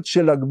מציאות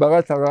של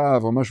הגברת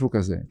הרעב או משהו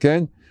כזה,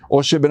 כן?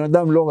 או שבן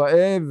אדם לא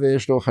רעב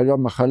ויש לו חלילה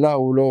מחלה,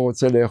 הוא לא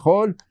רוצה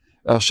לאכול,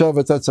 עכשיו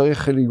אתה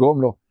צריך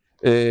לגרום לו,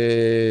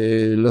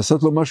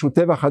 לעשות לו משהו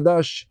טבע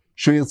חדש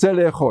שהוא ירצה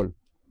לאכול.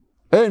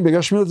 אין,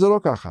 בגשמיות זה לא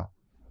ככה.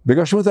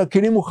 בגשמיות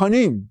הכלים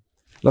מוכנים,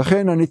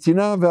 לכן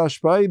הנתינה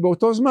וההשפעה היא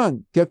באותו זמן,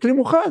 כי הכלי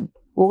מוכן,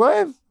 הוא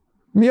רעב,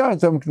 מיד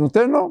אתה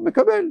נותן לו,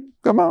 מקבל,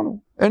 גמרנו,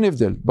 אין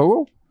הבדל,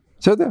 ברור?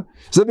 בסדר?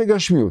 זה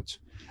בגשמיות.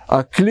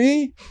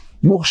 הכלי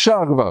מוכשר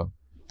כבר,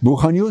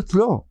 ברוחניות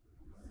לא.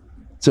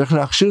 צריך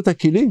להכשיר את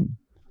הכלים.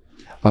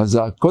 אז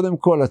קודם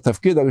כל,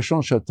 התפקיד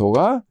הראשון של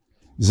התורה,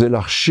 זה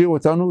להכשיר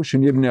אותנו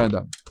שנהיה בני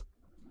אדם.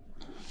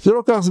 זה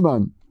לוקח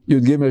זמן,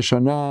 י"ג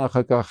שנה,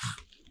 אחר כך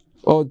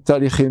עוד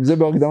תהליכים, זה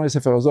בהקדמה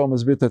לספר הזוהר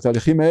מסביר את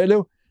התהליכים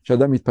האלו,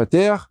 שאדם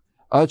מתפתח,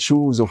 עד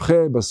שהוא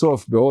זוכה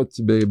בסוף,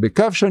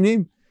 בקו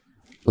שנים,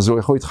 אז הוא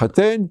יכול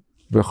להתחתן,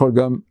 ויכול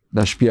גם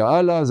להשפיע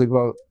הלאה, זה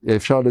כבר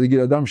אפשר להגיד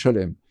אדם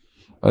שלם.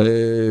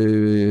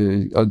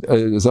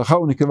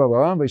 זכר ונקבה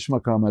ברם, וישמע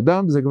כעם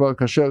אדם, זה כבר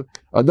כאשר,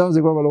 אדם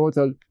זה כבר להראות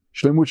על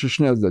שלמות של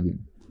 2 הצדדים.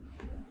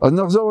 אז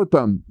נחזור עוד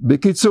פעם,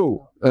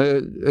 בקיצור,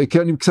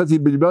 כי אני קצת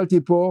בלבלתי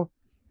פה,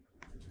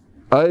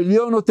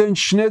 העליון נותן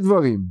 2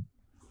 דברים,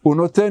 הוא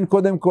נותן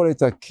קודם כל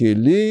את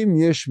הכלים,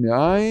 יש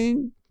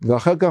מאין,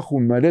 ואחר כך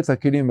הוא ממלא את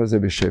הכלים הזה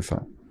בשפע.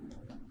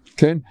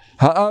 כן?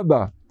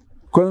 האבא,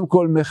 קודם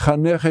כל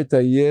מחנך את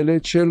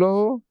הילד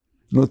שלו,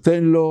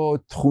 נותן לו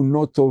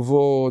תכונות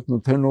טובות,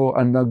 נותן לו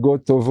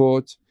הנהגות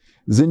טובות,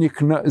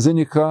 זה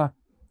נקרא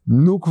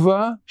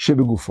נוקבה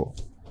שבגופו.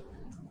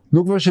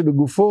 נוקבה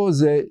שבגופו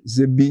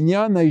זה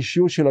בניין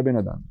האישיות של הבן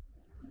אדם.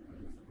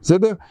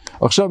 בסדר?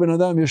 עכשיו בן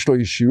אדם יש לו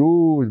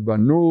אישיות,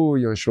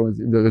 בנוי, יש לו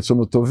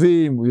רצונות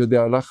טובים, הוא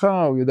יודע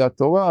הלכה, הוא יודע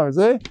תורה,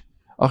 זה.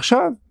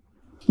 עכשיו,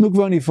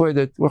 נוקבה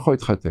נפרדת, הוא יכול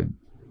להתחתן.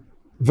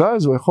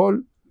 ואז הוא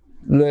יכול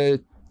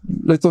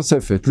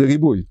לתוספת,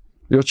 לריבוי,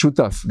 להיות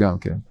שותף גם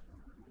כן.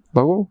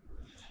 ברור?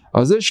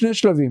 אז זה 2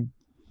 שלבים.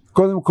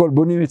 קודם כל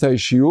בונים את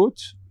האישיות,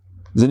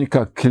 זה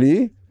נקרא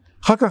כלי,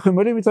 אחר כך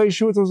ממלאים את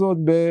האישיות הזאת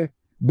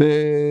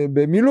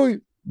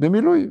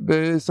במילוי.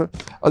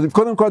 אז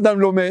קודם כל אדם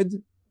לומד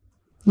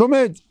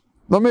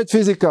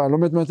פיזיקה,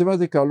 לומד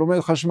מתמטיקה, לומד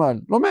חשמל,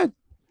 לומד.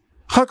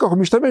 אחר כך הוא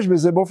משתמש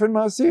בזה באופן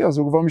מעשי, אז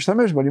הוא כבר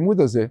משתמש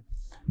בלימוד הזה,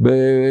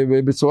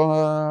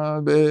 בצורה,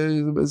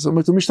 זאת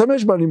אומרת, הוא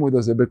משתמש בלימוד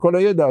הזה, בכל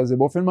הידע הזה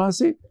באופן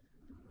מעשי.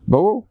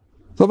 ברור?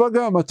 טוב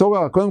גם,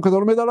 התורה, קודם כל אתה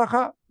לומד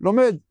הלכה,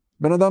 לומד.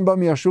 בן אדם בא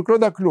מהשוק, לא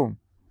יודע כלום.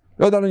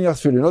 לא יודע להניח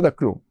תפילין, לא יודע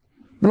כלום.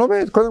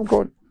 לומד, קודם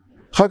כל.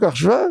 אחר כך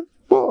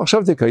בוא,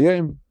 עכשיו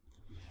תקיים.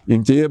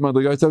 אם תהיה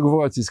מדרגה יותר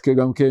גבוהה, תזכה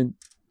גם כן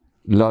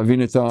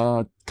להבין את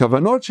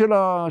הכוונות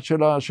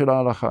של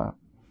ההלכה.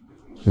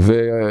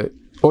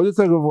 ועוד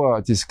יותר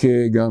גבוהה,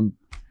 תזכה גם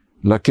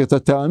להכיר את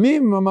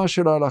הטעמים ממש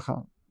של ההלכה.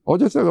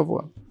 עוד יותר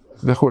גבוה,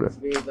 וכו'.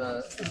 וכאשר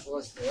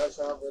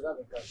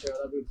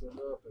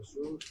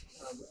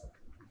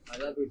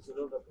עלה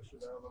ברצונו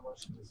הפשוט,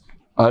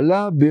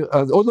 היה ממש...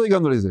 אז עוד לא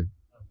הגענו לזה.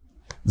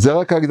 זה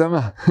רק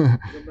ההקדמה.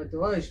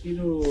 בתורה יש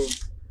כאילו...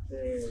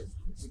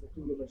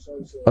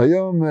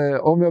 היום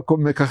עומר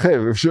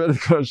מככב, אפשר את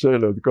כל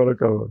השאלות, כל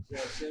הכבוד.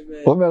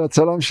 עומר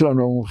הצלם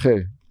שלנו המומחה.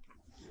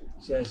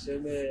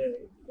 שהשם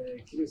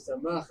כאילו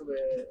שמח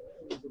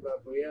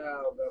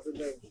בבריאה או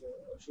בעבודה,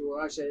 שהוא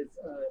ראה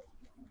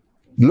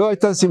לא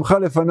הייתה שמחה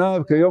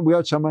לפניו כיום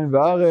בריאת שמיים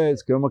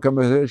וארץ, כיום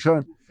הקמת ראשון.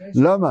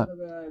 למה?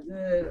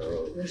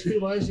 יש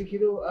כאילו מראה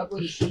שכאילו היה פה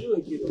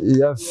שינוי.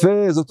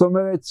 יפה, זאת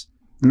אומרת,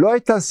 לא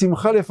הייתה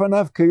שמחה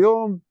לפניו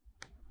כיום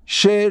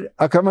של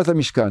הקמת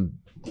המשכן.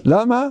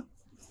 למה?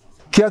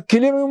 כי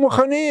הכלים היו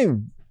מוכנים,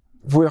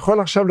 והוא יכול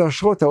עכשיו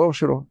להשרות את האור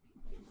שלו.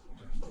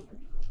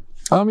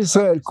 עם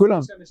ישראל, כולם.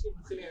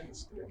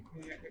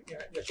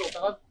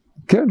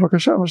 כן,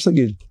 בבקשה, מה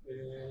שתגיד.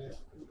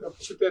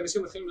 פשוט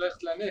אנשים מתחילים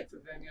ללכת לנט,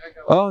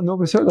 ונראה נו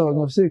בסדר, אז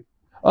נפסיק.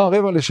 5:45.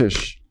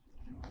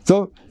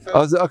 טוב,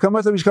 אז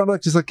הקמת המשכן, רק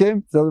תסכם,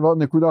 זה הדבר,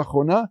 נקודה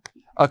אחרונה.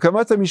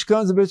 הקמת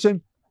המשכן זה בעצם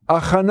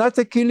הכנת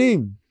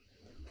הכלים.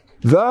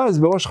 ואז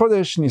בראש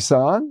חודש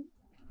ניסן,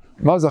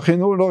 מה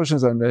זכינו? לא ראש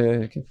ניסן,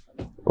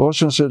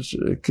 ראש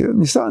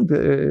ניסן,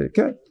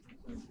 כן.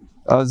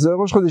 אז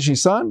ראש חודש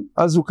ניסן,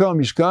 אז הוקם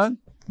המשכן.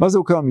 מה זה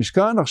הוקם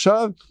המשכן?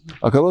 עכשיו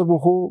הקדוש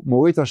ברוך הוא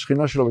מוריד את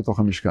השכינה שלו בתוך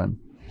המשכן.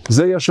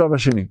 זה יהיה השלב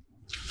השני.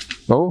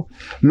 ברור?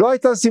 לא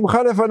הייתה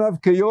שמחה לפניו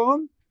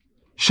כיום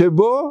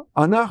שבו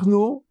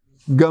אנחנו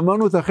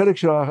גמרנו את החלק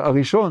של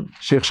הראשון,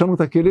 שהכשרנו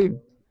את הכלים.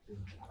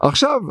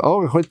 עכשיו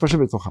האור יכול להתפשט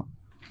בתוכם.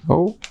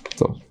 ברור?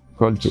 טוב,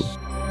 כל טוב.